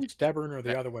I towards think stubborn or the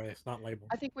That- other way. It's not labeled.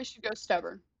 I think we should go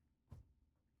stubborn.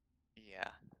 Yeah.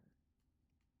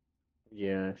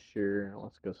 Yeah, sure.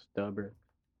 Let's go stubborn.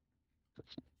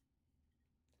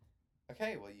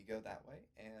 Okay, well, you go that way,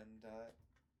 and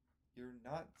you're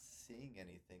not seeing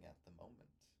anything at the moment.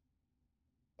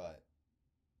 But,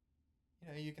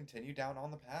 you continue down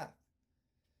on the path.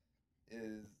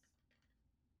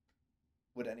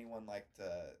 Would anyone like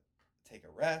to take a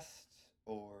rest,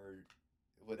 or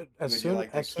would As you soon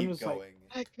like to as soon keep as like going?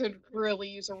 I could really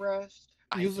use a rest.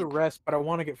 I use a think, rest, but I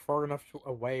want to get far enough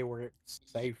away where it's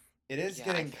safe. It is Yeah,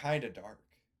 getting kind of dark.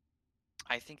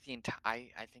 I think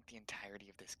I think the entirety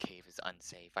of this cave is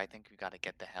unsafe. I think we got to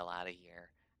get the hell out of here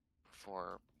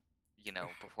before,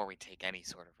 before we take any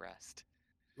sort of rest.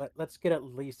 Let's get at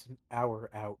least an hour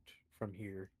out from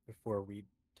here before we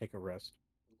take a rest.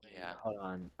 Yeah. Hold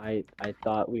on. I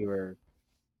thought we were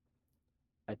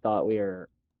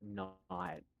not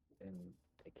in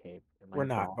the cave. Am I We're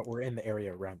not, wrong? but we're in the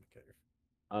area around the cave.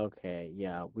 Okay,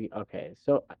 yeah, okay.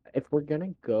 So if we're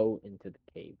gonna go into the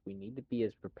cave, we need to be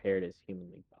as prepared as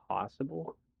humanly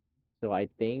possible. So I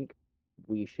think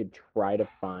we should try to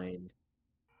find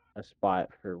a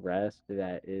spot for rest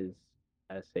that is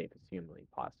as safe as humanly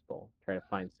possible. Try to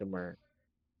find somewhere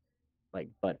like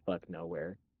butt fuck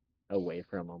nowhere, away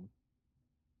from them.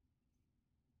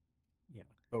 Yeah,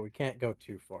 but we can't go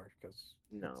too far because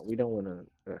No, we don't want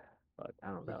to. Fuck, I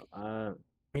don't know.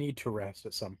 we need to rest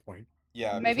at some point.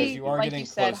 Yeah, because Maybe, you are like getting you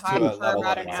said, close to hide a for level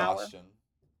about of an hour. exhaustion.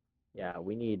 Yeah,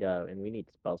 we need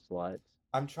spell slots.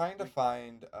 I'm trying to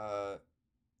find.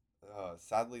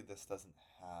 Sadly, this doesn't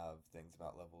have things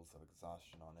about levels of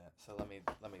exhaustion on it. So let me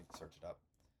search it up.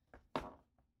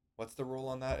 What's the rule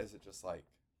on that? Is it just like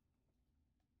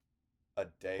a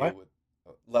day What? with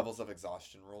levels of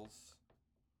exhaustion rules?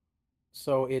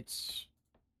 So it's,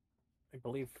 I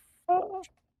believe,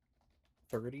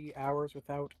 30 hours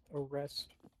without a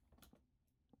rest.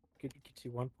 Gets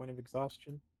you 1 point of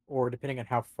exhaustion, or depending on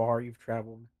how far you've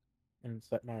traveled in a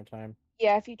set amount of time.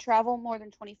 Yeah, if you travel more than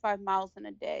 25 miles in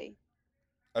a day,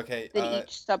 Okay. then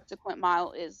each subsequent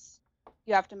mile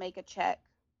you have to make a check.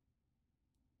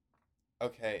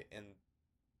 Okay. In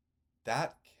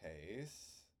that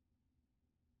case,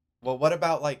 well, what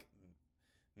about like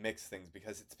mixed things?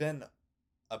 Because it's been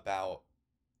about.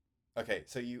 Okay,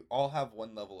 so you all have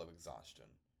one level of exhaustion.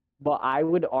 But I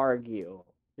would argue,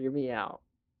 hear me out.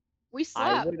 We I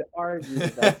slept. would argue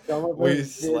that some of We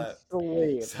us slept. did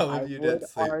sleep. Some of I you would did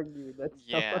sleep. argue that some of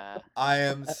Yeah. us I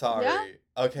am slept. sorry.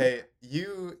 Okay,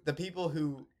 the people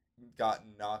who got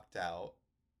knocked out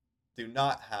do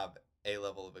not have a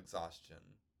level of exhaustion.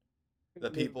 The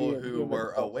Just people being who human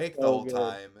were felt awake the so whole good.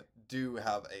 time do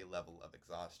have a level of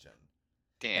exhaustion.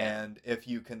 Damn. And if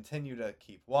you continue to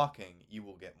keep walking, you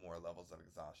will get more levels of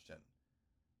exhaustion.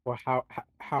 Well, how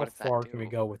What does that far can we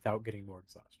do? go without getting more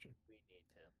exhaustion? We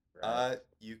need to rest.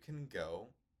 You can go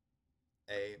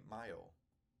a mile.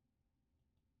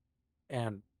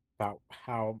 And about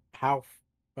how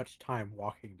much time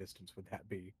walking distance would that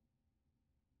be?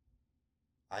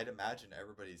 I'd imagine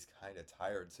everybody's kind of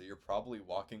tired, so you're probably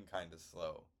walking kind of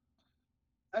slow.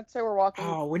 I'd say we're walking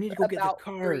Oh, we need to go get the about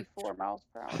cart. 3-4 miles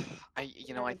per hour.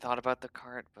 I thought about the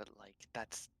cart, but like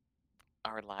that's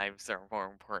our lives are more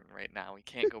important right now. We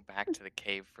can't go back to the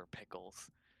cave for pickles.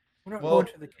 We're not Well-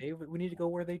 going to the cave. We need to go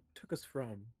where they took us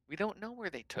from. We don't know where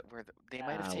they took where they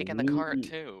might have Yeah, taken the cart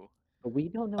too. We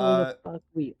don't know where the fuck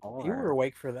we are. You were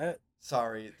awake for that.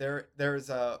 Sorry, there's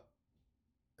a.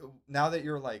 Now that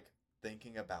you're like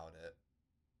thinking about it,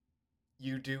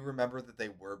 you do remember that they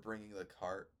were bringing the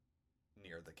cart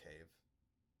near the cave.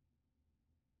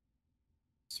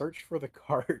 Search for the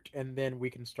cart, and then we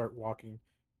can start walking.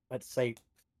 Let's say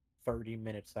 30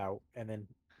 minutes out, and then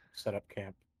set up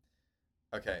camp.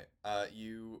 Okay,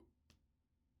 you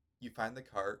you find the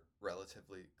cart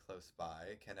relatively close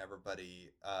by. Can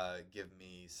everybody give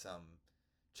me some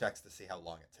checks to see how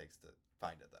long it takes to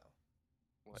find it, though?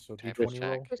 What So type of D20 check?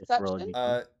 roll. Just roll a Perception?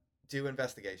 d20. Do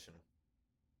investigation.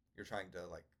 You're trying to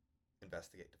like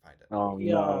investigate to find it. Oh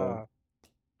Yeah, no!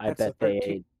 I that's a bet they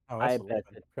 13. ate. Oh, I that's bet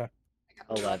 11. that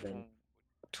Okay. 11.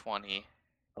 20.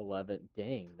 11.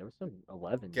 Dang, there was some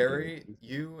 11. Gary,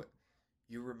 you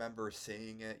remember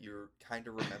seeing it. You kind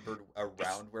of remembered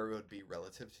around where it would be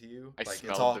relative to you. I Like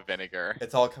smelled the vinegar.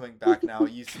 it's all coming back now.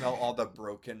 You smell all the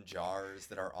broken jars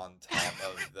that are on top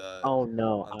of the Oh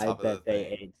no! on I top of the bet they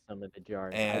thing. ate some of the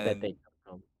jars. I bet And they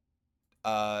took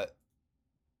them.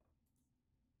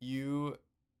 you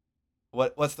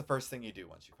what's the first thing you do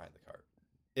once you find the cart?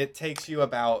 It takes you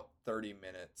about 30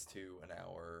 minutes to an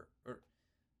hour, or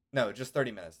no, just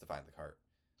 30 minutes to find the cart.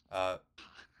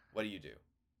 What do you do?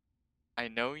 I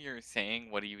know you're saying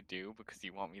what do you do because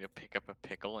you want me to pick up a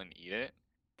pickle and eat it,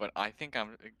 but I think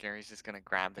Gary's just gonna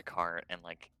grab the cart and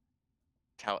like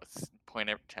point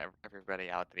it to everybody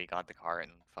out that he got the cart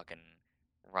and fucking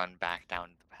run back down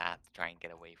the path to try and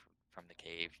get away from the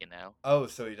cave, you know? Oh,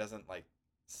 so he doesn't like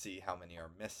see how many are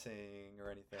missing or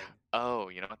anything? Oh,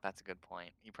 you know what? That's a good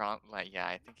point. He probably yeah,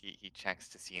 I think he checks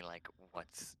to see like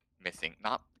what's missing,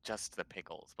 not just the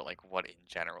pickles, but like what in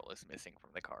general is missing from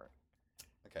the cart.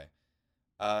 Okay.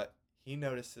 He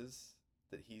notices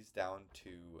that he's down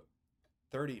to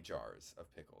 30 jars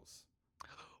of pickles.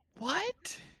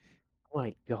 What? Oh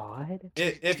my god!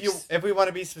 If we want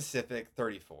to be specific,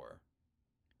 34.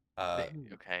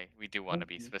 Okay, we do want to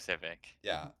be specific.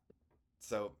 Yeah.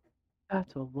 So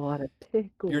That's a lot of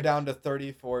pickles. you're down to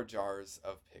 34 jars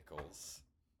of pickles.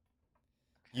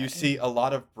 You Okay. see a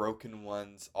lot of broken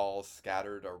ones all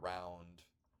scattered around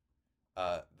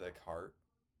the cart,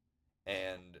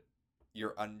 and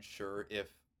you're unsure if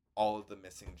all of the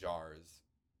missing jars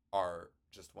are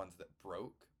just ones that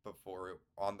broke before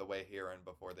on the way here and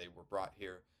before they were brought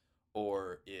here,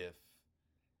 or if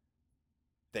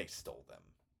they stole them.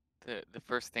 The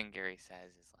first thing Gary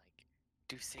says is like,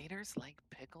 "Do satyrs like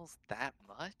pickles that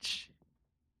much?"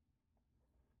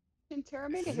 Can Tara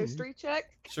make a history check?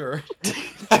 Sure. Do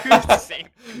the same.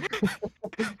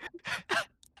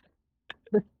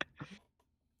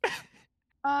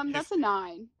 That's a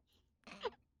 9.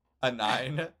 A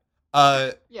 9.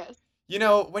 Yes. You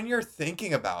know, when you're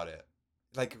thinking about it,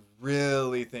 like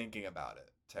really thinking about it,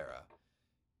 Tara,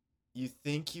 you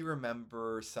think you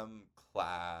remember some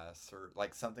class or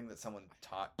like something that someone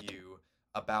taught you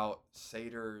about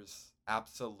satyrs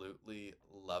absolutely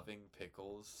loving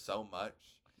pickles so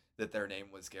much that their name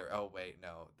was Gary. Oh wait,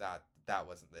 no, that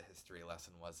wasn't the history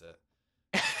lesson, was it?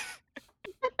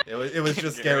 It was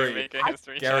just Gary. Make a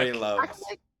history Gary check. loves.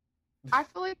 I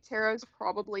feel like Tara's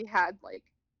probably had like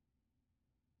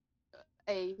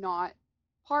a not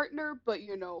partner, but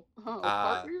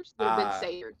partners would have been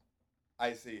satyrs.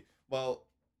 I see. Well,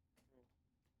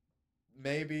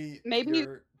 maybe Maybe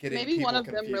you're getting maybe people one of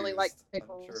confused. them really liked I'm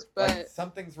pickles, sure. but Like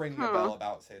something's ringing a bell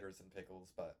about satyrs and pickles,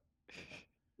 but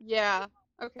yeah,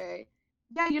 okay.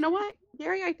 Yeah, you know what,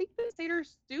 Gary? I think the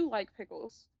satyrs do like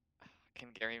pickles. Can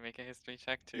Gary make a history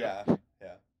check too? yeah.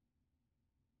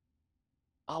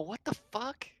 Oh, what the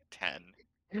fuck? 10.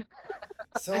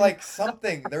 So like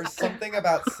there's something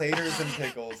about satyrs and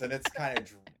pickles, and it's kind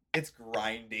of it's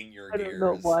grinding your I gears. don't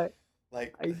know why.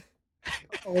 Like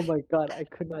Oh my god! I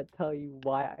could not tell you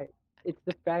why. It's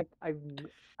the fact I've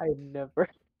never.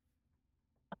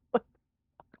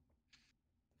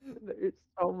 There's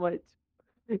so much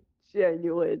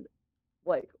genuine.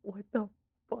 Like what the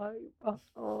fuck?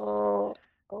 Oh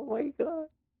my god.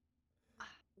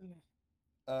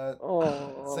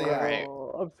 Oh, so yeah. Alright.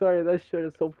 I'm sorry. That shit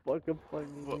is so fucking funny.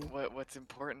 What's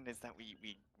important is that we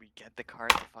get the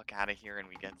cart the fuck out of here and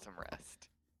we get some rest.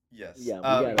 Yes. Yeah, we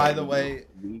gotta. By the way,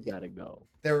 we gotta go.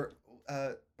 there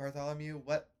Bartholomew,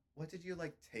 what did you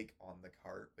like take on the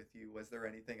cart with you? Was there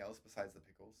anything else besides the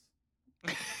pickles?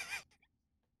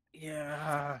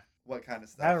 Yeah. What kind of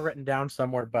I have it stuff? written down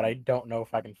somewhere, but I don't know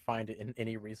if I can find it in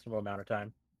any reasonable amount of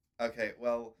time. Okay,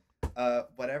 well,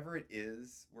 whatever it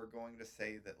is, we're going to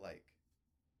say that like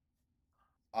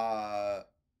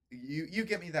you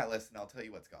give me that list and I'll tell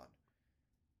you what's gone.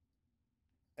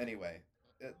 Anyway,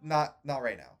 not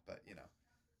right now, but you know.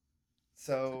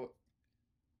 So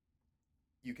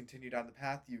you continue down the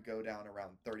path, you go down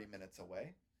around 30 minutes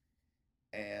away,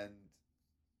 and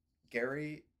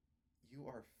Gary, you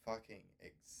are fucking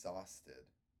exhausted.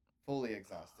 Fully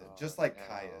exhausted. Just like no.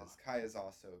 Kai is. Kai is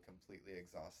also completely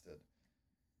exhausted.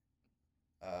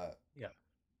 Yeah.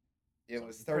 It So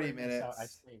was before 30 I miss out, I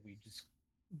minutes. say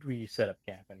we set up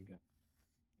camp and go.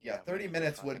 Yeah, Yeah, we 30 need to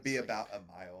minutes would fucking be sleep. about a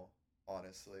mile.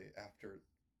 honestly, after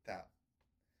that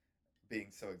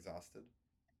being so exhausted.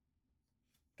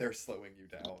 They're slowing you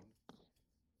down.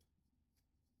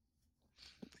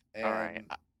 And All right.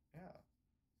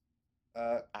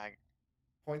 yeah. I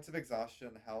Points of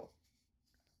exhaustion, how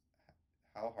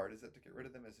hard is it to get rid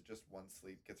of them? Is it just one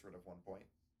sleep gets rid of 1 point?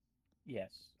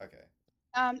 Yes. Okay.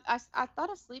 I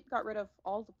thought a sleep got rid of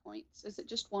all the points. Is it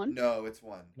just one? No, it's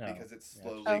one No. because it Yeah,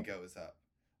 slowly Oh. goes up.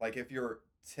 Like if you're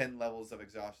 10 levels of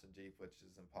exhaustion deep, which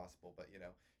is impossible, but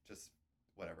just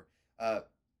whatever.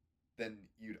 Then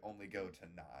you'd only go to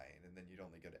 9, and then you'd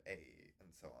only go to 8, and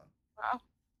so on. Wow.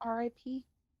 R.I.P.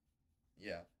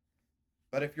 Yeah.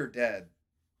 But if you're dead,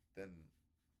 then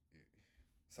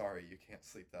sorry, you can't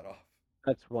sleep that off.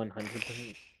 That's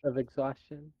 100% of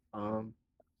exhaustion. No,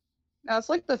 it's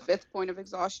like the 5th point of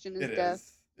exhaustion is It death.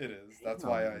 is. It is. That's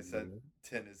why I said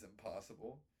 10 is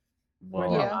impossible.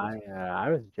 Well, Yeah. I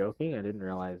was joking. I didn't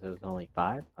realize it was only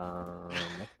 5.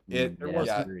 There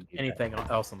wasn't rude, you anything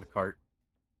guys. else on the cart.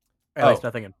 At least Oh.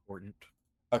 nothing important.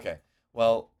 Okay.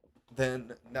 Well,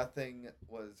 then nothing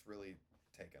was really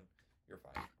taken. You're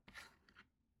fine.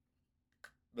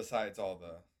 Besides all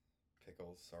the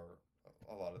pickles, or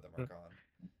a lot of them are gone.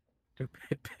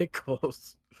 Stupid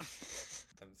pickles.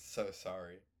 I'm so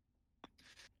sorry.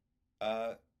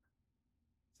 So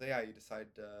yeah, you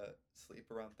decide to sleep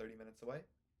around 30 minutes away?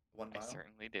 1 I mile?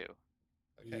 certainly do.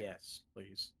 Okay. Yes,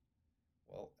 please.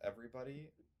 Well, everybody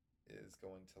is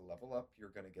going to level up. You're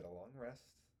going to get a long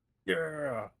rest.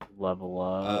 Yeah. Level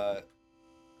up.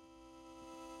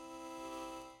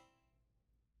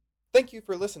 Thank you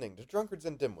for listening to Drunkards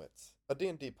and Dimwits, a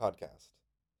D&D podcast.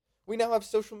 We now have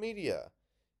social media.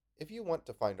 If you want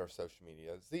to find our social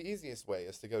medias, the easiest way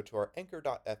is to go to our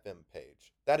anchor.fm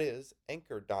page. That is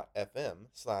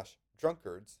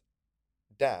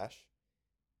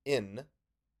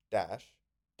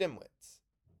anchor.fm/drunkards-in-dimwits.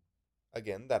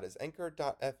 Again, that is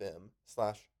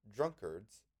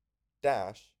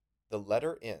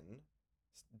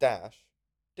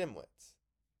anchor.fm/drunkards-n-dimwits.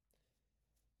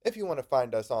 If you want to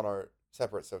find us on our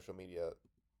separate social media,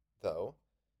 though,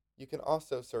 you can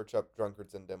also search up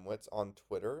Drunkards and Dimwits on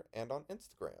Twitter and on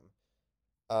Instagram.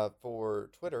 For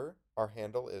Twitter, our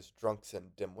handle is Drunks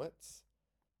and Dimwits,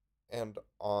 and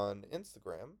on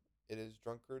Instagram, it is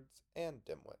Drunkards and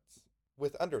Dimwits,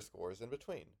 with underscores in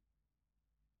between.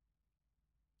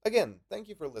 Again, thank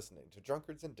you for listening to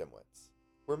Drunkards and Dimwits,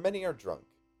 where many are drunk,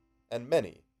 and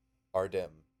many are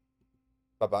dim.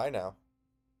 Bye-bye now.